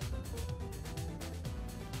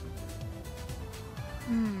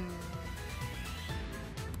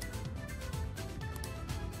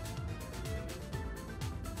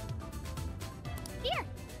 Here!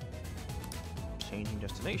 Changing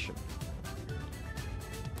destination.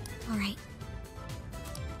 All right.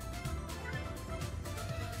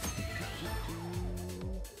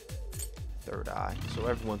 Third eye. So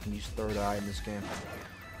everyone can use third eye in this game.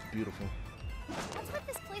 It's beautiful. What's with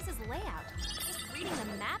this place's layout? Just reading the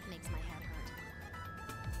map makes my head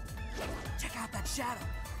hurt. Check out that shadow.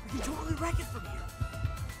 We can totally wreck it from here.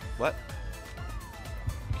 What?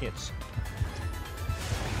 You can't see.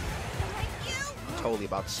 Totally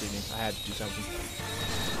about to see me. I had to do something.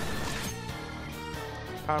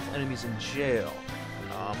 Powerful enemies in jail.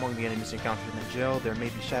 Among the enemies encountered in the jail, there may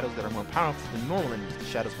be shadows that are more powerful than normal enemies. The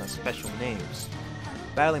shadows have special names.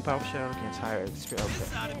 Battling powerful shadow against higher spirit.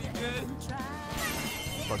 Okay.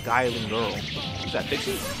 Beguiling girl. Is that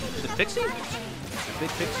Pixie? Is it Pixie? The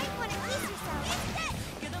big Pixie?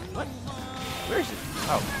 What? Where is it?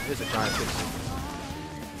 Oh, there's a giant Pixie.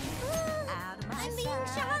 I'm being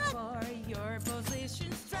shot!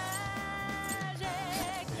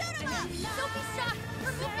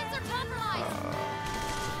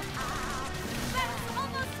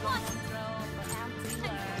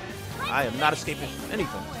 I am not escaping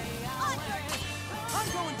anything.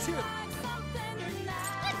 I'm going too.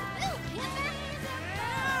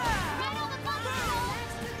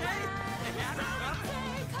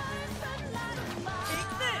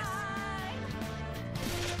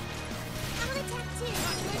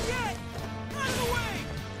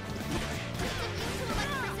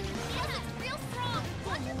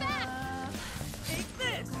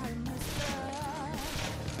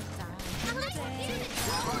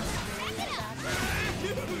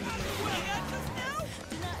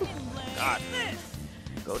 God.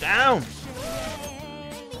 Go down.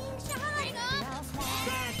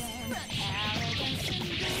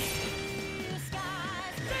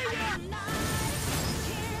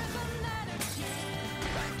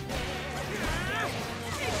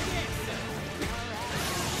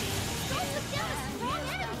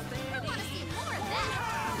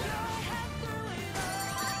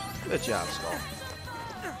 Good job, Skull.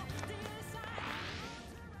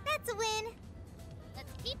 That's a win.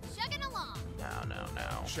 Let's keep chugging along.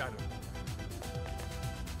 Now. Shadow.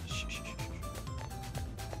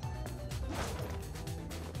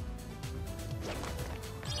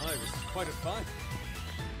 It was quite a fight.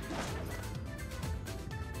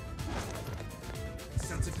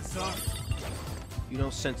 Sense a desire. You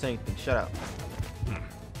don't sense anything. Shut up.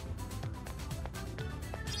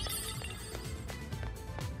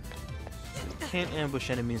 You can't ambush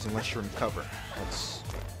enemies unless you're in cover. That's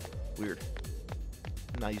weird.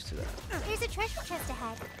 I'm not used to that. There's a treasure chest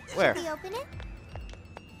ahead. Where? Should we open it?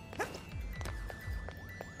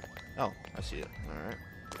 Oh, I see it. Alright.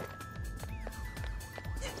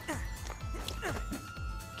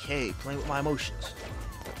 Okay, playing with my emotions.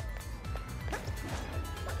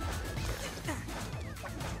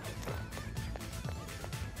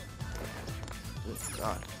 Oh,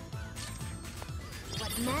 God.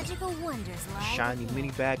 What magical wonders lie Shiny within.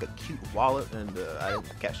 mini bag, a cute wallet, and I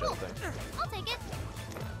didn't catch that thing. I'll take it.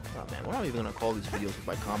 Oh man, we're not even gonna call these videos with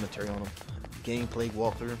my commentary on them. Gameplay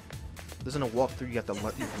walkthrough. Isn't a walkthrough you have to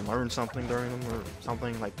you can learn something during them or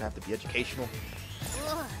something like have to be educational?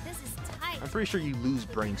 Ugh, this is tight. I'm pretty sure you lose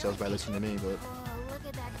brain cells by listening to me, but Oh, look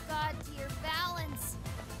at that god tier balance.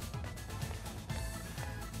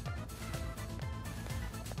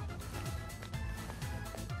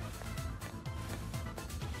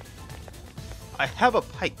 I have a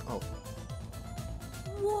pike. Oh,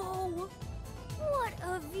 Whoa! What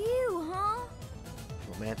a view, huh?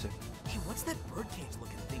 romantic. Hey, what's that birdcage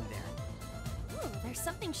looking thing there? Ooh, there's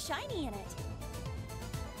something shiny in it.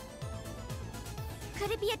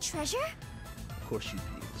 Could it be a treasure? Of course you'd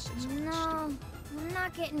be able to say something No, stupid. I'm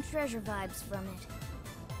not getting treasure vibes from it.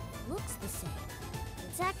 It looks the same.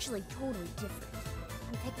 It's actually totally different.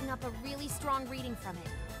 I'm picking up a really strong reading from it.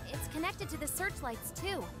 It's connected to the searchlights,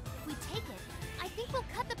 too. If we take it, I think we'll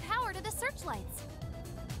cut the power to the searchlights.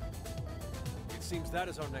 It seems that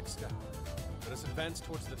is our next step. Let us advance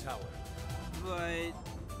towards the tower. But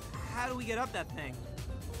how do we get up that thing?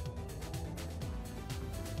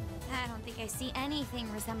 I don't think I see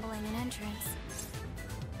anything resembling an entrance.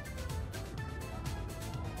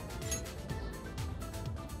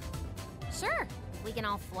 Sure, we can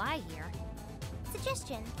all fly here.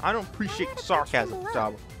 Suggestion. I don't appreciate the sarcasm,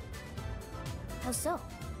 Java. How so?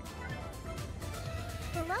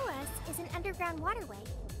 Below us is an underground waterway.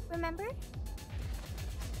 Remember?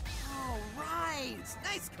 Oh, right.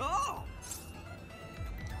 Nice call.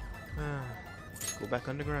 Go back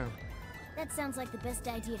underground. That sounds like the best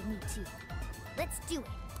idea to me, too. Let's do it.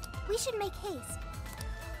 We should make haste.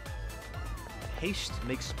 Haste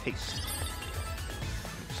makes paste.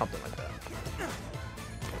 Something like that.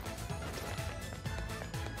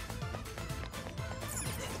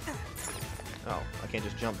 Oh, I can't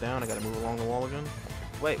just jump down. I gotta move along the wall again.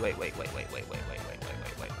 Wait. Okay.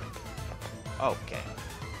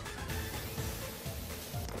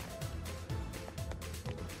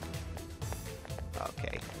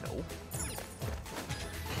 Okay, no.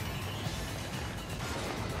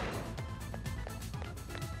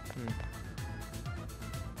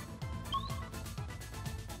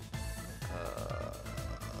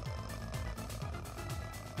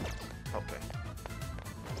 Okay.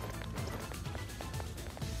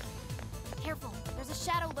 Careful, there's a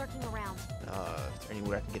shadow lurking around. Is there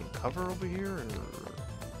anywhere I can get in cover over here?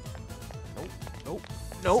 Or... Nope.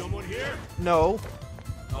 Someone here? No.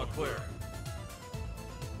 All clear.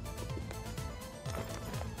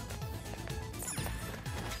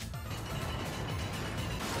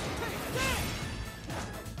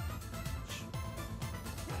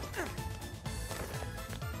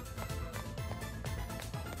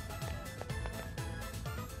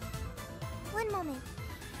 One moment.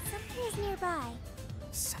 Something is nearby.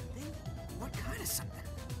 Something? of something.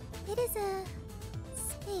 It is a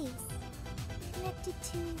space connected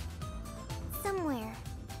to somewhere.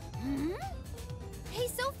 Hmm? Hey,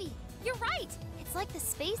 Sophie, you're right. It's like the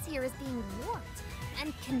space here is being warped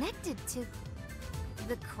and connected to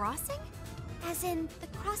the crossing? As in the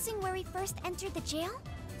crossing where we first entered the jail?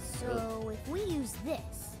 So if we use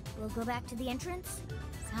this, we'll go back to the entrance?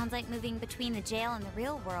 Sounds like moving between the jail and the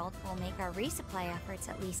real world will make our resupply efforts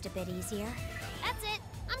at least a bit easier. That's it.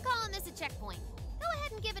 I'm calling this a checkpoint. Go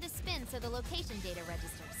ahead and give it a spin so the location data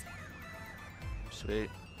registers. Sweet.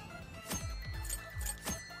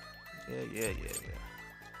 Yeah.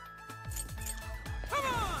 Come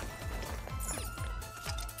on!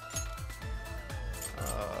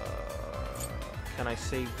 Can I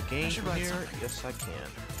save the game should from write here? something. Yes, I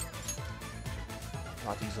can.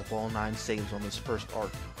 About to use up all 9 saves on this first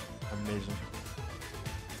arc. Amazing.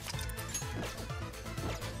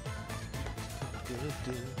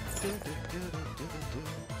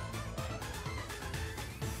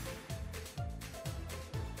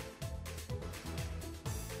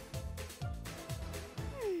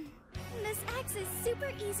 This axe is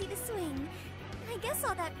super easy to swing. I guess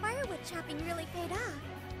all that firewood chopping really paid off.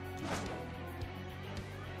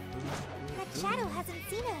 That shadow hasn't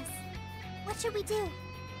seen us. What should we do?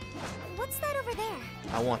 What's that over there?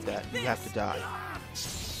 I want that. You have to die. Got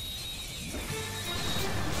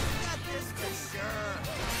this for sure.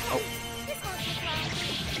 Oh. This won't take long.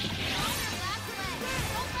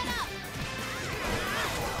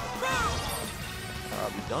 Are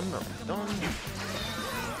we done? Are we done?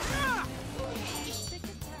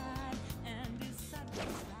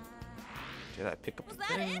 Did I pick up the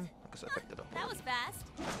thing? I guess I picked it up. That was fast.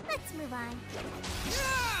 Let's move on.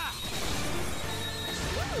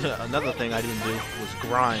 Another thing I didn't do was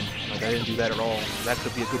grind. Like, I didn't do that at all. That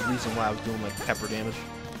could be a good reason why I was doing, like, pepper damage.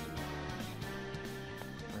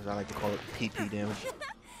 As I like to call it, PP damage.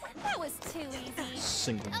 That was too easy.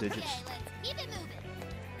 Single digits. Let's keep it moving.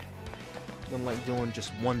 Didn't like doing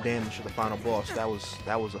just 1 damage to the final boss. That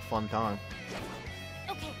was a fun time.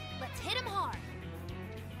 Okay, let's hit him hard.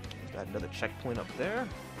 Got another checkpoint up there.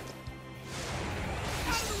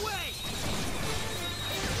 Out of the way!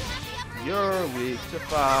 You're weak to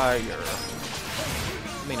fire.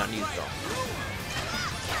 May not need it though.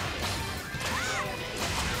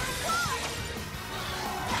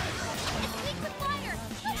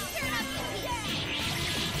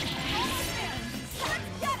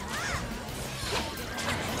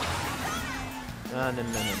 No.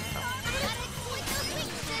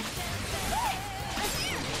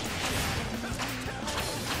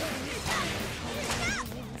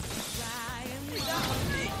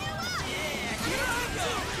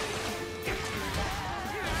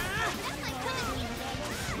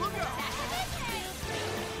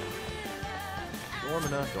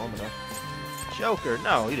 Dormina. Joker,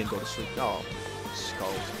 no, he didn't go to sleep. No,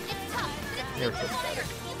 skull. Here it comes.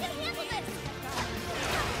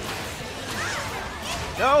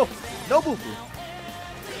 No, no boo boo.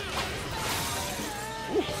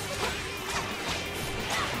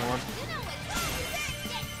 Come on.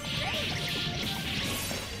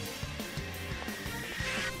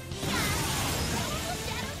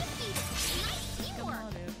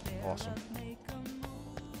 Awesome.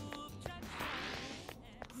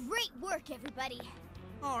 Great work, everybody.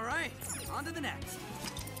 All right, on to the next.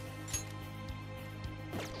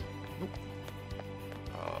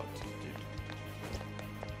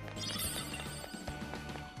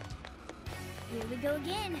 Here we go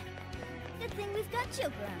again. Good thing we've got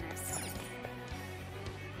Joker on us.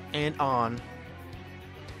 And On.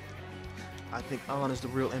 I think On is the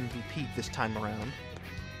real MVP this time around.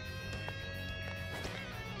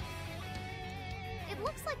 It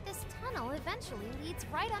looks like this tunnel eventually leads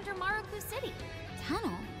right under Maruku City.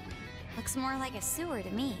 Tunnel? Looks more like a sewer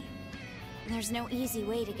to me. And there's no easy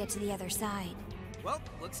way to get to the other side. Well,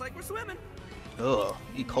 looks like we're swimming. Ugh,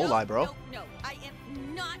 E. coli, bro. No, I am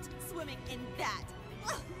not swimming in that.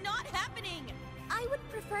 Ugh, not happening. I would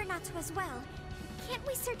prefer not to as well. Can't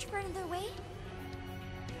we search for another way?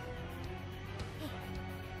 Hey,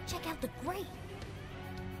 check out the grate.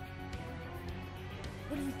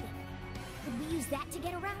 What do you think? Could we use that to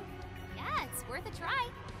get around? Yeah, it's worth a try.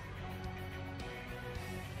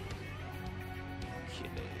 Okay,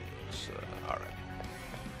 so, alright.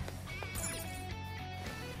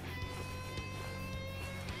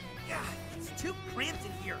 Yeah, it's too cramped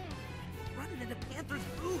in here. Running into Panther's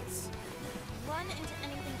boots. Run into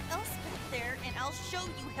anything else back there, and I'll show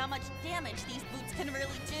you how much damage these boots can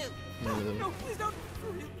really do. No, please don't.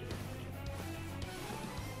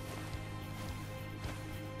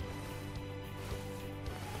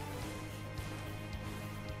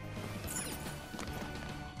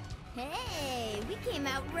 Hey, we came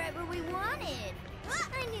out right where we wanted.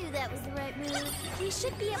 I knew that was the right move. We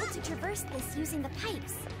should be able to traverse this using the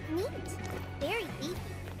pipes. Neat. Very neat.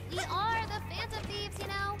 We are the Phantom Thieves, you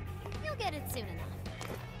know. You'll get it soon enough.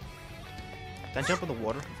 Can I jump in the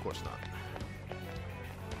water? Of course not.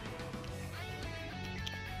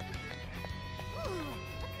 Ooh,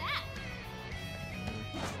 what's that?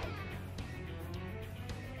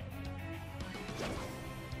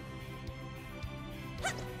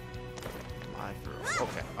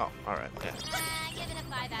 Okay. Oh, all right. Yeah. Give it a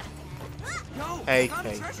 5 out of 10. No, Hey, it's not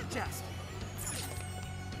hey. a treasure chest.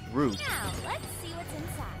 Rude. Now, let's see what's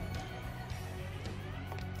inside.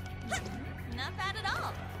 Not bad at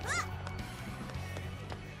all.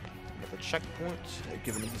 With a checkpoint, they're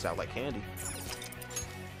giving these out like candy.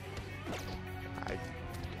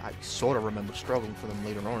 I sort of remember struggling for them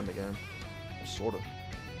later on in the game. Sort of.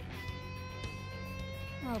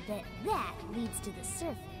 I'll bet that leads to the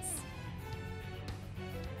surface.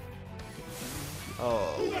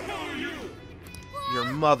 Oh. Your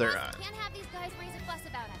mother. Can't have these guys raise a fuss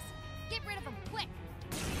about us. Get rid of them, quick.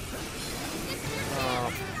 It's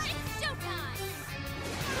showtime.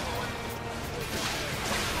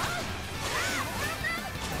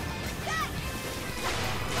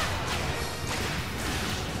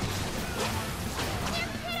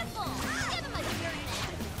 They're pitiful. Give them a dirty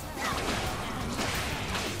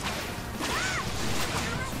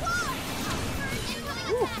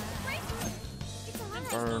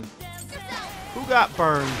Burn. Who got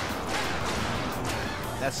burned?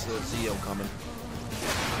 That's the Zeo coming.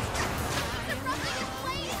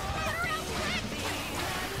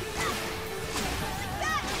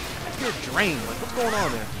 I hear drain. Like, what's going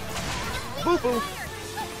on there? Boo boo.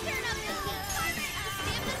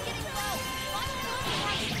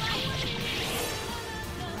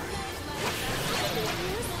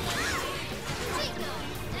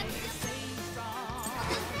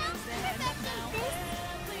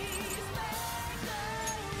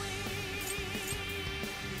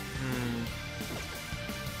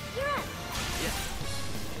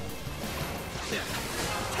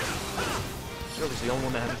 Shirley's the only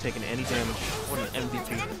one that hasn't taken any damage. What an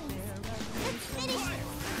MVP.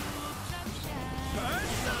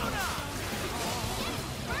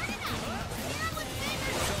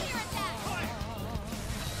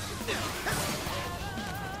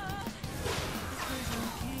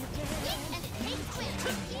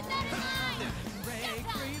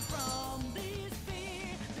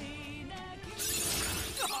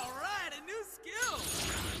 Alright, a new skill!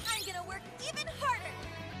 I'm gonna work even harder.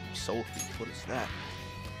 Sophie, what is that?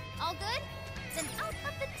 All good? Then out of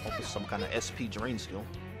the Hope tunnel. it's some kind of SP drain skill.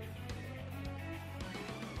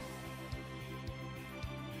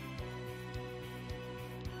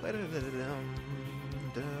 Hey,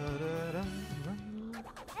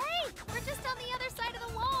 we're just on the other side of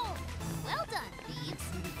the wall. Well done, thieves.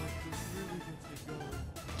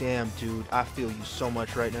 Damn, dude, I feel you so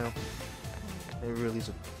much right now. It really is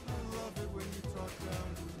a...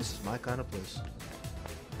 This is my kind of place.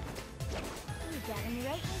 You got him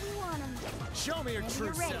right where we want him. Show me your Whenever true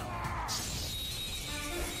you're ready. self.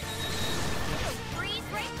 Breeze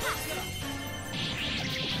right past him.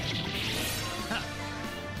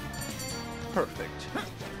 Perfect.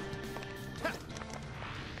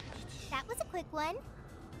 That was a quick one.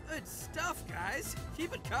 Good stuff, guys.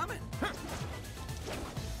 Keep it coming.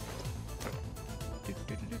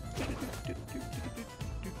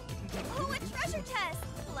 Ooh, a treasure chest.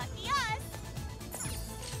 Lucky us.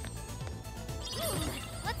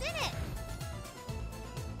 What's in it?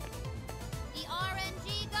 The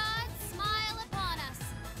RNG gods smile upon us.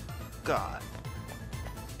 God.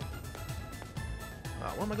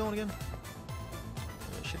 Where am I going again?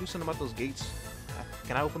 Should I do something about those gates?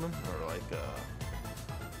 Can I open them? Or like,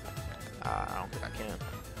 I don't think I can.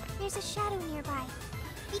 There's a shadow nearby.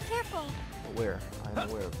 Be careful. Where? I'm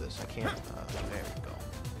aware of this. I can't. There we go.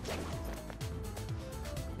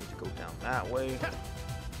 Need to go down that way.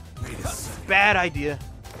 Bad idea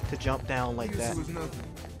to jump down like that. I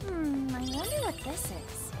wonder what this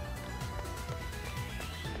is.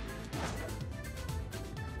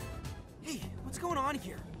 Hey, what's going on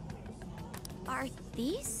here? Are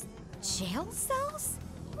these jail cells?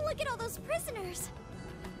 Look at all those prisoners.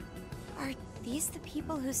 Are these the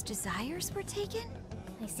people whose desires were taken?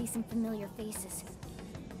 I see some familiar faces.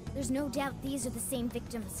 There's no doubt these are the same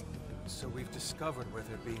victims. So we've discovered where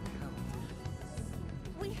they're being held.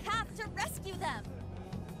 We have to rescue them.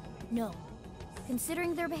 No.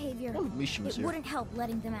 Considering their behavior, Oh, Misha was it here. wouldn't help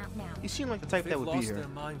letting them out now. You seem like the type They've that would be lost here. their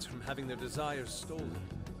minds from having their desires stolen.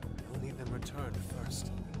 We'll need them returned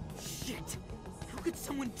first. Shit! How could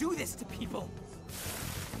someone do this to people?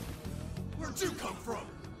 Where'd you come from?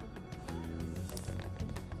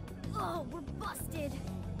 Oh, we're busted.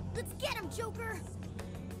 Let's get him, Joker.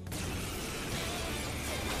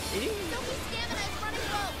 Sophie's stamina is running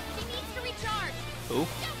low. She needs to recharge. Who?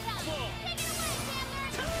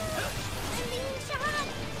 Take it away, Sandler!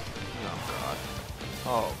 Oh god.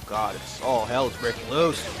 Oh god, it's all hell is breaking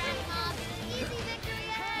loose.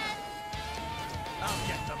 I'll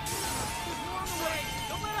get them.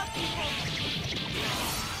 Don't let up, people.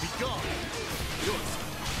 Be gone.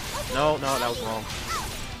 No, that was wrong.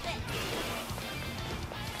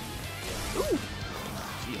 Ooh.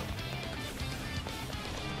 Deal.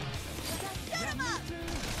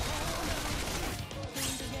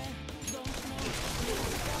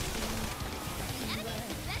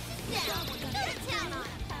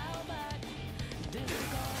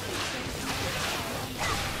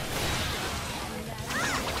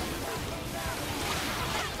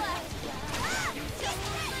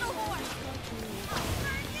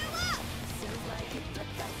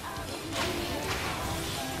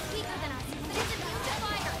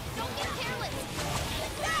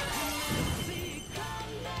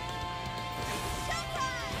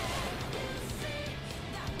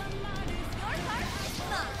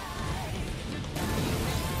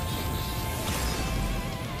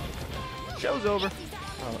 Show's over.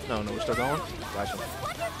 Oh, no, we're still going? Gotcha.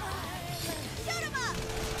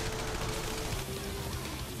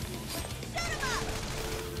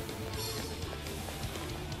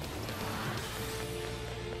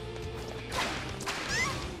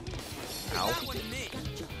 Ow.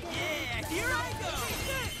 Yeah, here I go.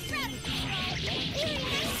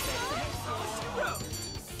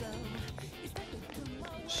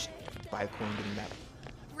 Buy a coin, getting that.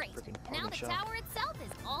 Great. Freaking Now the shot. tower itself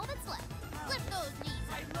is all that's left. Lift those knees.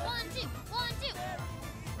 1, 2, 1, 2.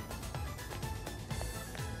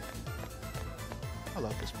 I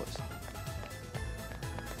love this place.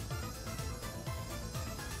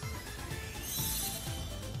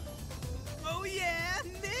 Oh yeah,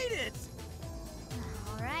 made it.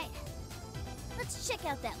 All right. Let's check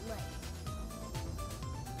out that light.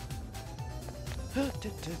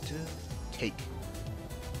 Take.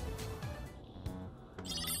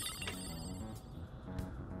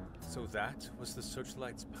 So that was the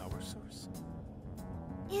searchlight's power source?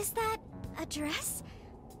 Is that a dress?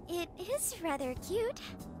 It is rather cute.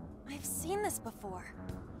 I've seen this before.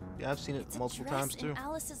 Yeah, I've seen it multiple times too. In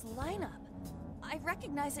Alice's lineup. I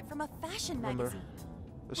recognize it from a fashion Remember magazine.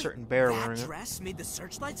 a certain bear That wearing it. dress made the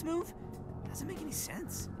searchlights move? Doesn't make any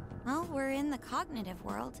sense. Well, we're in the cognitive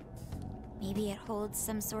world. Maybe it holds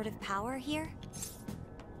some sort of power here?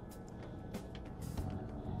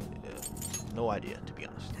 No idea, to be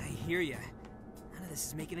honest. I hear ya. None of this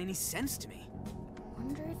is making any sense to me.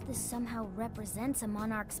 Wonder if this somehow represents a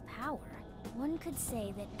monarch's power. One could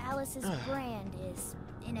say that Alice's brand is,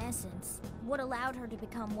 in essence, what allowed her to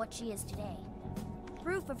become what she is today.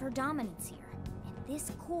 Proof of her dominance here. And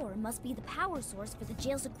this core must be the power source for the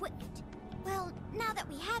jail's equipment. Well, now that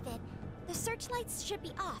we have it, the searchlights should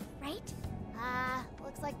be off, right?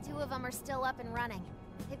 Looks like 2 of them are still up and running.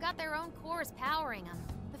 They've got their own cores powering them.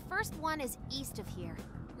 The first one is east of here.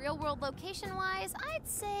 Real-world location-wise, I'd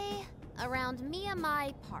say around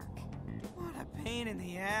Miyamai Park. What a pain in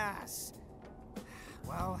the ass.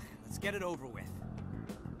 Well, let's get it over with.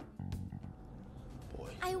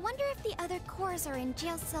 I wonder if the other cores are in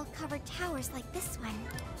jail cell-covered towers like this one.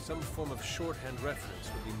 Some form of shorthand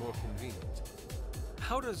reference would be more convenient.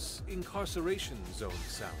 How does incarceration zone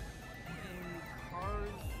sound?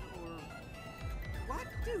 What?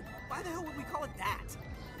 Dude, why the hell would we call it that?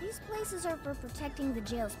 These places are for protecting the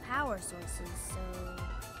jail's power sources, so...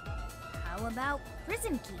 How about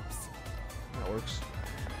prison keeps? That works.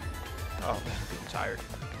 Oh man, I'm getting tired.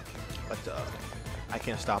 But I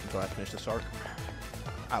can't stop until I finish this arc.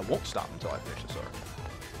 I won't stop until I finish this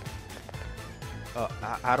arc.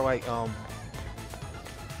 How do I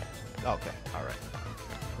okay, alright.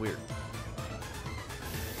 Weird.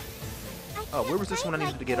 Oh, where was this one I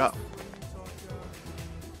needed to get up?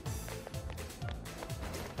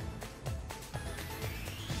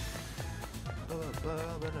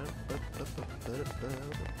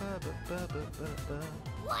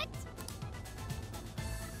 What?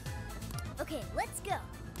 Okay, let's go.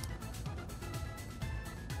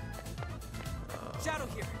 Shadow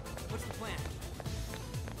here. What's the plan?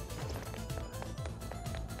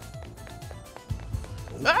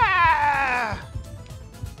 Ah!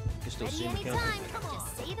 You can still Ready see me, anytime. Kelsey?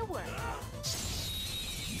 Just say the word.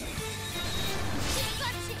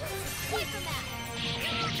 Wait for that.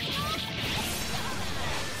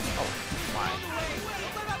 Oh, my.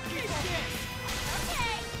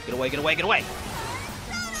 Get away, get away, get away!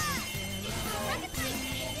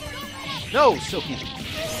 No, Silky.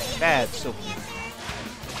 Bad, Silky.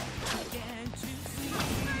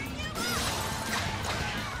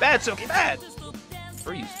 Bad, Silky, bad!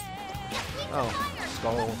 Freeze. Oh,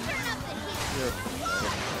 skull. Here.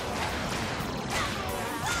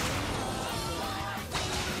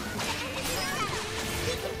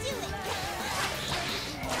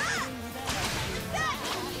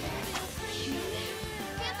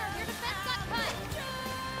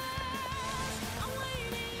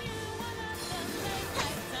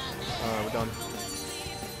 We're done.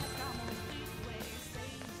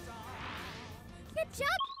 Good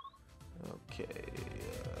job! Okay,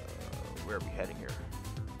 where are we heading here?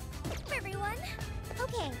 Everyone.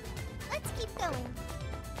 Okay, let's keep going.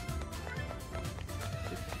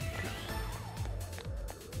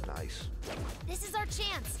 Nice. This is our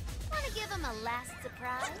chance. Wanna give him a last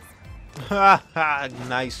surprise? Haha,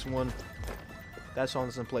 nice one. That song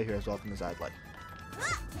doesn't play here as often as I'd like.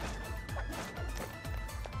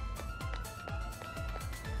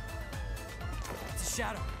 It's a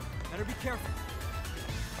shadow. Better be careful.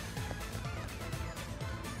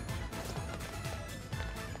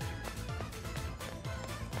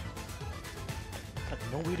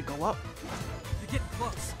 No way to go up. You're getting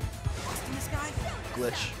close. Busting this guy?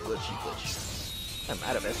 Glitch, glitchy, glitch. I'm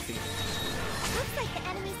out of SP. Looks like the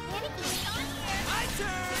enemy's panicking. My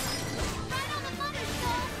turn! Right on the mother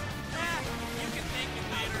skull. You can thank me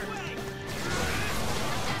later.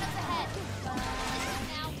 Shadows ahead.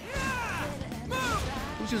 Now.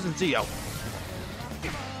 Who's using Zio? Wait,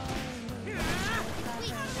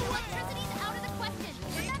 electricity's out of the question.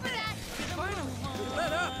 Remember that. Finally!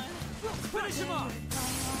 Let up! Finish him off!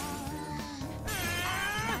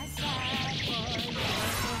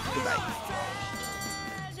 Goodbye.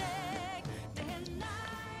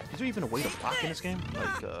 Is there even a way to block in this game?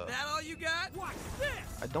 Like, That all you got? Watch this!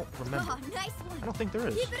 I don't remember. Oh, nice one. I don't think there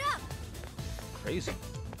is. Keep it up. Crazy.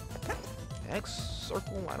 X,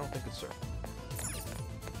 circle? I don't think it's circle.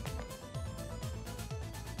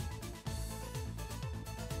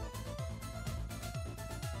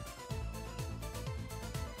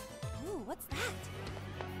 Ooh, what's that?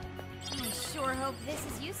 I sure hope this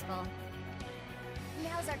is useful.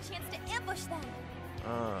 Now's our chance to ambush them.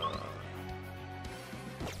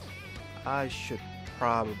 I should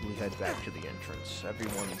probably head back to the entrance.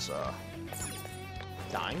 Everyone's,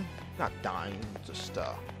 dying? Not dying, just,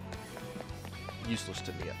 useless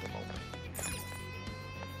to me at the moment.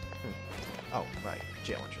 Oh, right.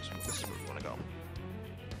 Jail entrance. This is where we want to go.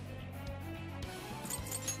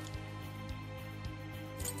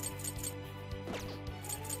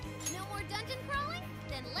 No more dungeon crawling?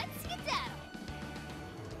 Then let's skedaddle.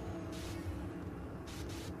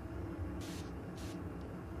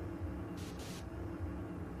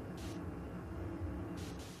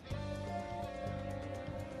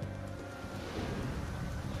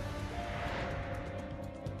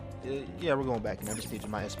 Yeah, we're going back, and I just needed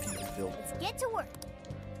my SP refilled. Let's get to work.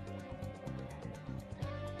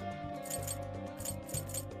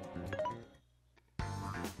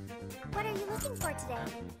 What are you looking for today?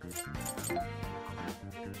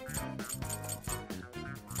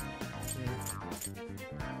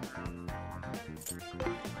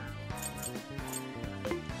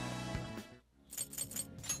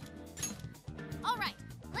 All right,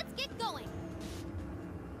 let's get going.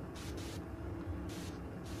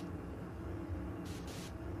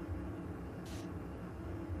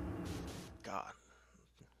 God.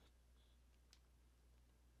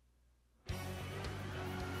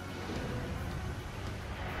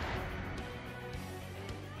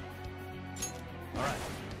 Alright.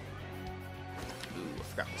 Ooh, I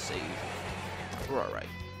forgot to save. We're alright.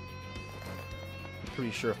 I'm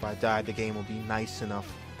pretty sure if I died, the game will be nice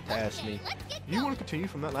enough to ask me, do you want to continue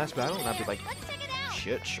from that last battle? And I'd be like,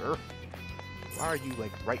 shit, sure. Why are you,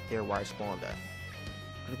 like, right there where I spawned at?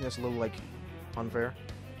 I think that's a little, like, unfair.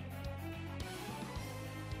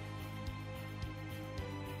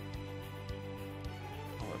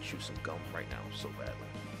 I want to chew some gum right now so badly.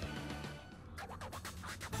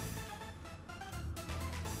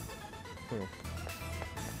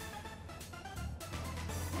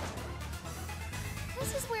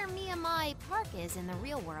 This is where Miyamai Park is in the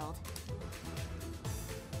real world.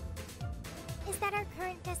 Is that our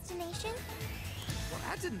current destination? Well,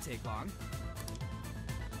 that didn't take long.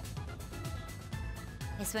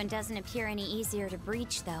 This one doesn't appear any easier to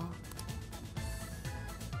breach, though.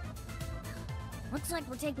 Looks like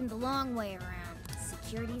we're taking the long way around.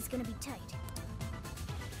 Security's gonna be tight.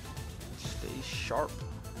 Stay sharp.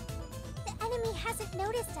 The enemy hasn't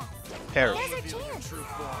noticed us. Perish. There's our chance.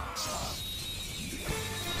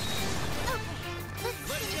 Okay, let's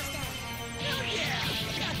finish them.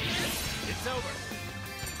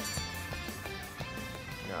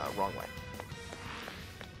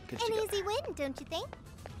 things An together. easy win, don't you think?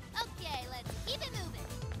 Okay, let's keep it moving.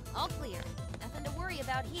 All clear. Nothing to worry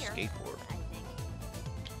about here. Skateboard. I think.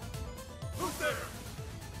 Who's there?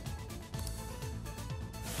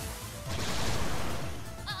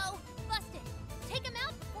 Uh-oh, busted. Take them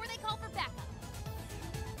out before they call for backup.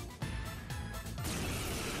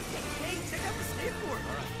 Hey, check out the skateboard.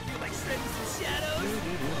 You like shredding some shadows?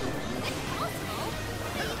 It's possible.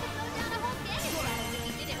 They even throw down a whole gang of shadows if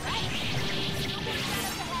you did it right. No more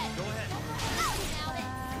shadows ahead. Go ahead. Oh, now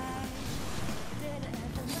then.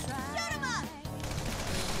 Shoot him up!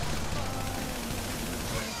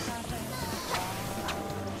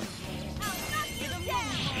 I'll knock you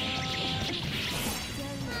down!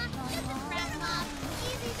 Just a scrap them up.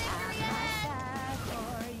 Easy victory ahead.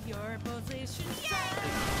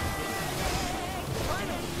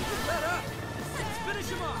 Finally, you can let up. Let's finish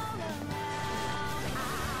him off.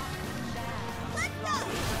 Let's go!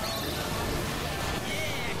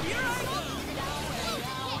 Yeah, here I go.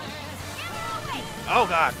 Oh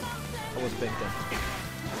god! I was big then.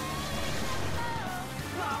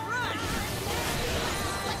 All right.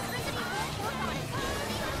 Electricity won't work on it. We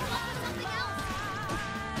need to come up with something else.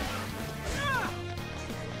 Ah!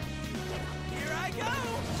 Here I go.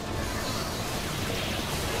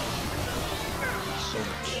 So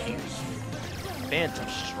much cheers. Phantom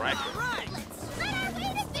Striker. All right. Let's shred our way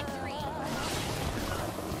to victory.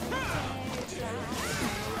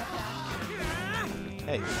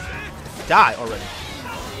 Hey, die already.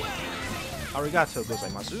 Arigato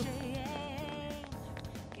gozaimasu.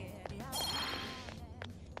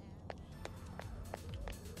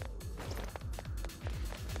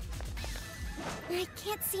 I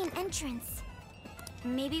can't see an entrance.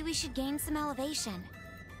 Maybe we should gain some elevation.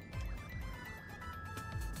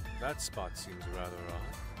 That spot seems rather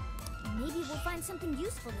odd. Maybe we'll find something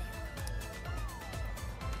useful there.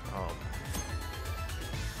 Oh.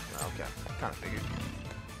 Okay, kind of figured.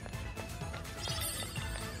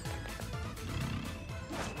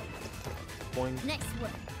 Boing. Next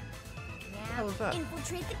one. How was that?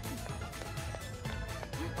 Infiltrate the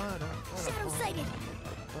shadow sighted.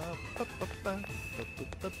 Oh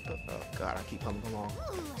god, I keep humming along.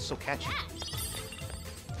 It's so catchy.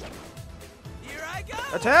 Here I go.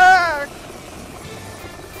 Attack!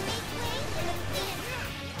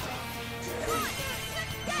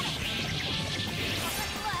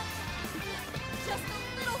 Just a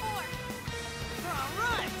little more! All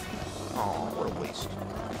right. Oh, what a waste.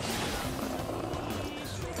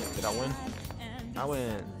 Did I win? I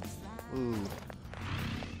win. Ooh.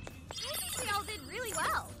 I think we all did really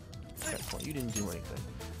well. Checkpoint. You didn't do anything.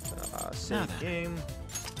 Save game.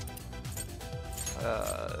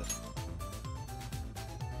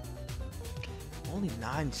 Only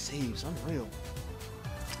 9 saves. Unreal.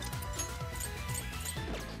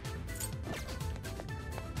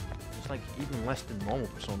 It's like even less than normal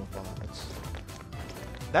Persona 5.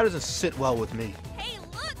 That doesn't sit well with me. Hey,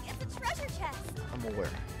 look! It's a treasure chest! I'm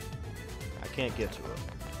aware. I can't get to it.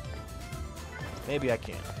 Maybe I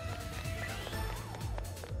can.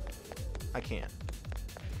 I can.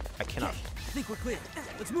 I cannot. Okay, I think we're clear.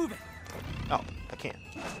 Let's move it. Oh, I can't.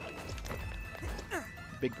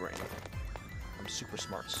 Big brain. I'm super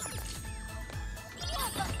smarts.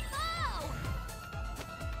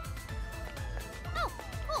 Oh,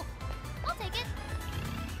 cool. I'll take it.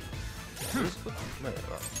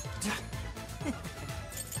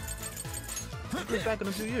 Who's that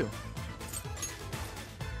gonna do you?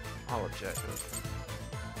 I'll object.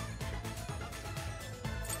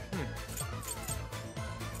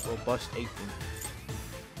 Robust apron.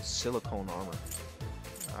 Silicone armor.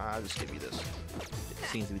 Just give me this. It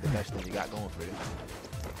seems to be the best thing you got going for you.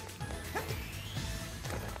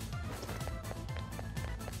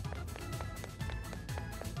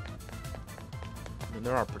 I mean,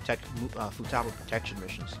 there are Futaba protection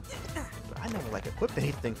missions. But I never like equipped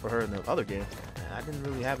anything for her in the other game. And I didn't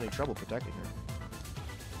really have any trouble protecting her.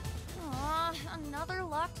 Aw, another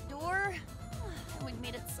locked door? And we've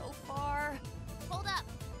made it so far. Hold up.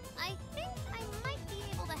 I think I might be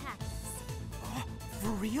able to hack this.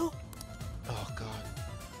 For real? Oh god.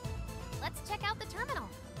 Let's check out the terminal.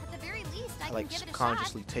 At the very least, I I can like give it a shot.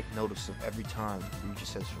 subconsciously take notice of every time Ryuji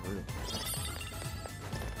says for real.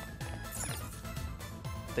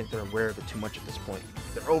 I think they're aware of it too much at this point.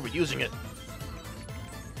 They're overusing it.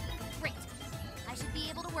 Great. I should be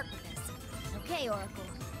able to work with this. Okay, Oracle.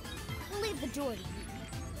 We'll leave the door to you.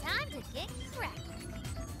 Time to get cracking.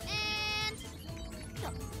 And go.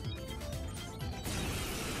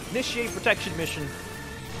 Initiate protection mission.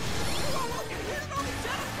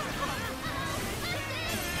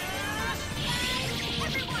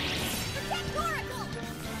 Everyone, protect Oracle!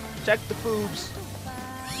 Protect the boobs.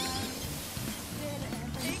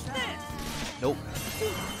 Nope.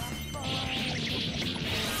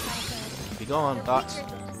 Be gone, dots.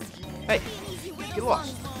 Hey, get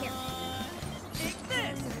lost.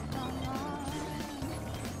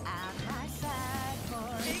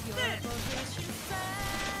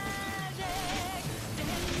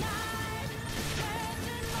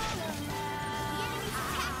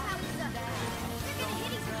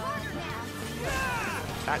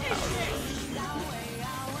 Attack power.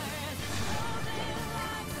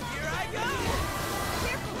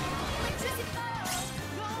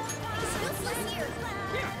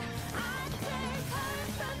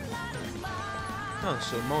 Oh,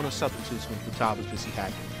 so Mona substitutes with Futaba's busy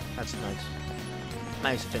hacking. That's nice.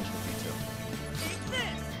 Nice attention to detail.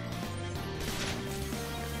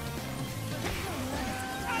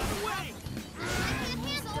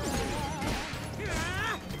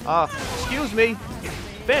 Excuse me.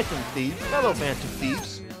 Phantom Thieves. Fellow Phantom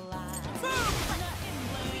Thieves.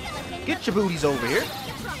 Get your booties over here.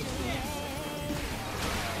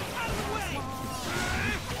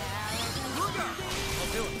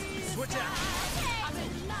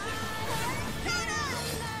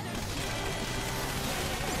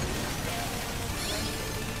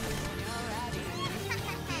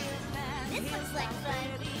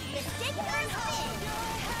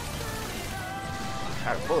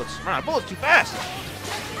 Out of bullets. Run out of bullets too fast.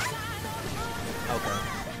 Okay.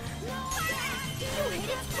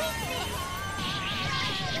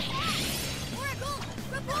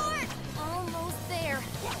 Report! Almost there.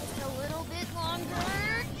 Just a little bit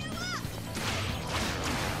longer.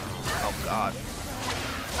 Oh God.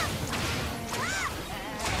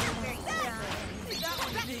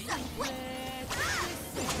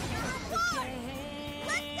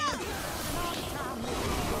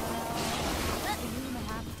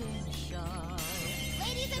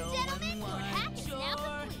 Ladies and gentlemen, your hack is now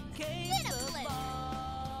complete. Get a flip.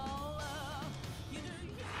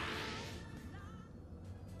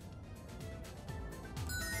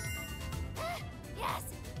 Yes,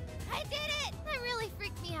 I did it. That really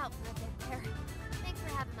freaked me out for a bit there. Thanks for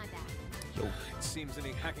having my back. It seems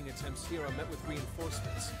any hacking attempts here are met with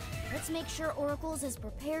reinforcements. Let's make sure Oracle's as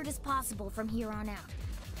prepared as possible from here on out.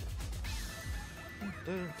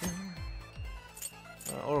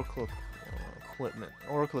 Oracle equipment.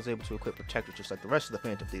 Oracle is able to equip protectors just like the rest of the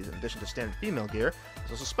Phantom Thieves. In addition to standard female gear,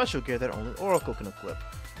 there's also special gear that only Oracle can equip.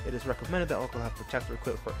 It is recommended that Oracle have protector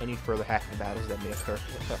equipped for any further hacking battles that may occur.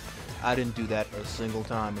 I didn't do that a single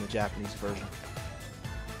time in the Japanese version.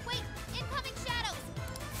 Wait, incoming shadows.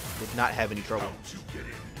 Did not have any trouble.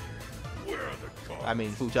 I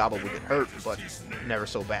mean, Futaba would get hurt, but never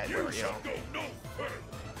so bad, you know.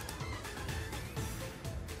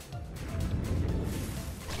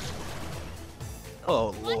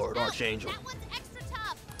 Oh Lord, Archangel. That one's extra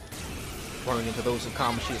tough. Running into those in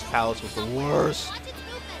Kamashi's palace was the worst. Watch its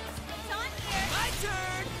movements. It's on here. My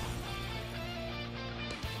turn.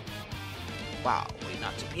 Wow, wait,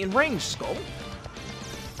 not to be in range, Skull.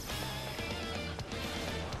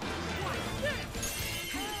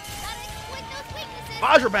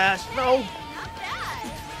 Vajra Bash, no.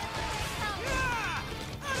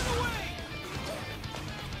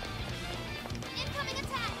 Incoming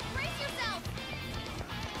attack. Brace yourself.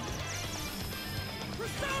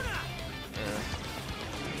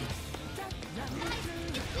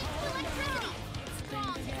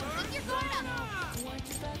 Strong. Keep your guard up.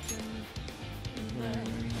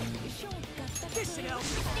 Your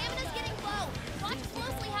stamina's getting low. Watch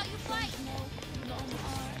closely how you fight.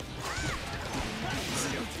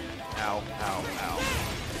 Ow, ow, ow.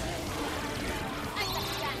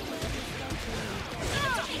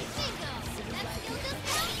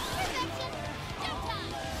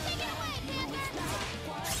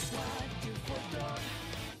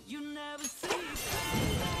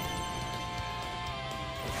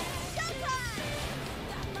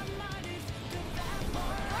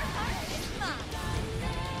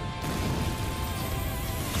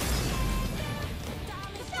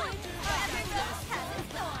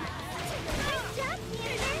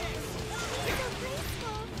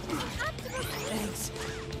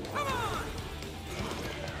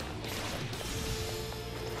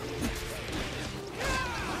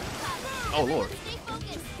 Oh Lord.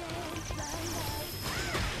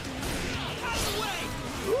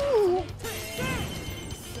 Ooh.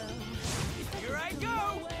 Here I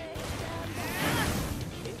go.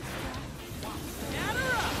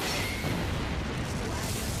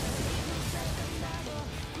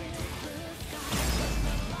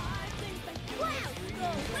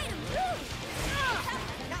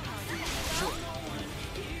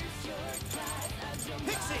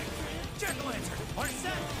 Pixie! Jack-o'-lantern! Are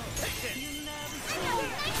set! Take this!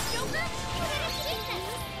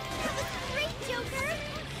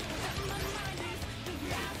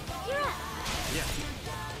 Yeah.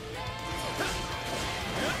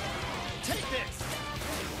 Take this!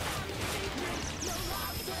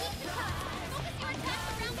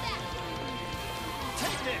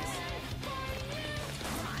 Take this!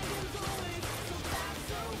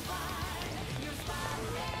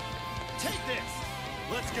 Take this!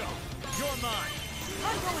 Let's go! You're mine!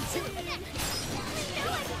 I'm going to!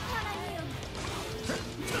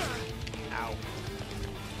 Ow.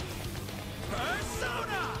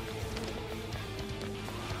 Persona!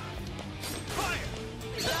 Fire!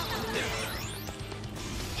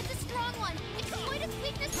 It's a strong one. Exploit its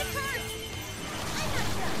weakness to curse. I'm not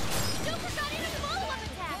sure. Joker got in a follow-up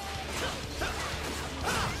attack.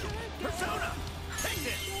 Persona! Take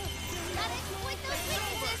this! Gotta exploit those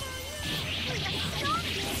weaknesses. Stop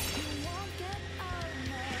it!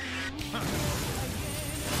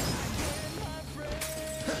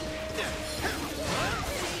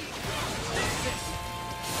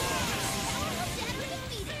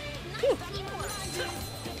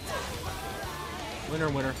 Winner,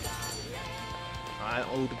 winner. I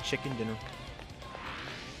owe the chicken dinner.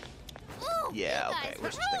 Ooh, Yeah, you okay. guys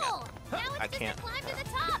Where's this thing rule. at? Now it's I just can't. a climb to the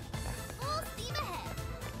top. Full steam ahead.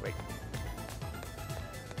 Wait.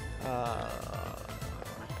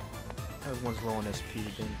 Everyone's low on SP.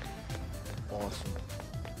 Then awesome.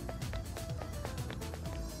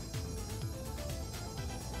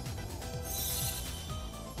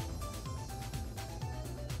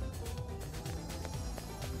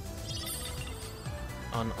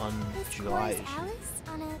 This July Koei's issue. Alice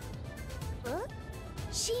on a book?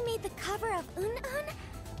 She made the cover of Un-Un?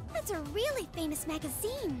 That's a really famous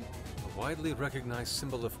magazine. A widely recognized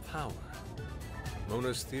symbol of power.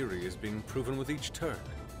 Mona's theory is being proven with each turn.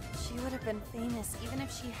 She would have been famous even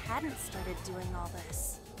if she hadn't started doing all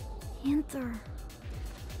this. Panther.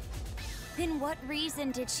 Then what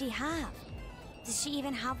reason did she have? Does she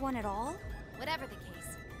even have one at all? Whatever the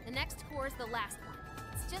case, the next core is the last one.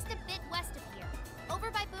 It's just a bit west of here, over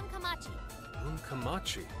by Bunkamachi.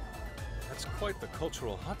 Bunkamachi? That's quite the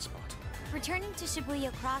cultural hotspot. Returning to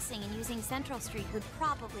Shibuya Crossing and using Central Street would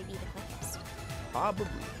probably be the quickest. Probably.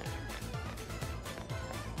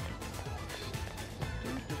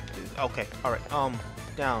 Okay, alright.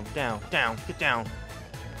 Down, down, down, get down.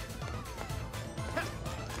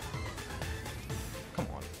 Come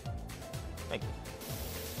on. Thank you.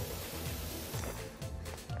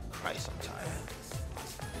 Christ, I'm tired.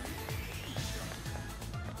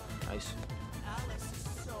 Nice.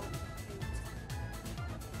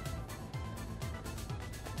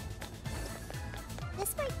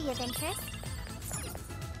 This might be of interest.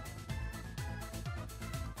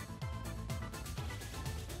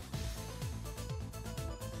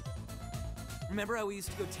 Remember how we used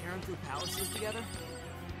to go tearing through palaces together?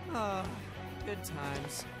 Good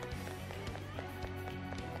times.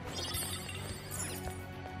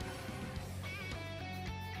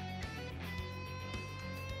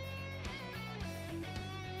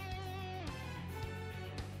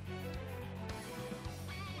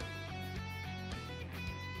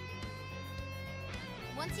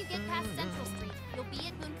 Once you get past Central Street, you'll be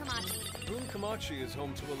at Bunkamachi. Bunkamachi is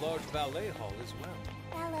home to a large ballet hall as well.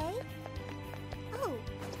 Ballet? Oh,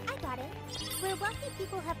 I got it. Where wealthy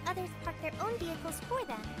people have others park their own vehicles for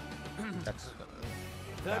them. That's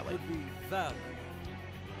That would be valid.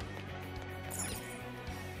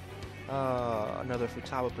 Another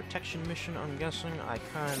Futaba protection mission, I'm guessing. I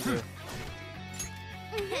kinda...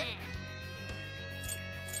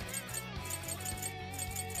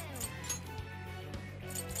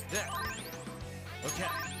 There. Okay.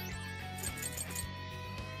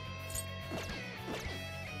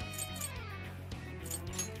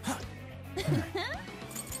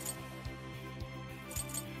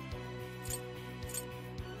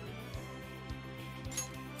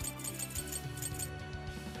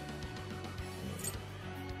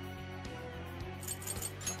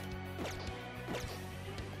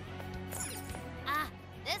 Ah,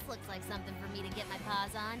 this looks like something for me to get my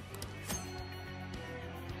paws on.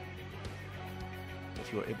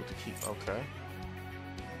 If you were able to keep... Okay.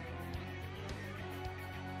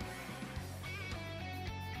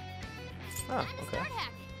 Ah, okay.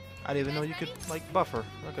 I didn't even know you could, like, buffer.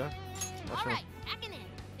 Okay. That's right. Hacking in.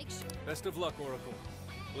 Make sure. Best of luck, Oracle.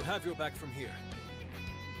 We'll have your back from here.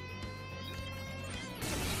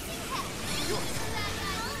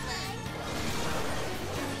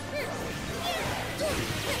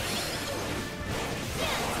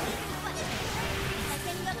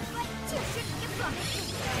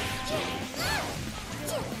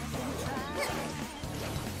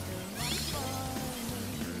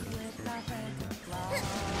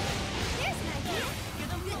 Here's an idea.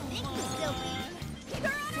 Good thing you still leave.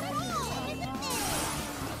 You're on a roll, isn't it?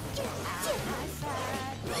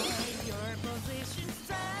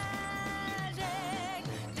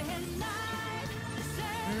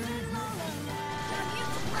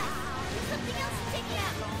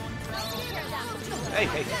 Hey,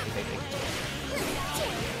 hey, hey, hey, hey.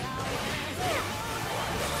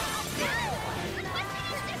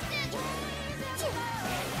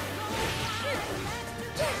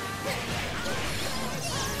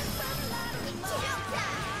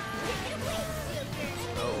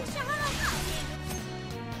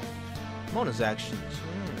 Mona's actions.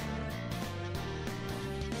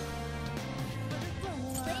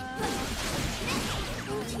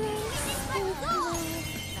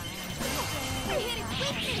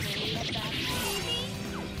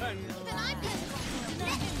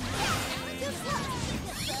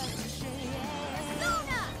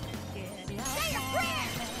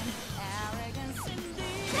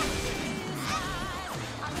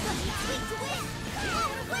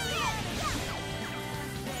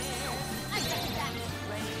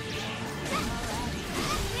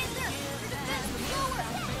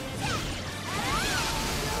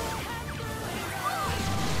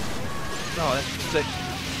 Oh, that's sick.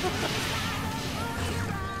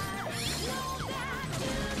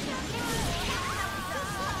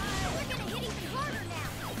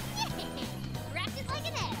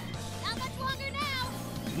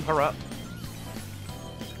 Hurry up.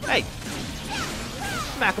 Hey!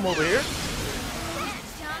 Smack him over here.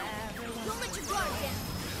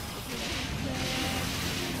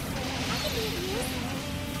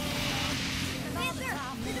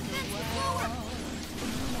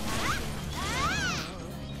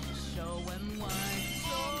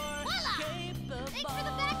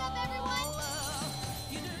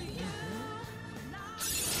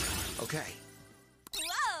 Okay.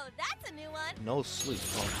 Whoa, that's a new one. No sleep.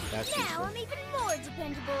 Oh, that's now useful. I'm even more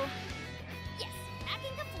dependable. Yes,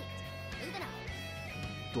 hacking complete. Moving on.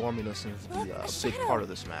 Dorminess seems to be Look, a big shadow. part of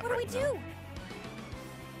this map What do right we now. do?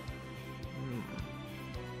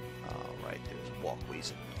 Right, there's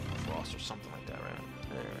walkways across or something like that, right?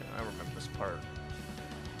 I remember this part.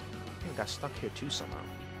 I think I got stuck here too somehow.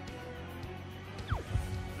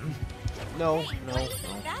 No, no, no.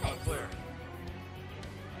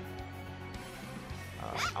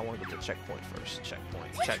 I want to get to checkpoint first.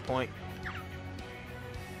 Checkpoint.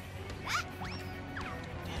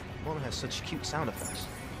 Damn, Mona has such cute sound effects.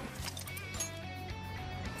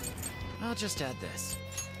 I'll just add this.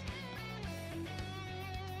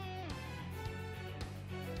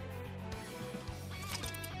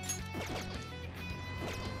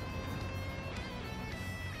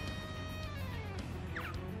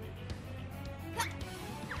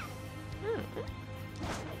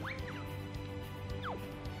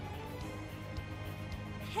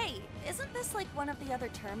 Hey, isn't this like one of the other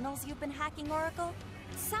terminals you've been hacking, Oracle?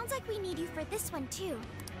 Sounds like we need you for this one too.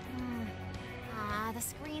 The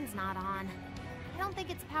screen's not on. I don't think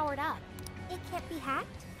it's powered up. It can't be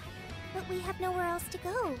hacked? But we have nowhere else to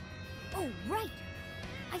go. Oh, right.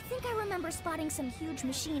 I think I remember spotting some huge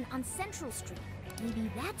machine on Central Street. Maybe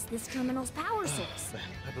that's this terminal's power source.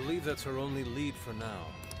 I believe that's our only lead for now.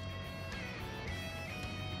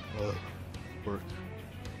 Work.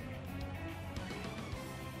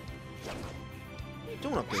 What are you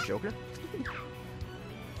doing up there, Joker?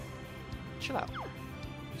 Chill out.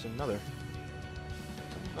 There's another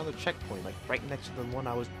checkpoint, like right next to the one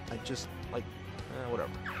I just, like,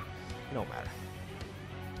 whatever. It don't matter.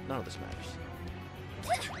 None of this matters.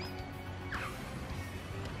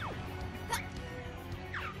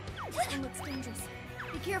 It looks dangerous.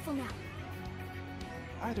 Be careful now.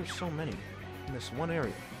 Why are there so many in this one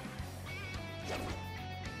area?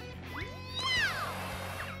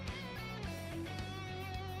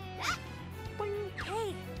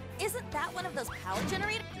 Hey, isn't that one of those power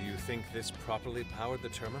generators? Do you think this properly powered the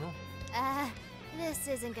terminal? This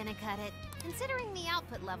isn't gonna cut it. Considering the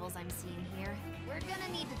output levels I'm seeing here, we're gonna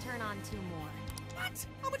need to turn on 2 more. What?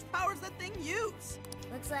 How much power does that thing use?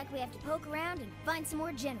 Looks like we have to poke around and find some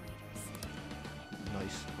more generators.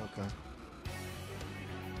 Nice. Okay.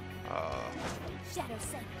 Shadow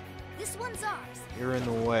Sent. This one's ours. You're in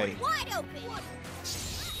the way. Wide open. I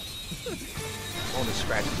want to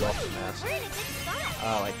scratch you off the mask. We're in a good spot.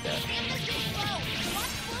 I like that.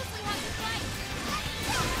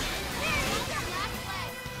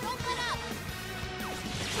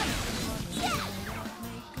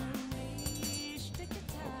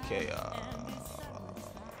 Okay,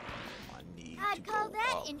 I'd call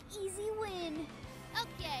that an easy win.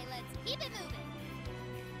 Okay, let's keep it moving.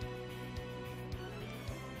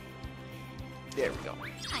 There we go.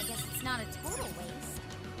 I guess it's not a total waste.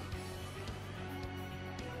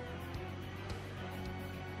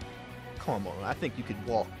 Come on, I think you could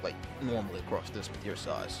walk like normally across this with your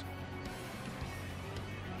size.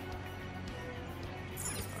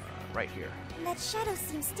 Right here. And that shadow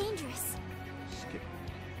seems dangerous. Skip.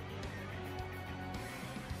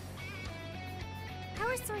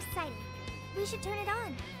 power source sighting. We should turn it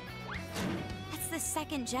on. That's the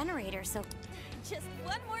second generator, so... Just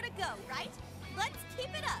one more to go, right? Let's keep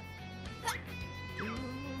it up. What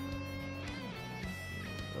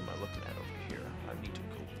am I looking at over here? I need to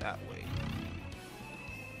go that way.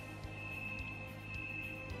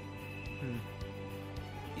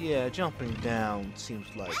 Yeah, jumping down seems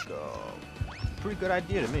like a pretty good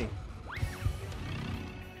idea to me.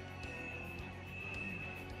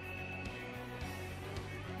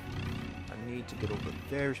 I need to get over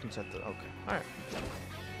there, which means I have to... Okay, alright.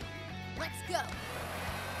 Let's go.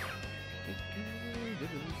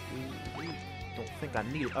 Don't think I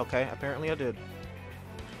need it. Okay, apparently I did.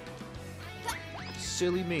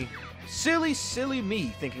 Silly me. Silly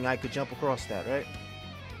me thinking I could jump across that, right?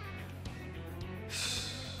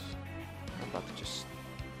 I'm about to just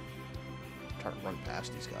try to run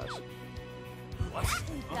past these guys.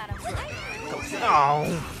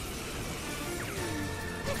 Oh!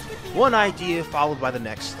 One idea followed by the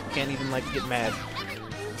next. Can't even like get mad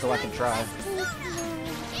until I can try.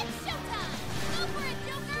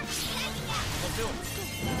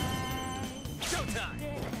 Showtime!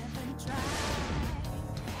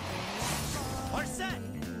 Our set!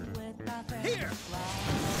 Here!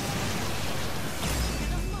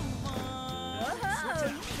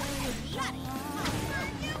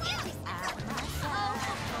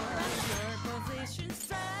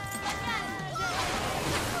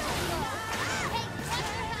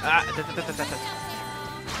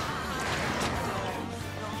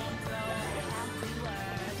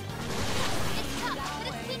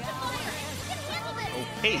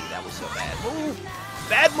 Okay, that was a bad move.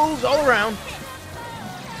 Bad moves all around.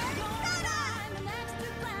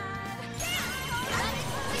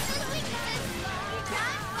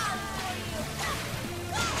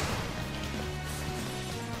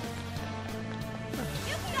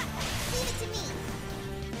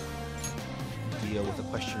 Deal with a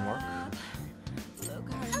question mark.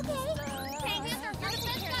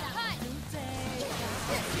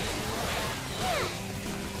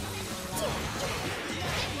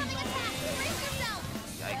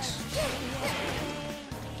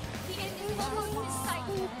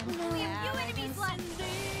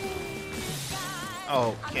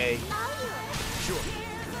 Okay. Sure.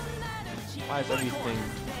 Why is everything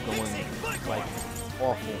going like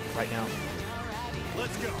awful right now?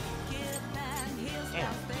 Let's go.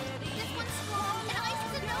 Damn.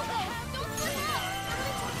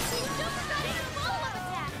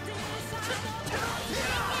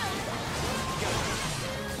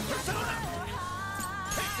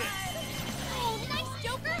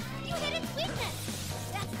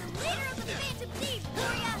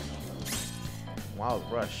 Wild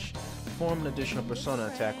Rush. Perform an additional persona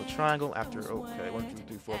attack with triangle after, okay, 1, 2,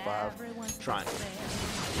 3, 4, 5, triangle.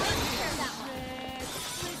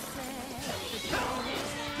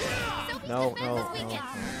 No.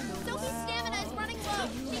 Sophie's stamina is running low.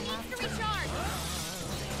 She needs to recharge.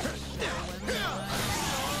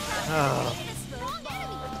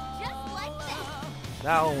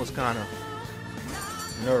 That one was kind of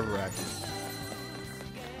nerve-wracking.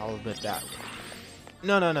 I'll admit that.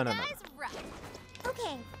 No.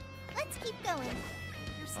 Okay, let's keep going.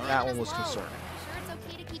 That one was concerning. Sure it's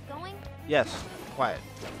okay to keep going? Yes, quiet.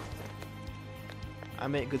 I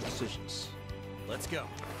make good decisions. Let's go.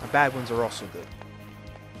 My bad ones are also good.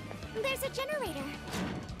 There's a generator.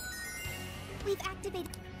 We've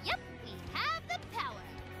activated. Yep, we have the power.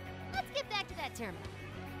 Let's get back to that terminal.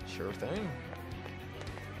 Sure thing.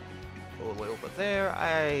 All the way over there.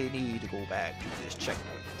 I need to go back to this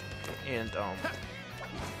checkpoint and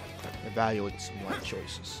evaluate some life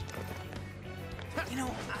choices. You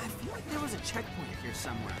know, I feel like there was a checkpoint here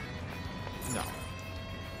somewhere. No.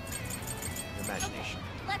 Imagination.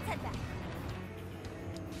 Let's head back.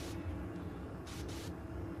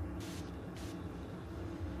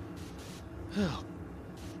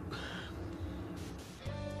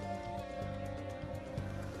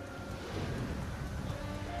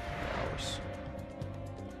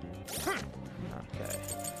 Okay.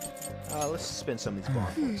 Let's spin some of these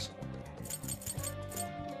bomb points.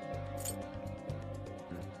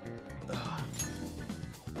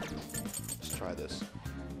 Let's try this.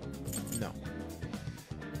 No.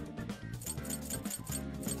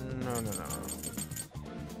 No.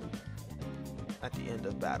 At the end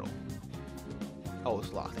of battle. Oh,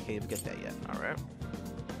 it's locked. I can't even get that yet. Alright.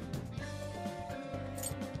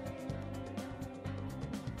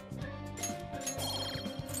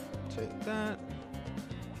 Take that.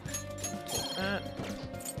 Take that.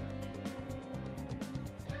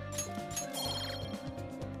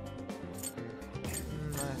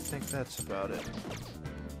 I think that's about it.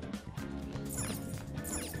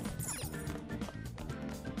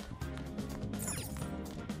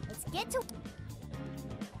 Get to...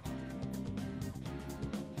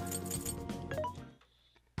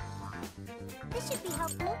 This should be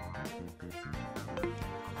helpful.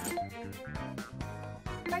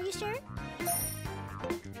 Are you sure?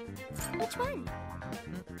 Which one?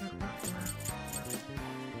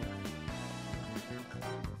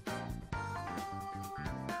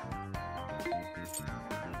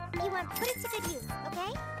 You want to put it to good use,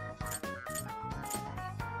 okay?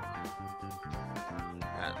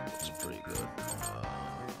 That looks pretty good.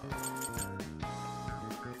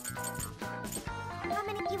 How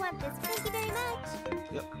many do you want this? Thank you very much.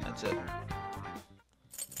 Yep, that's it.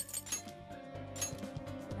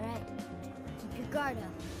 Alright, keep your guard up.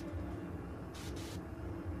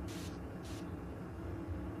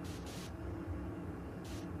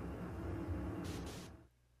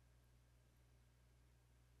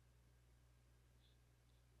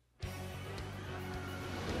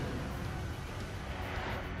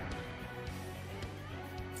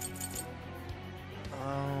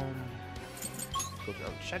 Look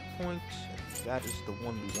out checkpoint. That is the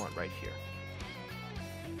one we want right here.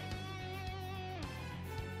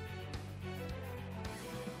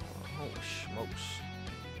 Oh, smokes.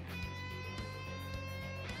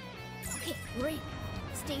 Okay, great.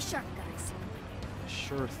 Stay sharp, guys.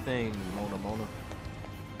 Sure thing, Mona.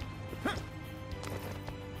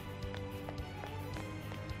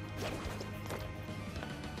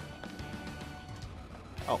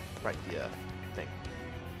 Oh, right, the thing.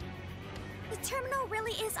 The terminal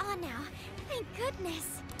really is on now. Thank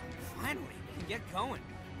goodness. Finally, we can get going.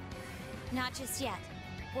 Not just yet.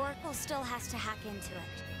 Oracle still has to hack into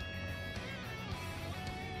it.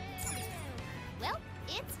 Well,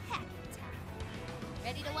 it's hacking time.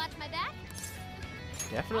 Ready to watch my back?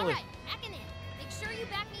 Definitely. Alright, hacking in. Make sure you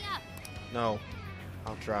back me up. No,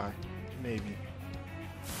 I'll try. Maybe.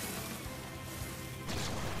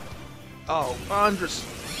 Oh, Andres.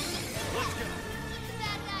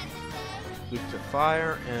 Weak to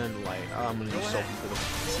fire and light. I'm gonna use something for this.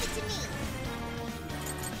 Leave it to me.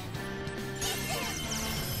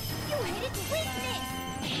 You hit it to weakness.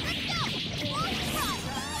 Let's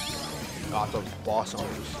go. Oh, I thought boss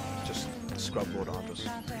Andres. Just scrub load Andres.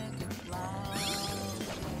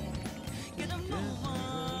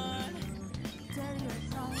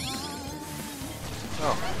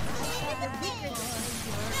 Oh.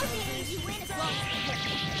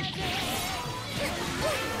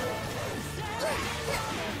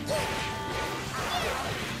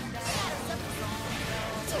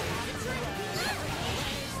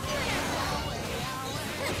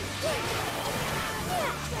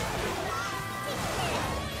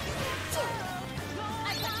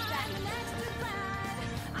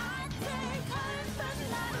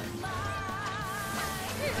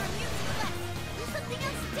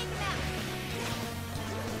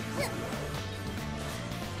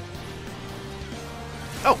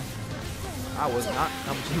 Oh! I was not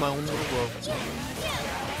coming to my own little world.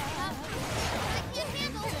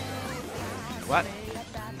 What?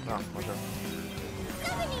 Oh, okay.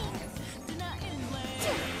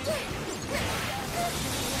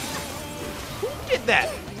 Who did that?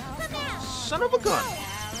 Son of a gun!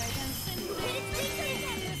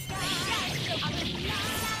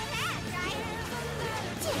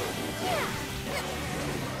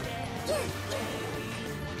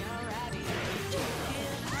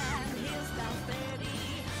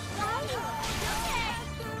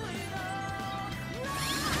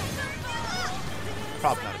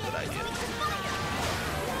 Probably not a good idea.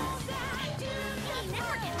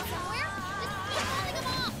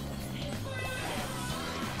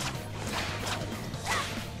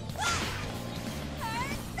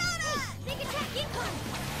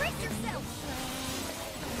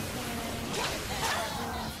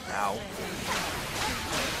 Ow.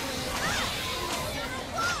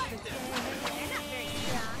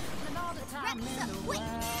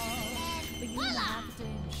 Voila!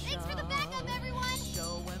 Thanks for the backup, everyone!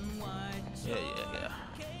 Yeah.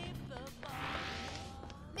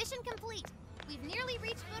 Mission complete. We've nearly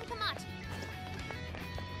reached Bunakamachi.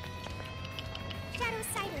 Shadow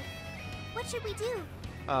Cider, what should we do?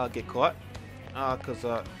 Get caught. Cause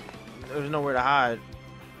there's nowhere to hide.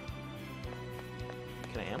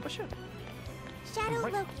 Can I ambush it? Shadow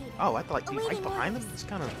right. located. Oh, I thought like Awaiting right behind them. orders. It's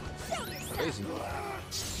kind of crazy.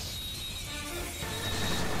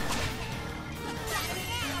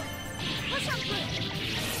 Push on through.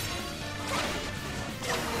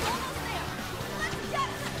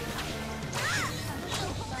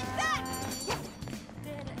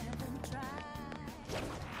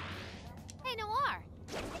 Hey, Noir.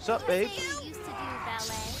 What's up, babe? You used to do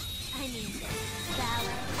ballet. I mean,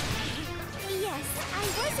 ballet. Yeah, Yes, I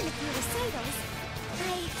was in a few recitals.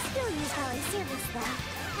 I still use ballet service, though.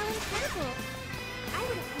 How incredible! I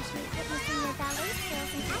would appreciate witnessing your ballet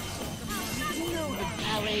skills in action. You know that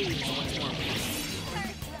ballet is much more important.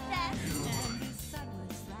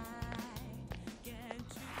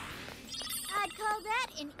 I'd call that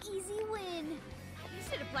an easy win. You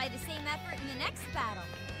should apply the same effort in the next battle.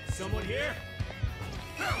 Someone here?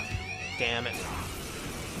 Damn it.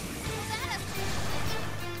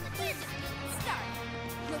 Start.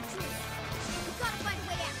 No truth. We've got to find a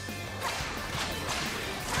way out.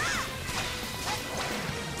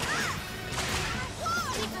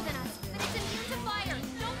 Weaker than us, but it's immune to fire.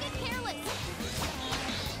 Don't get careless.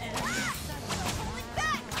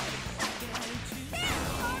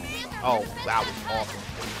 Oh, that was awesome.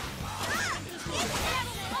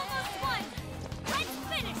 Almost won. Let's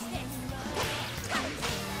finish this.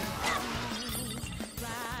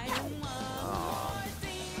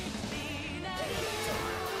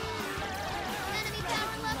 Enemy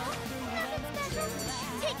power level. Nothing special.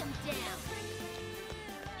 Take him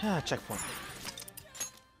down. Checkpoint.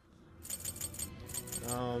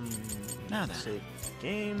 Now then. Save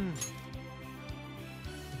game.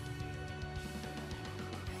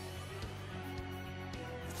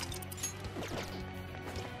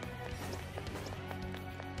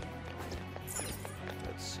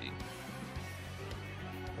 Let's see.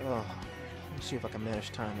 Let me see if I can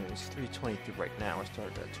manage time. It's 3:23 right now. I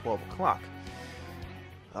started at 12 o'clock.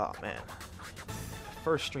 Oh man.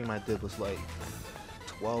 First stream I did was like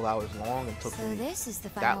 12 hours long and took So me this is the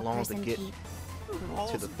that final long to person get keep.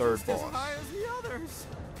 to the third boss.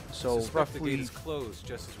 So Suspect the roughly gate is closed,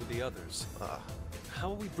 just as with the others. How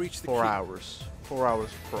will we breach the 4 key? hours. 4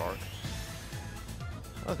 hours for Archus.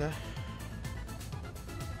 Okay.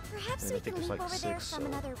 Perhaps And we I think can it's leap like over there 6, from so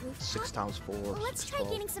another rooftop. 6 times 4. Well, let's try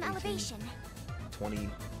 12, gaining some 18, elevation. 20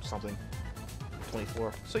 something.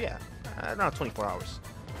 24. So yeah, around 24 hours.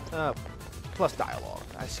 Plus dialogue.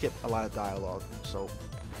 I skip a lot of dialogue, so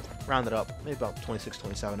round it up, maybe about 26,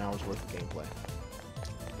 27 hours worth of gameplay.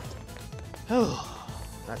 Oh,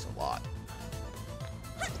 that's a lot.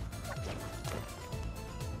 I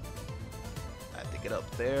have to get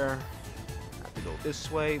up there. I have to go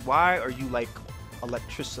this way. Why are you like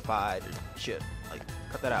electrified and shit? Like,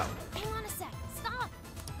 cut that out. Hang on a sec. Stop.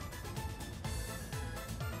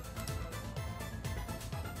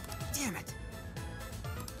 Damn it!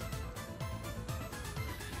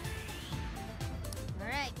 All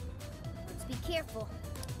right. Let's be careful.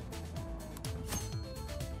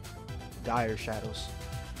 Dire shadows.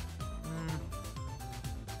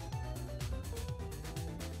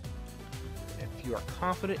 If you are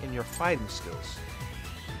confident in your fighting skills,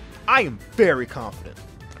 I am very confident.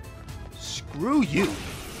 Screw you.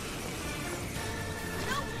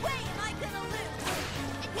 No way am I gonna lose.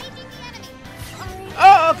 Engaging the enemy.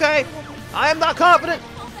 Oh, okay. I am not confident.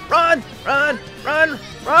 Run, run, run,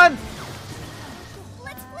 run.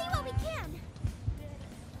 Let's flee while we can.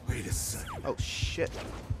 Wait a second. Oh shit.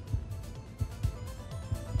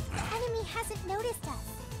 The enemy hasn't noticed us.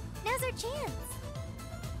 Now's our chance.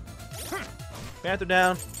 Panther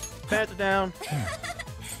down. Panther down. Show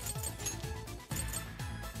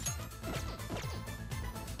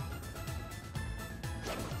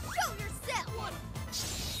yourself.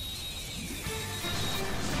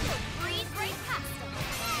 Breeze right past him.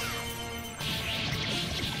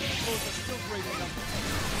 Both are still great enough.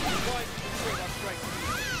 Why did you trade our strike?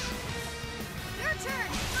 Your turn.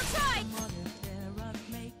 Go try.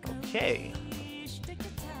 Okay.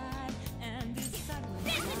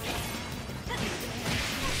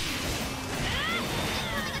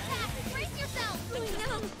 Brace yourself. No.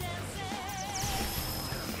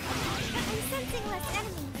 I'm sensing less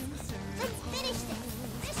enemies. Let's finish this.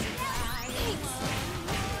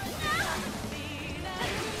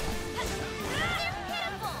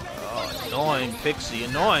 Oh, annoying, Pixie,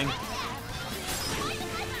 annoying.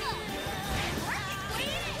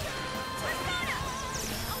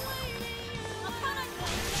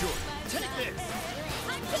 Sure. Take this.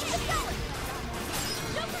 I'm keeping it going.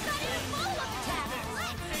 Joker's not even follow-up attack.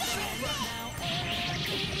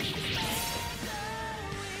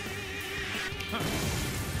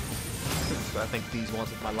 So I think these ones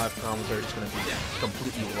with my live commentary are just going to be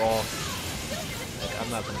completely raw. Like, I'm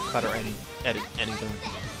not going to cut or edit anything.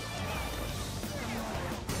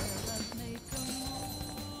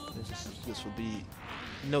 This will be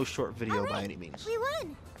no short video by any means. We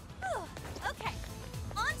won. Okay,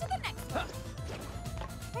 on to the next one.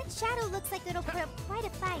 That shadow looks like it'll put up quite a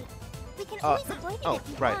fight. We can always avoid it Oh, if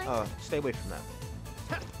you right. want. Stay away from that.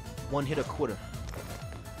 One hit a quitter.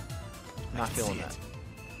 Not feeling that.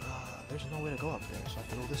 There's no way to go up there, so I have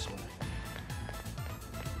to go this way.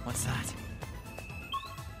 What's that?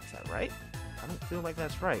 Is that right? I don't feel like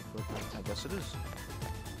that's right, but I guess it is.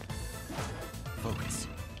 Focus.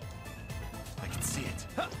 I can see it.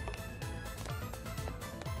 Huh.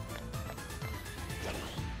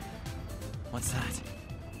 What's that?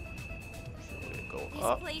 Should we go This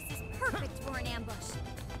up? place is perfect for an ambush.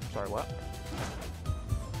 Sorry, what?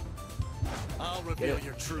 I'll reveal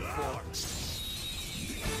your true form. It's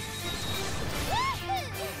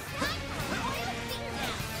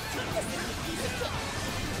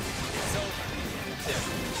over.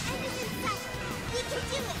 We can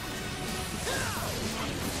do it!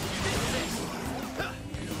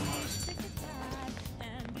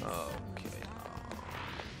 Okay.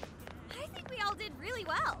 I think we all did really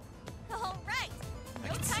well. All right,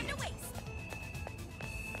 no time to waste.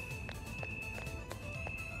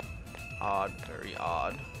 Odd, very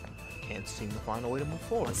odd. Can't seem to find a way to move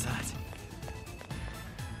forward. What's that?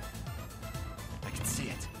 I can see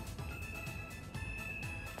it.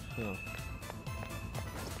 Huh.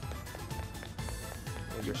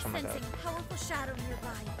 Maybe there's some of that. Sensing a powerful shadow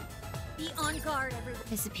nearby. Be on guard, everyone.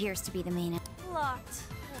 This appears to be the main. Locked.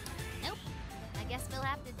 Nope. I guess we'll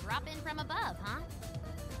have to drop in from above, huh?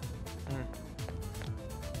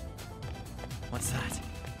 What's that?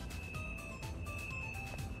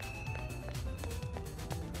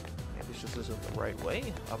 Maybe this isn't the right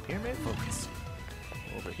way. Up here, maybe? Focus.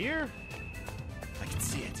 Over here? I can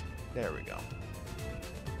see it. There we go.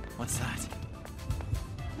 What's that?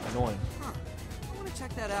 Annoying. Huh. I want to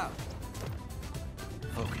check that out.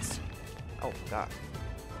 Focus. Oh, God.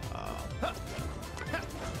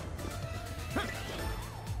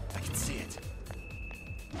 I can see it.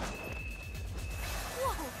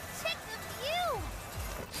 Whoa! Check the view!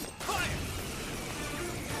 Fire!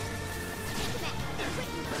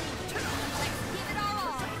 Let's give it our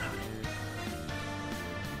all!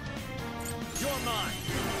 You're mine!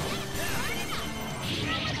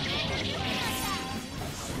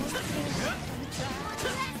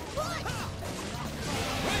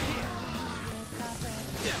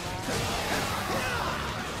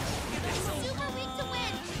 Super weak to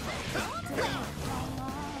win!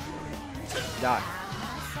 Die.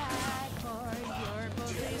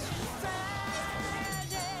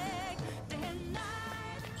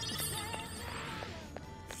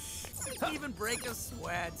 Even break a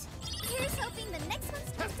sweat. Here's hoping the next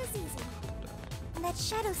one's just as easy. That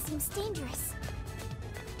shadow seems dangerous.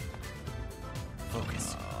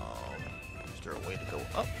 Focus. Is there a way to go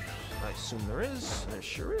up? I assume there is. There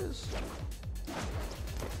sure is.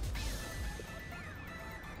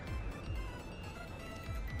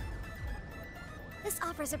 This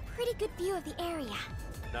offers a pretty good view of the area.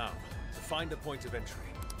 Now, to find a point of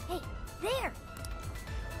entry. Hey, there!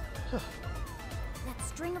 That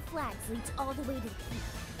string of flags leads all the way to the peak.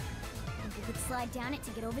 Think we could slide down it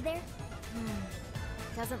to get over there?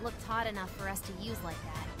 Doesn't look taut enough for us to use like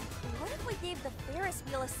that. What if we gave the Ferris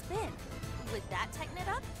wheel a spin? Would that tighten it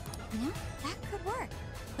up? You know, that could work.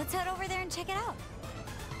 Let's head over there and check it out.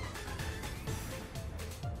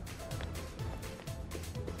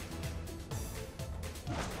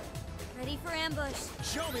 Ready for ambush.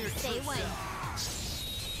 Show me your Stay true away. self.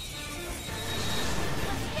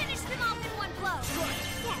 Let's finish them off in one blow. Yes.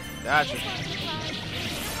 Gotcha. This won't be close.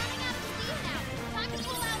 We're running out of steam now. Time to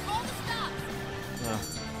pull out all the stops. Yeah.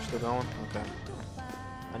 Still going? Okay.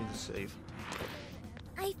 I need to save.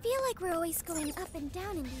 I feel like we're always going up and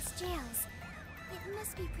down in these jails. It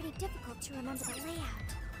must be pretty difficult to remember the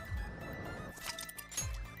layout.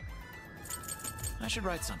 I should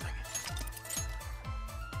write something.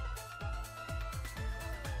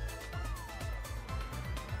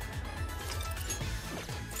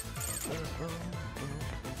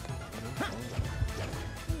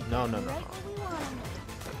 No. Right where we want 'em.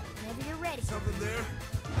 Whenever you're ready. Something there?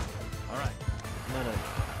 All right. No.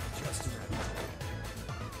 Just ready.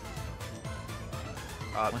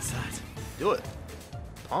 What's that? Do it.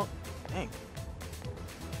 Punk. Dang.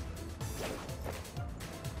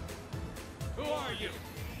 Who are you?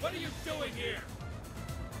 What are you doing here?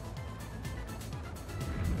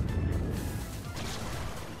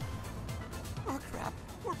 Oh crap,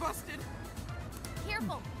 we're busted.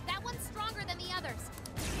 Careful, that one's stronger than the others.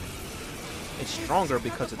 It's stronger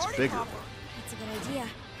because it's bigger. That's a good idea.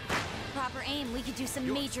 Proper aim, we could do some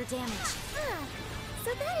major damage. Ah,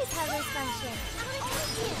 so that is how those function.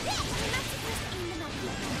 We're not supposed to aim them at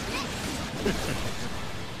people.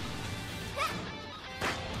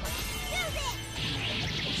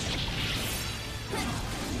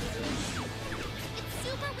 It's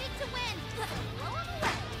super weak to win. Blow 'em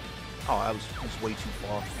away. Oh, that was way too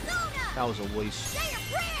far. That was a waste. Say a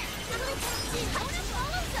prayer!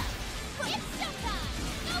 It's showtime!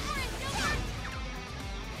 Go for it, Joker!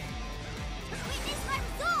 Witness my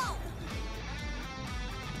resolve!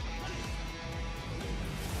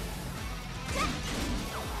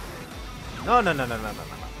 No.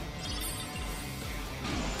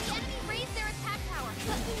 The enemy raised their attack power,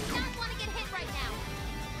 but we do not want to get hit right now.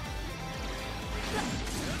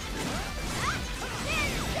 There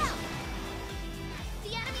you go!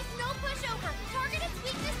 The enemy's no pushover. Target its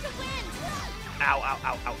weakness to win. Ow.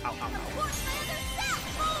 Support my other staff.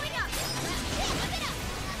 Following up. Whip it up.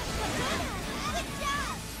 Good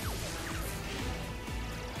job.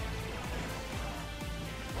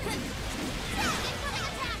 Incoming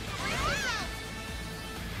attack.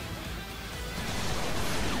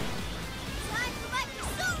 Time for my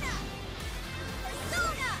persona.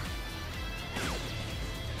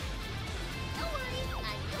 Don't worry,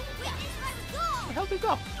 I know witness my resolve. Where the hell did it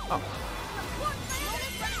go? Oh. Support my other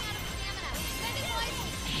staff. Running out of stamina. Ready, boys?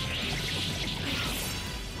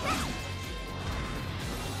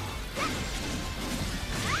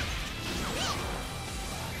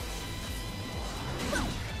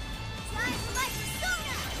 Time for my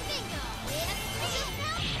persona! Bingo! It's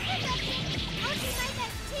me! I'll do my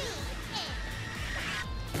best too!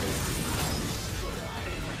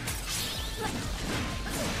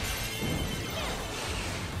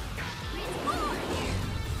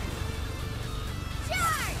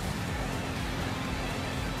 Charge!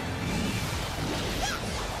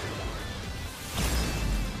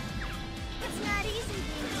 It's not easy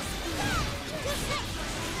being this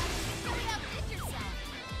really outdid yourself.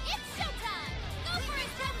 It's showtime! Go for it,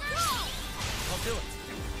 Joker! I'll do it.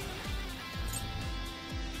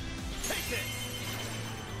 Take this!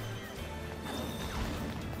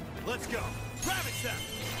 Let's go! Ravage them!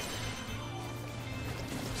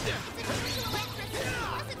 It's an unusual electricity,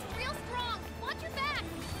 plus it's real strong. Watch your back!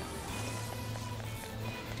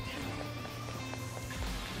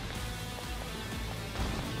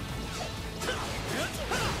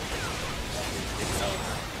 It's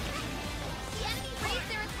over. The enemy raised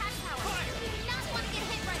their attack power. We do not want to get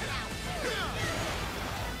hit right now.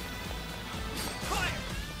 Fire!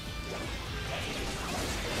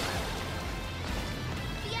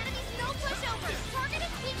 The enemy's no pushover. Target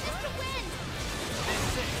its weakness to win.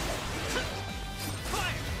 This is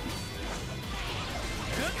fire!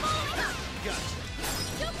 Good. Gotcha.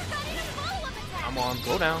 Joker got in a follow-up attack. I'm on.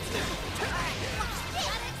 Go down. Gotta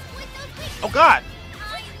exploit those weaknesses. Oh God!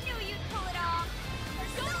 I knew you'd pull it off.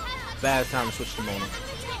 Don't have much Bad time to switch to Mona.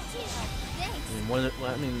 Thanks.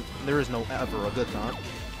 I mean, there is no ever a good time.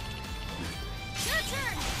 Your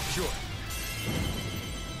turn. Sure.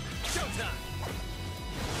 Showtime!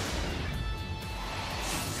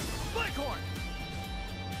 Blackhorn!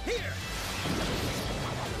 Here!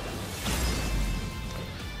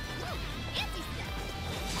 Anti-step.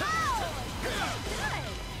 Oh!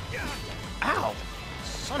 Good. Ow!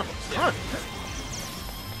 Son of a gun!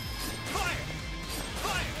 Fire!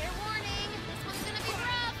 Fire! Fair warning. This one's gonna be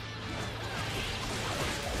rough.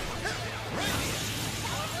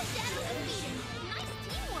 Powerful shadow defeated. Nice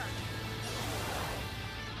teamwork.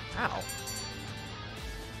 Ow!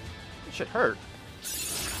 It should hurt.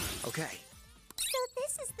 Okay. So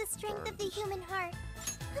this is the strength of the human heart.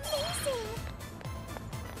 Amazing!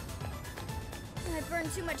 I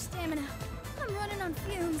burned too much stamina. I'm running on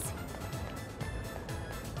fumes.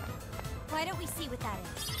 Why don't we see what that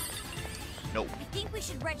is? Nope. I think we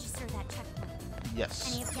should register that checkpoint.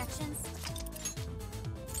 Yes. Any objections?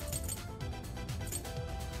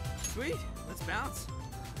 Sweet, let's bounce.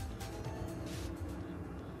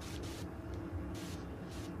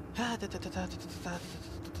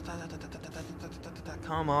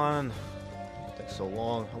 Come on. It takes so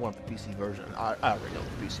long. I want the PC version. I already know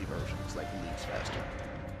the PC version. It's like leagues faster.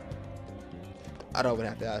 I don't even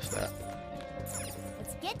have to ask that.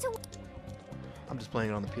 Let's get to... I'm just playing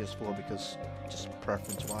it on the PS4 because, just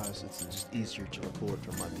preference-wise, it's just easier to record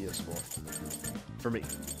from my PS4. For me.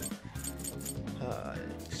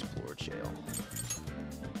 Explore jail.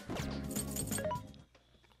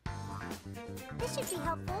 This should be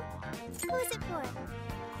helpful. Who is it for?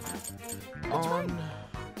 On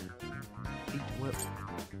Eat Whip.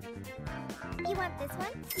 You want this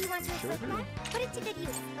one? You want to equip that? Put it to good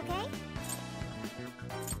use, okay?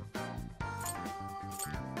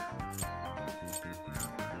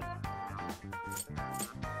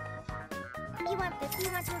 You want this?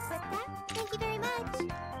 You want to equip that? Thank you very much.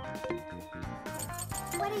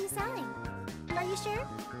 What are you selling? Are you sure?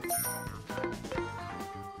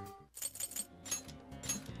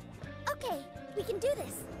 Okay, we can do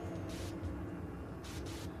this.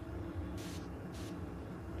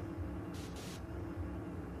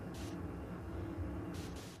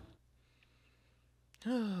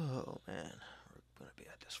 Oh man, we're gonna be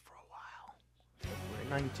at this for a while. February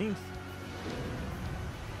 19th.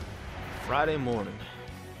 Friday morning.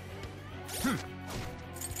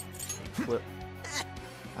 Flip.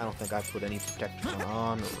 I don't think I put any protector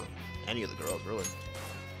on, or any of the girls, really.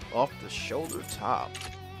 Off the shoulder top.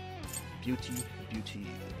 Beauty, beauty,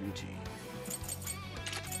 beauty.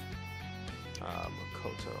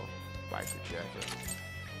 Makoto. Biker jacket.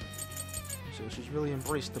 So she's really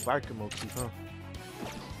embraced the biker motif, huh?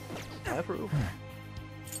 I approve.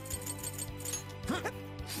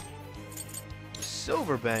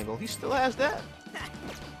 Silver bangle. He still has that.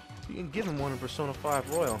 You can give him one in Persona 5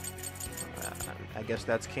 Royal. I guess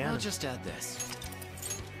that's canon. I'll just add this.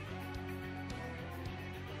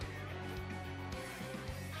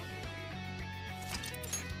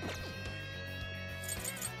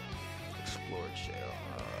 Explore jail.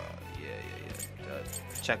 Yeah.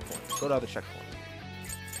 Checkpoint. Go to other checkpoint.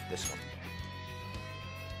 This one.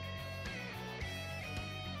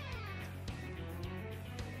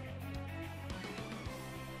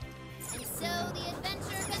 And so the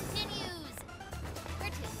adventure continues.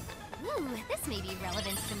 Ooh, this may be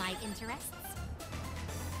relevant to my interests.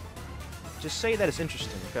 Just say that it's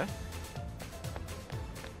interesting, okay?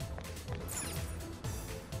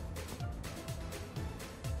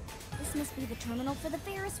 This must be the terminal for the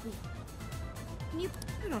Ferris wheel.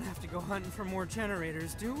 We don't have to go hunting for more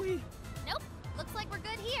generators, do we? Nope. Looks like we're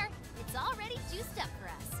good here. It's already juiced up for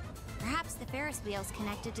us. Perhaps the Ferris wheel's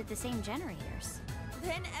connected to the same generators.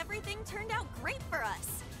 Then everything turned out great for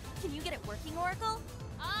us. Can you get it working, Oracle?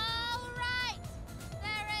 All right.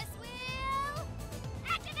 Ferris wheel,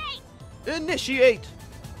 activate. Initiate!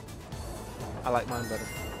 I like mine better.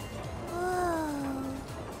 Whoa.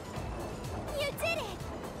 You did it!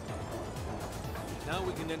 Now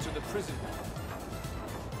we can enter the prison.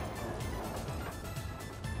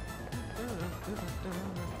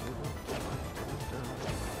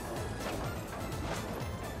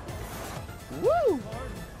 Woo!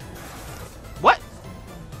 What?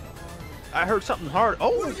 I heard something hard.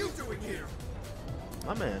 Oh! What are you doing here?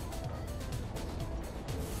 My man.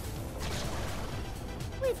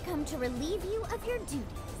 We've come to relieve you of your duties.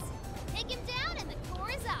 Take him down and the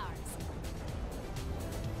core is ours.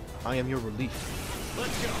 I am your relief.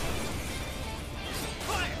 Let's go.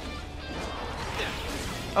 Fire!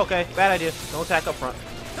 Okay, bad idea. Don't attack up front. He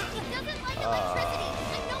doesn't like electricity.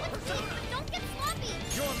 I know it's safe, but don't get sloppy.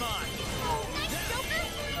 You're mine. Oh, nice, Joker.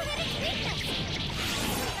 We're hitting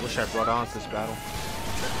weakness. Wish I brought on this battle.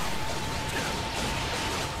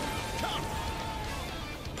 Come.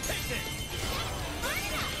 Take this.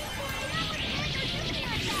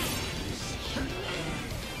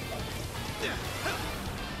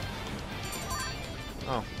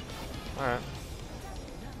 Oh, alright.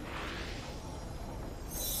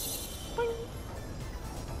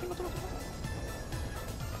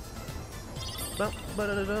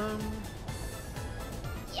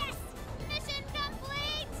 Yes! Mission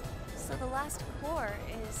complete! So the last core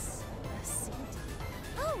is a CD.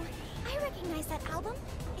 Oh, I recognize that album.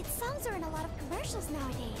 Its songs are in a lot of commercials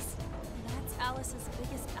nowadays. That's Alice's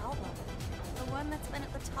biggest album. The one that's been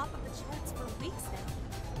at the top of the charts for weeks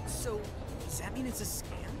now. So, does that mean it's a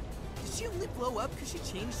scam? Did she only blow up because she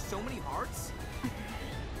changed so many hearts?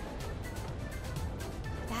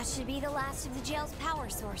 That should be the last of the jail's power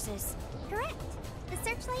sources. Correct. The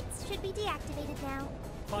searchlights should be deactivated now.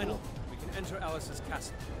 Final. We can enter Alice's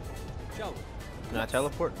castle. Shall we? Can I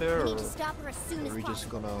teleport there, We or need to stop her as soon are as we just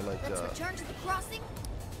possible. gonna, like, Let's return to the crossing.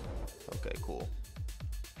 Okay, cool.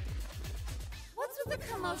 What's with the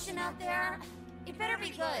commotion out there? It better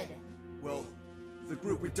be good. Well, the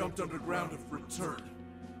group we dumped underground have returned.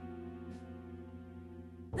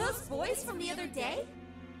 Those boys from the other day?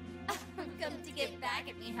 Come to get back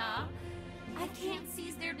at me, huh? I can't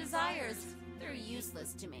seize their desires. They're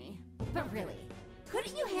useless to me. But really,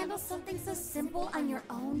 couldn't you handle something so simple on your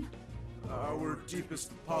own? Our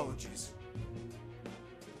deepest apologies.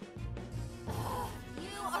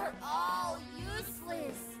 You are all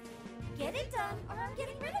useless. Get it done or I'm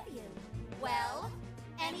getting rid of you. Well,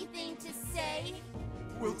 anything to say?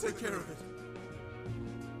 We'll take care of it.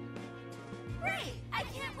 Great! I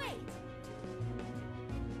can't wait.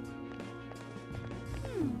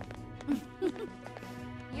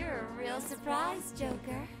 You're a real surprise,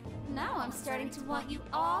 Joker. Now I'm starting to want you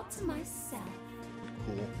all to myself.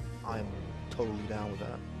 Cool. I am totally down with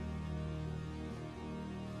that.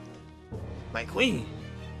 My queen!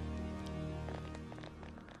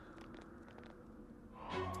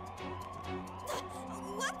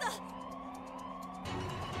 What the?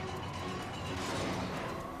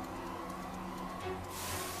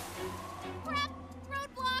 Crap!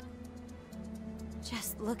 Roadblock!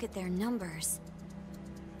 look at their numbers.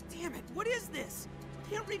 Damn it, what is this?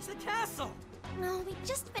 Can't reach the castle! No, we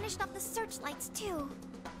just finished off the searchlights, too.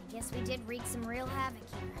 Guess we did wreak some real havoc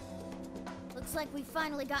here. Looks like we've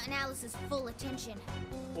finally gotten Alice's full attention.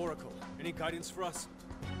 Oracle, any guidance for us?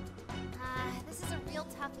 This is a real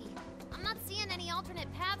toughie. I'm not seeing any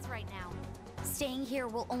alternate paths right now. Staying here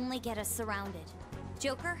will only get us surrounded.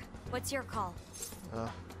 Joker, what's your call?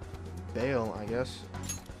 Bail, I guess.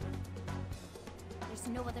 There's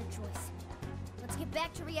no other choice. Let's get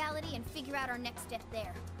back to reality and figure out our next step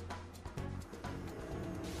there.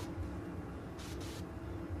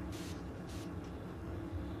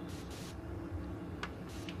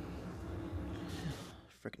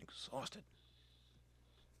 Freaking exhausted.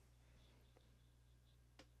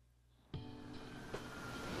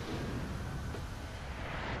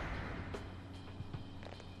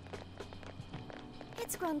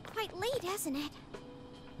 It's grown quite late, hasn't it?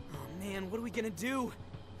 Oh man, what are we gonna do?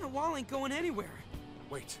 The wall ain't going anywhere.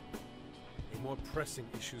 Wait. A more pressing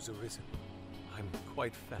issue's arisen. I'm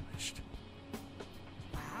quite famished.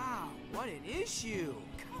 Wow, what an issue.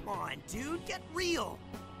 Come on, dude, get real.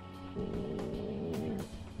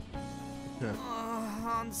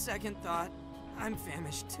 On second thought, I'm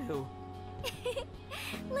famished too.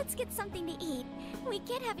 Let's get something to eat. We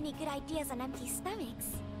can't have any good ideas on empty stomachs.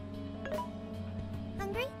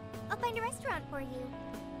 Hungry? I'll find a restaurant for you.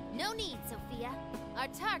 No need, Sophia. Our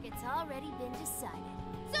target's already been decided.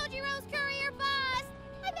 Sojiro's courier boss!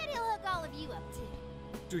 I bet he'll hook all of you up too.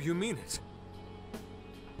 Do you mean it?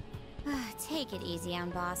 Take it easy on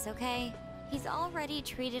boss, okay? He's already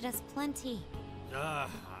treated us plenty.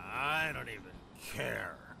 I don't even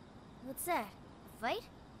care. What's that? A fight?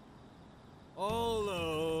 All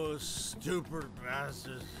those stupid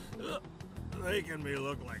bastards making me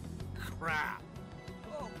look like crap.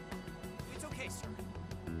 Oh, it's okay, sir.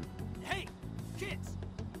 Hey, kids,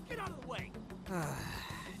 get out of the way.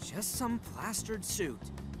 Just some plastered suit.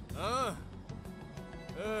 Huh?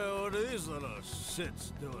 What are these little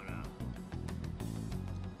shits doing out?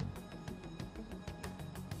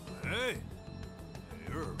 Hey,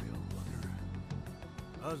 you're a real looker.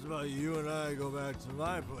 How's about you and I go back to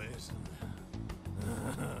my place?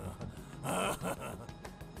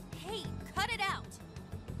 Hey, cut it out!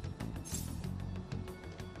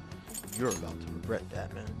 You're about to regret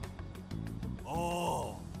that, man.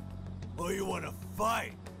 Oh, you want to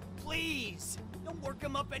fight? Please, don't work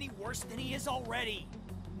him up any worse than he is already.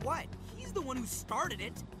 What? He's the one who started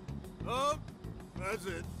it. Oh, that's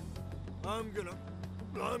it. I'm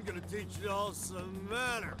gonna teach y'all some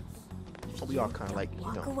manners. So we are kind of like,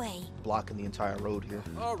 Walk away. blocking the entire road here.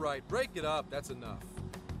 All right, break it up. That's enough.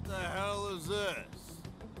 The hell is this?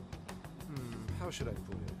 How should I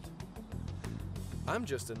put it? I'm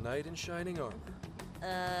just a knight in shining armor.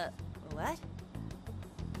 What?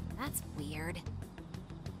 That's weird.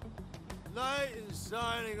 Knight in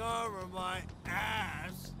shining armor, my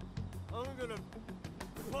ass. I'm gonna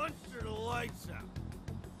punch your lights out.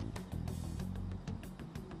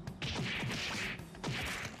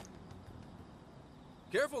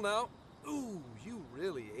 Careful now. Ooh, you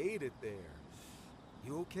really ate it there.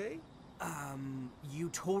 You okay? You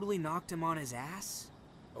totally knocked him on his ass?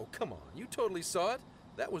 Oh, come on. You totally saw it.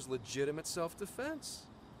 That was legitimate self-defense.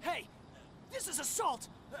 Hey, this is assault!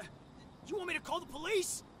 You want me to call the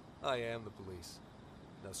police? I am the police.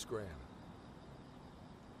 Now scram.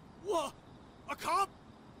 What? A cop?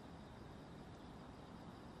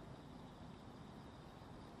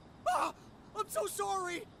 Ah! I'm so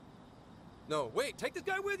sorry! No, wait, take this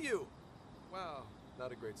guy with you! Wow,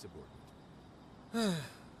 not a great subordinate.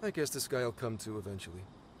 I guess this guy will come to eventually.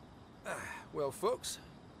 Well, folks,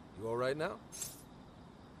 you all right now?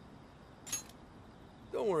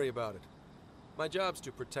 Don't worry about it. My job's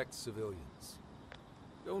to protect civilians.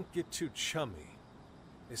 Don't get too chummy.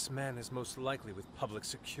 This man is most likely with public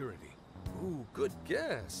security. Ooh, good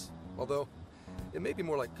guess. Although, it may be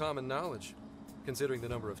more like common knowledge, considering the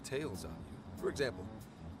number of tails on you. For example,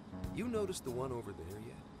 you noticed the one over there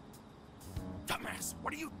yet? Dumbass,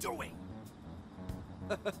 what are you doing?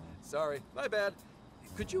 Sorry, my bad.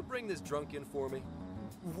 Could you bring this drunk in for me?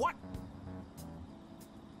 What?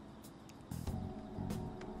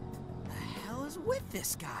 The hell is with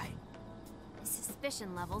this guy? His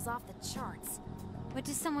suspicion level's off the charts. What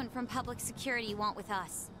does someone from public security want with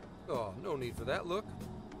us? Oh, no need for that look.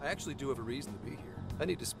 I actually do have a reason to be here. I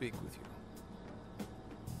need to speak with you.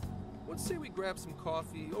 Let's say we grab some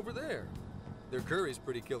coffee over there. Their curry's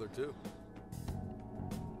pretty killer, too.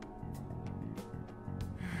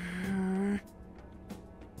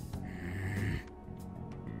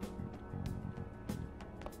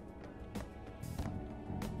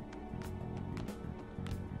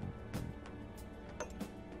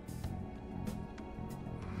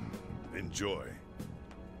 Enjoy.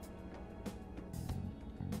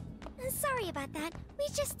 Sorry about that. We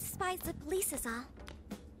just despise the police is all.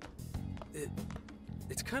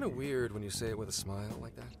 It's kind of weird when you say it with a smile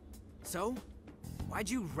like that. So? Why'd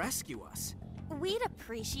you rescue us? We'd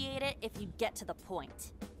appreciate it if you'd get to the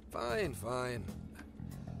point. Fine, fine.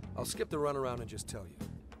 I'll skip the runaround and just tell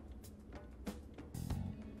you.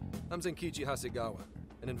 I'm Zenkichi Hasegawa,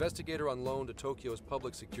 an investigator on loan to Tokyo's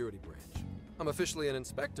public security branch. I'm officially an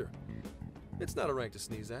inspector. It's not a rank to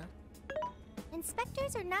sneeze at.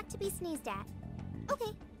 Inspectors are not to be sneezed at.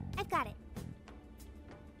 Okay, I've got it.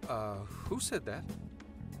 Who said that?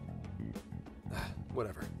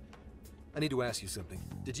 Whatever. I need to ask you something.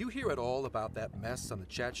 Did you hear at all about that mess on the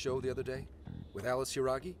chat show the other day? With Alice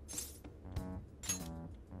Hiragi?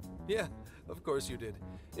 Yeah, of course you did.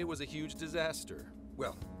 It was a huge disaster.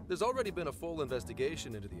 Well, there's already been a full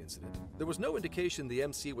investigation into the incident. There was no indication the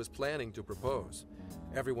MC was planning to propose.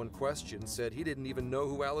 Everyone questioned said he didn't even know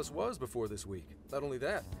who Alice was before this week. Not only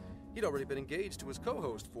that, he'd already been engaged to his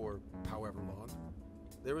co-host for however long.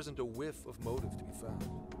 There isn't a whiff of motive to be found.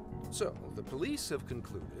 So, the police have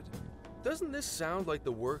concluded. Doesn't this sound like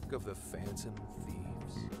the work of the Phantom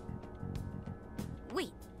Thieves?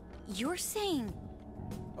 Wait, you're saying...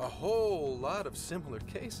 A whole lot of similar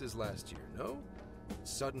cases last year, no?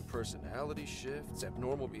 Sudden personality shifts,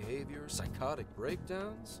 abnormal behavior, psychotic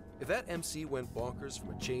breakdowns. If that MC went bonkers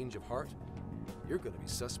from a change of heart, you're gonna be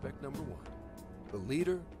suspect number one. The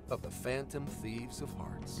leader of the Phantom Thieves of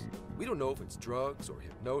Hearts. We don't know if it's drugs or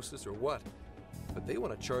hypnosis or what, but they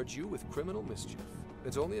want to charge you with criminal mischief.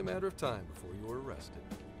 It's only a matter of time before you're arrested.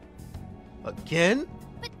 Again?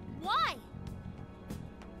 But why?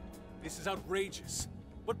 This is outrageous.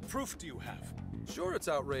 What proof do you have? Sure, it's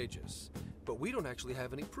outrageous, but we don't actually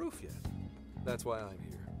have any proof yet. That's why I'm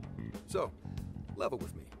here. So, level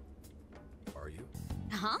with me. Are you?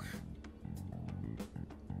 Huh?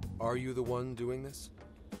 Are you the one doing this?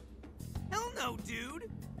 Hell no, dude!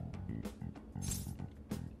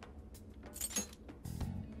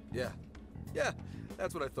 Yeah,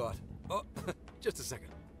 that's what I thought. Oh, just a second.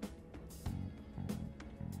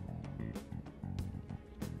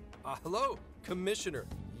 Hello, Commissioner.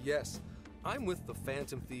 Yes, I'm with the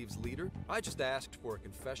Phantom Thieves leader. I just asked for a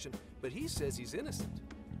confession, but he says he's innocent.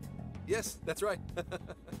 Yes, that's right.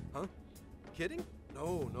 Huh? Kidding?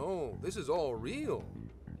 No, this is all real.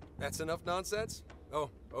 That's enough nonsense? Oh,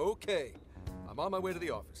 okay. I'm on my way to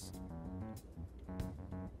the office.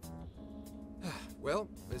 Well,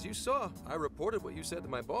 as you saw, I reported what you said to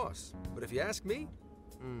my boss. But if you ask me,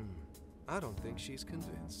 I don't think she's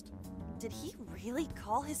convinced. Did he really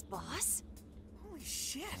call his boss? Holy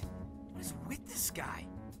shit! What is with this guy?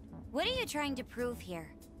 What are you trying to prove here?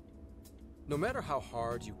 No matter how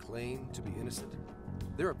hard you claim to be innocent,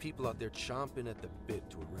 there are people out there chomping at the bit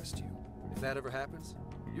to arrest you. If that ever happens,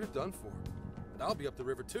 you're done for. And I'll be up the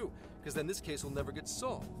river too, because then this case will never get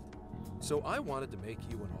solved. So I wanted to make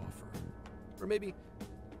you an offer. Or maybe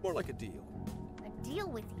more like a deal. A deal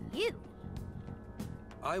with you?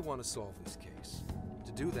 I want to solve this case.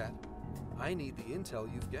 To do that, I need the intel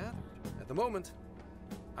you've gathered. At the moment,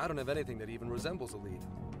 I don't have anything that even resembles a lead.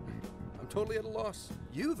 I'm totally at a loss.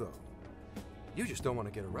 You, though, you just don't want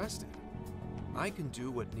to get arrested. I can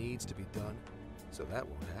do what needs to be done, so that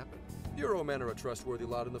won't happen. Your men are a trustworthy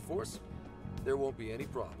lot in the force. There won't be any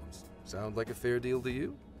problems. Sound like a fair deal to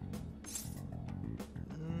you?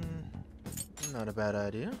 Not a bad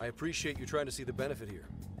idea. I appreciate you trying to see the benefit here.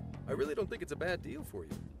 I really don't think it's a bad deal for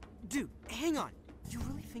you. Dude, hang on. You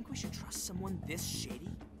really think we should trust someone this shady?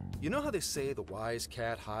 You know how they say the wise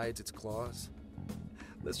cat hides its claws?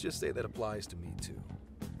 Let's just say that applies to me too.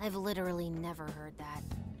 I've literally never heard that.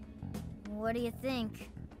 What do you think?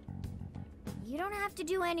 You don't have to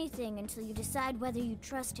do anything until you decide whether you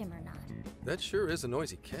trust him or not. That sure is a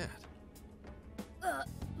noisy cat.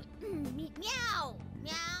 Meow!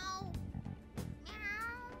 Meow!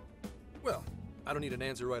 Well, I don't need an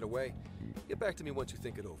answer right away. Get back to me once you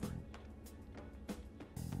think it over.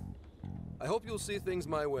 I hope you'll see things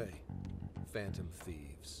my way, Phantom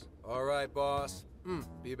Thieves. All right, boss.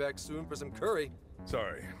 Be back soon for some curry.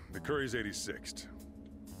 Sorry, the curry's 86th.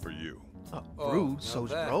 For you. Rude,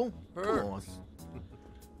 so's bro. Come on.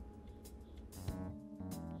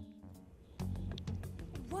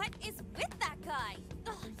 What is with that guy?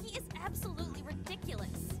 Ugh, he is absolutely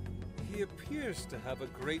ridiculous. He appears to have a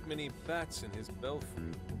great many bats in his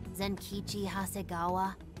belfry. Zenkichi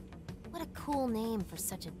Hasegawa? What a cool name for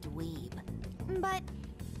such a dweeb. But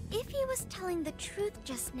if he was telling the truth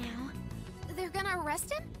just now, they're gonna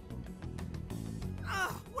arrest him?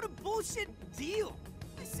 What a bullshit deal!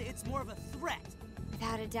 I say it's more of a threat.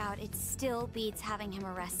 Without a doubt, it still beats having him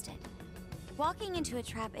arrested. Walking into a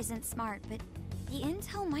trap isn't smart, but the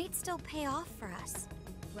intel might still pay off for us.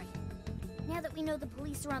 Right. Now that we know the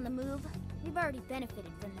police are on the move, we've already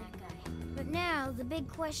benefited from that guy. But now, the big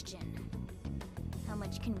question. How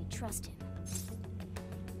much can we trust him?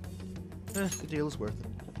 The deal is worth it.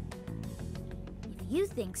 If you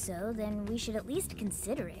think so, then we should at least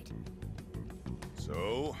consider it.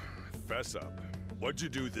 So, fess up. What'd you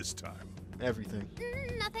do this time? Everything.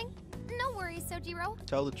 Nothing. No worries, Sojiro.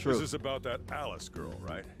 Tell the truth. This is about that Alice girl,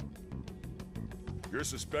 right? You're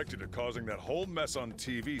suspected of causing that whole mess on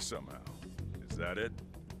TV somehow. Is that it?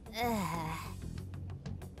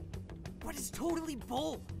 But it's totally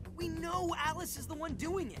bull. We know Alice is the one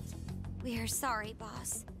doing it. We are sorry,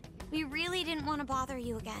 boss. We really didn't want to bother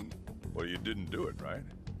you again. Well, you didn't do it, right?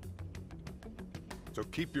 So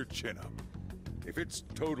keep your chin up. If it's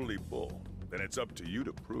totally bull, then it's up to you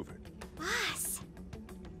to prove it. Boss!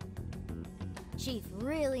 Chief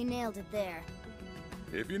really nailed it there.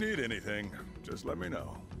 If you need anything, just let me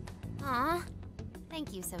know. Aw.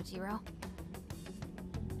 Thank you, Sojiro.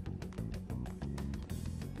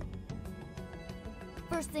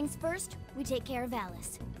 First things first, we take care of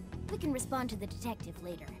Alice. We can respond to the detective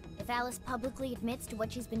later. If Alice publicly admits to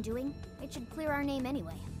what she's been doing, it should clear our name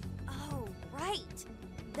anyway. Oh, right.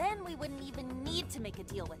 Then we wouldn't even need to make a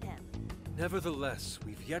deal with him. Nevertheless,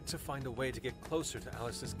 we've yet to find a way to get closer to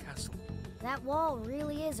Alice's castle. That wall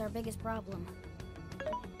really is our biggest problem.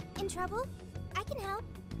 In trouble? I can help.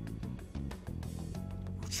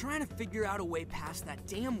 We're trying to figure out a way past that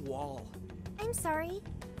damn wall. I'm sorry.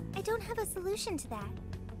 I don't have a solution to that.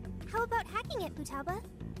 How about hacking it, Futaba?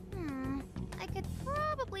 I could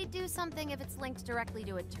probably do something if it's linked directly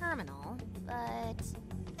to a terminal, but...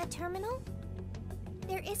 A terminal?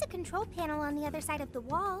 There is a control panel on the other side of the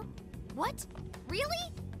wall. What?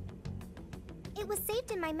 Really? It was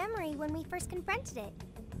saved in my memory when we first confronted it.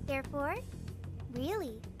 Therefore,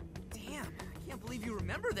 really. Damn, I can't believe you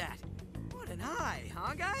remember that. What an eye,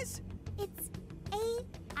 huh, guys? It's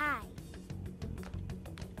AI.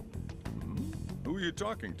 Who are you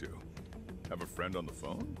talking to? Have a friend on the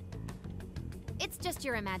phone? It's just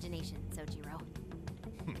your imagination, Sojiro.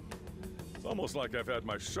 It's almost like I've had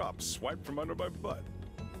my shop swiped from under my butt.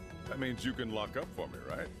 That means you can lock up for me,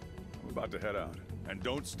 right? I'm about to head out. And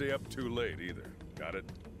don't stay up too late either. Got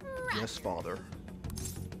it? Yes, father.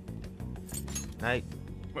 Night.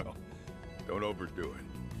 Well, don't overdo it.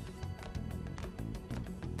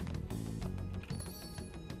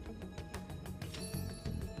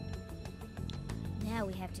 Now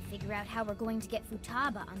we have to figure out how we're going to get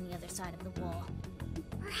Futaba on the other side of the wall.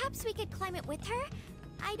 Perhaps we could climb it with her?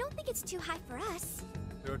 I don't think it's too high for us.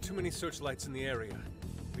 There are too many searchlights in the area.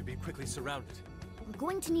 We'd be quickly surrounded. We're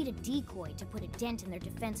going to need a decoy to put a dent in their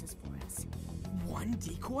defenses for us. One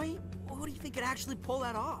decoy? Who do you think could actually pull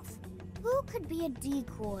that off? Who could be a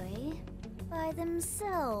decoy by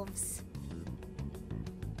themselves?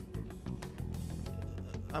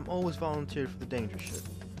 I'm always volunteered for the dangerous shit.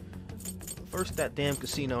 First that damn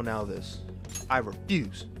casino, now this. I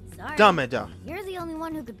refuse. Sorry, Dameda. You're the only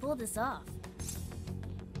one who could pull this off.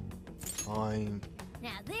 Fine.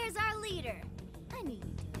 Now there's our leader. I knew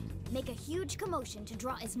you'd do it. Make a huge commotion to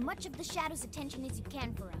draw as much of the Shadow's attention as you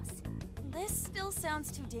can for us. This still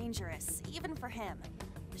sounds too dangerous, even for him.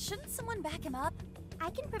 Shouldn't someone back him up? I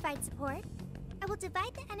can provide support. I will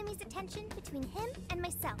divide the enemy's attention between him and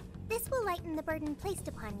myself. This will lighten the burden placed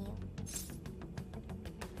upon you.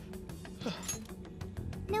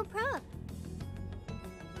 No prob.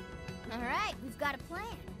 Alright, we've got a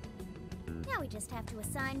plan. Now we just have to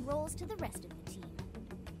assign roles to the rest of the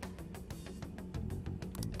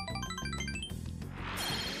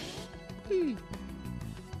team.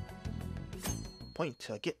 Point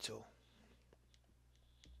to get to.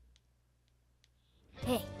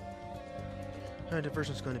 Hey.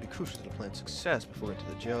 Diversion is going to be crucial to the plan's success. Before we enter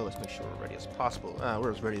the jail, let's make sure we're ready as possible.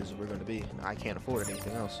 We're as ready as we're going to be. I can't afford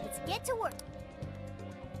anything else. Let's get to work.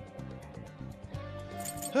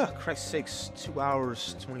 Christ's sakes, 2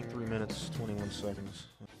 hours, 23 minutes, 21 seconds.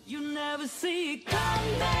 You never see it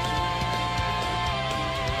coming.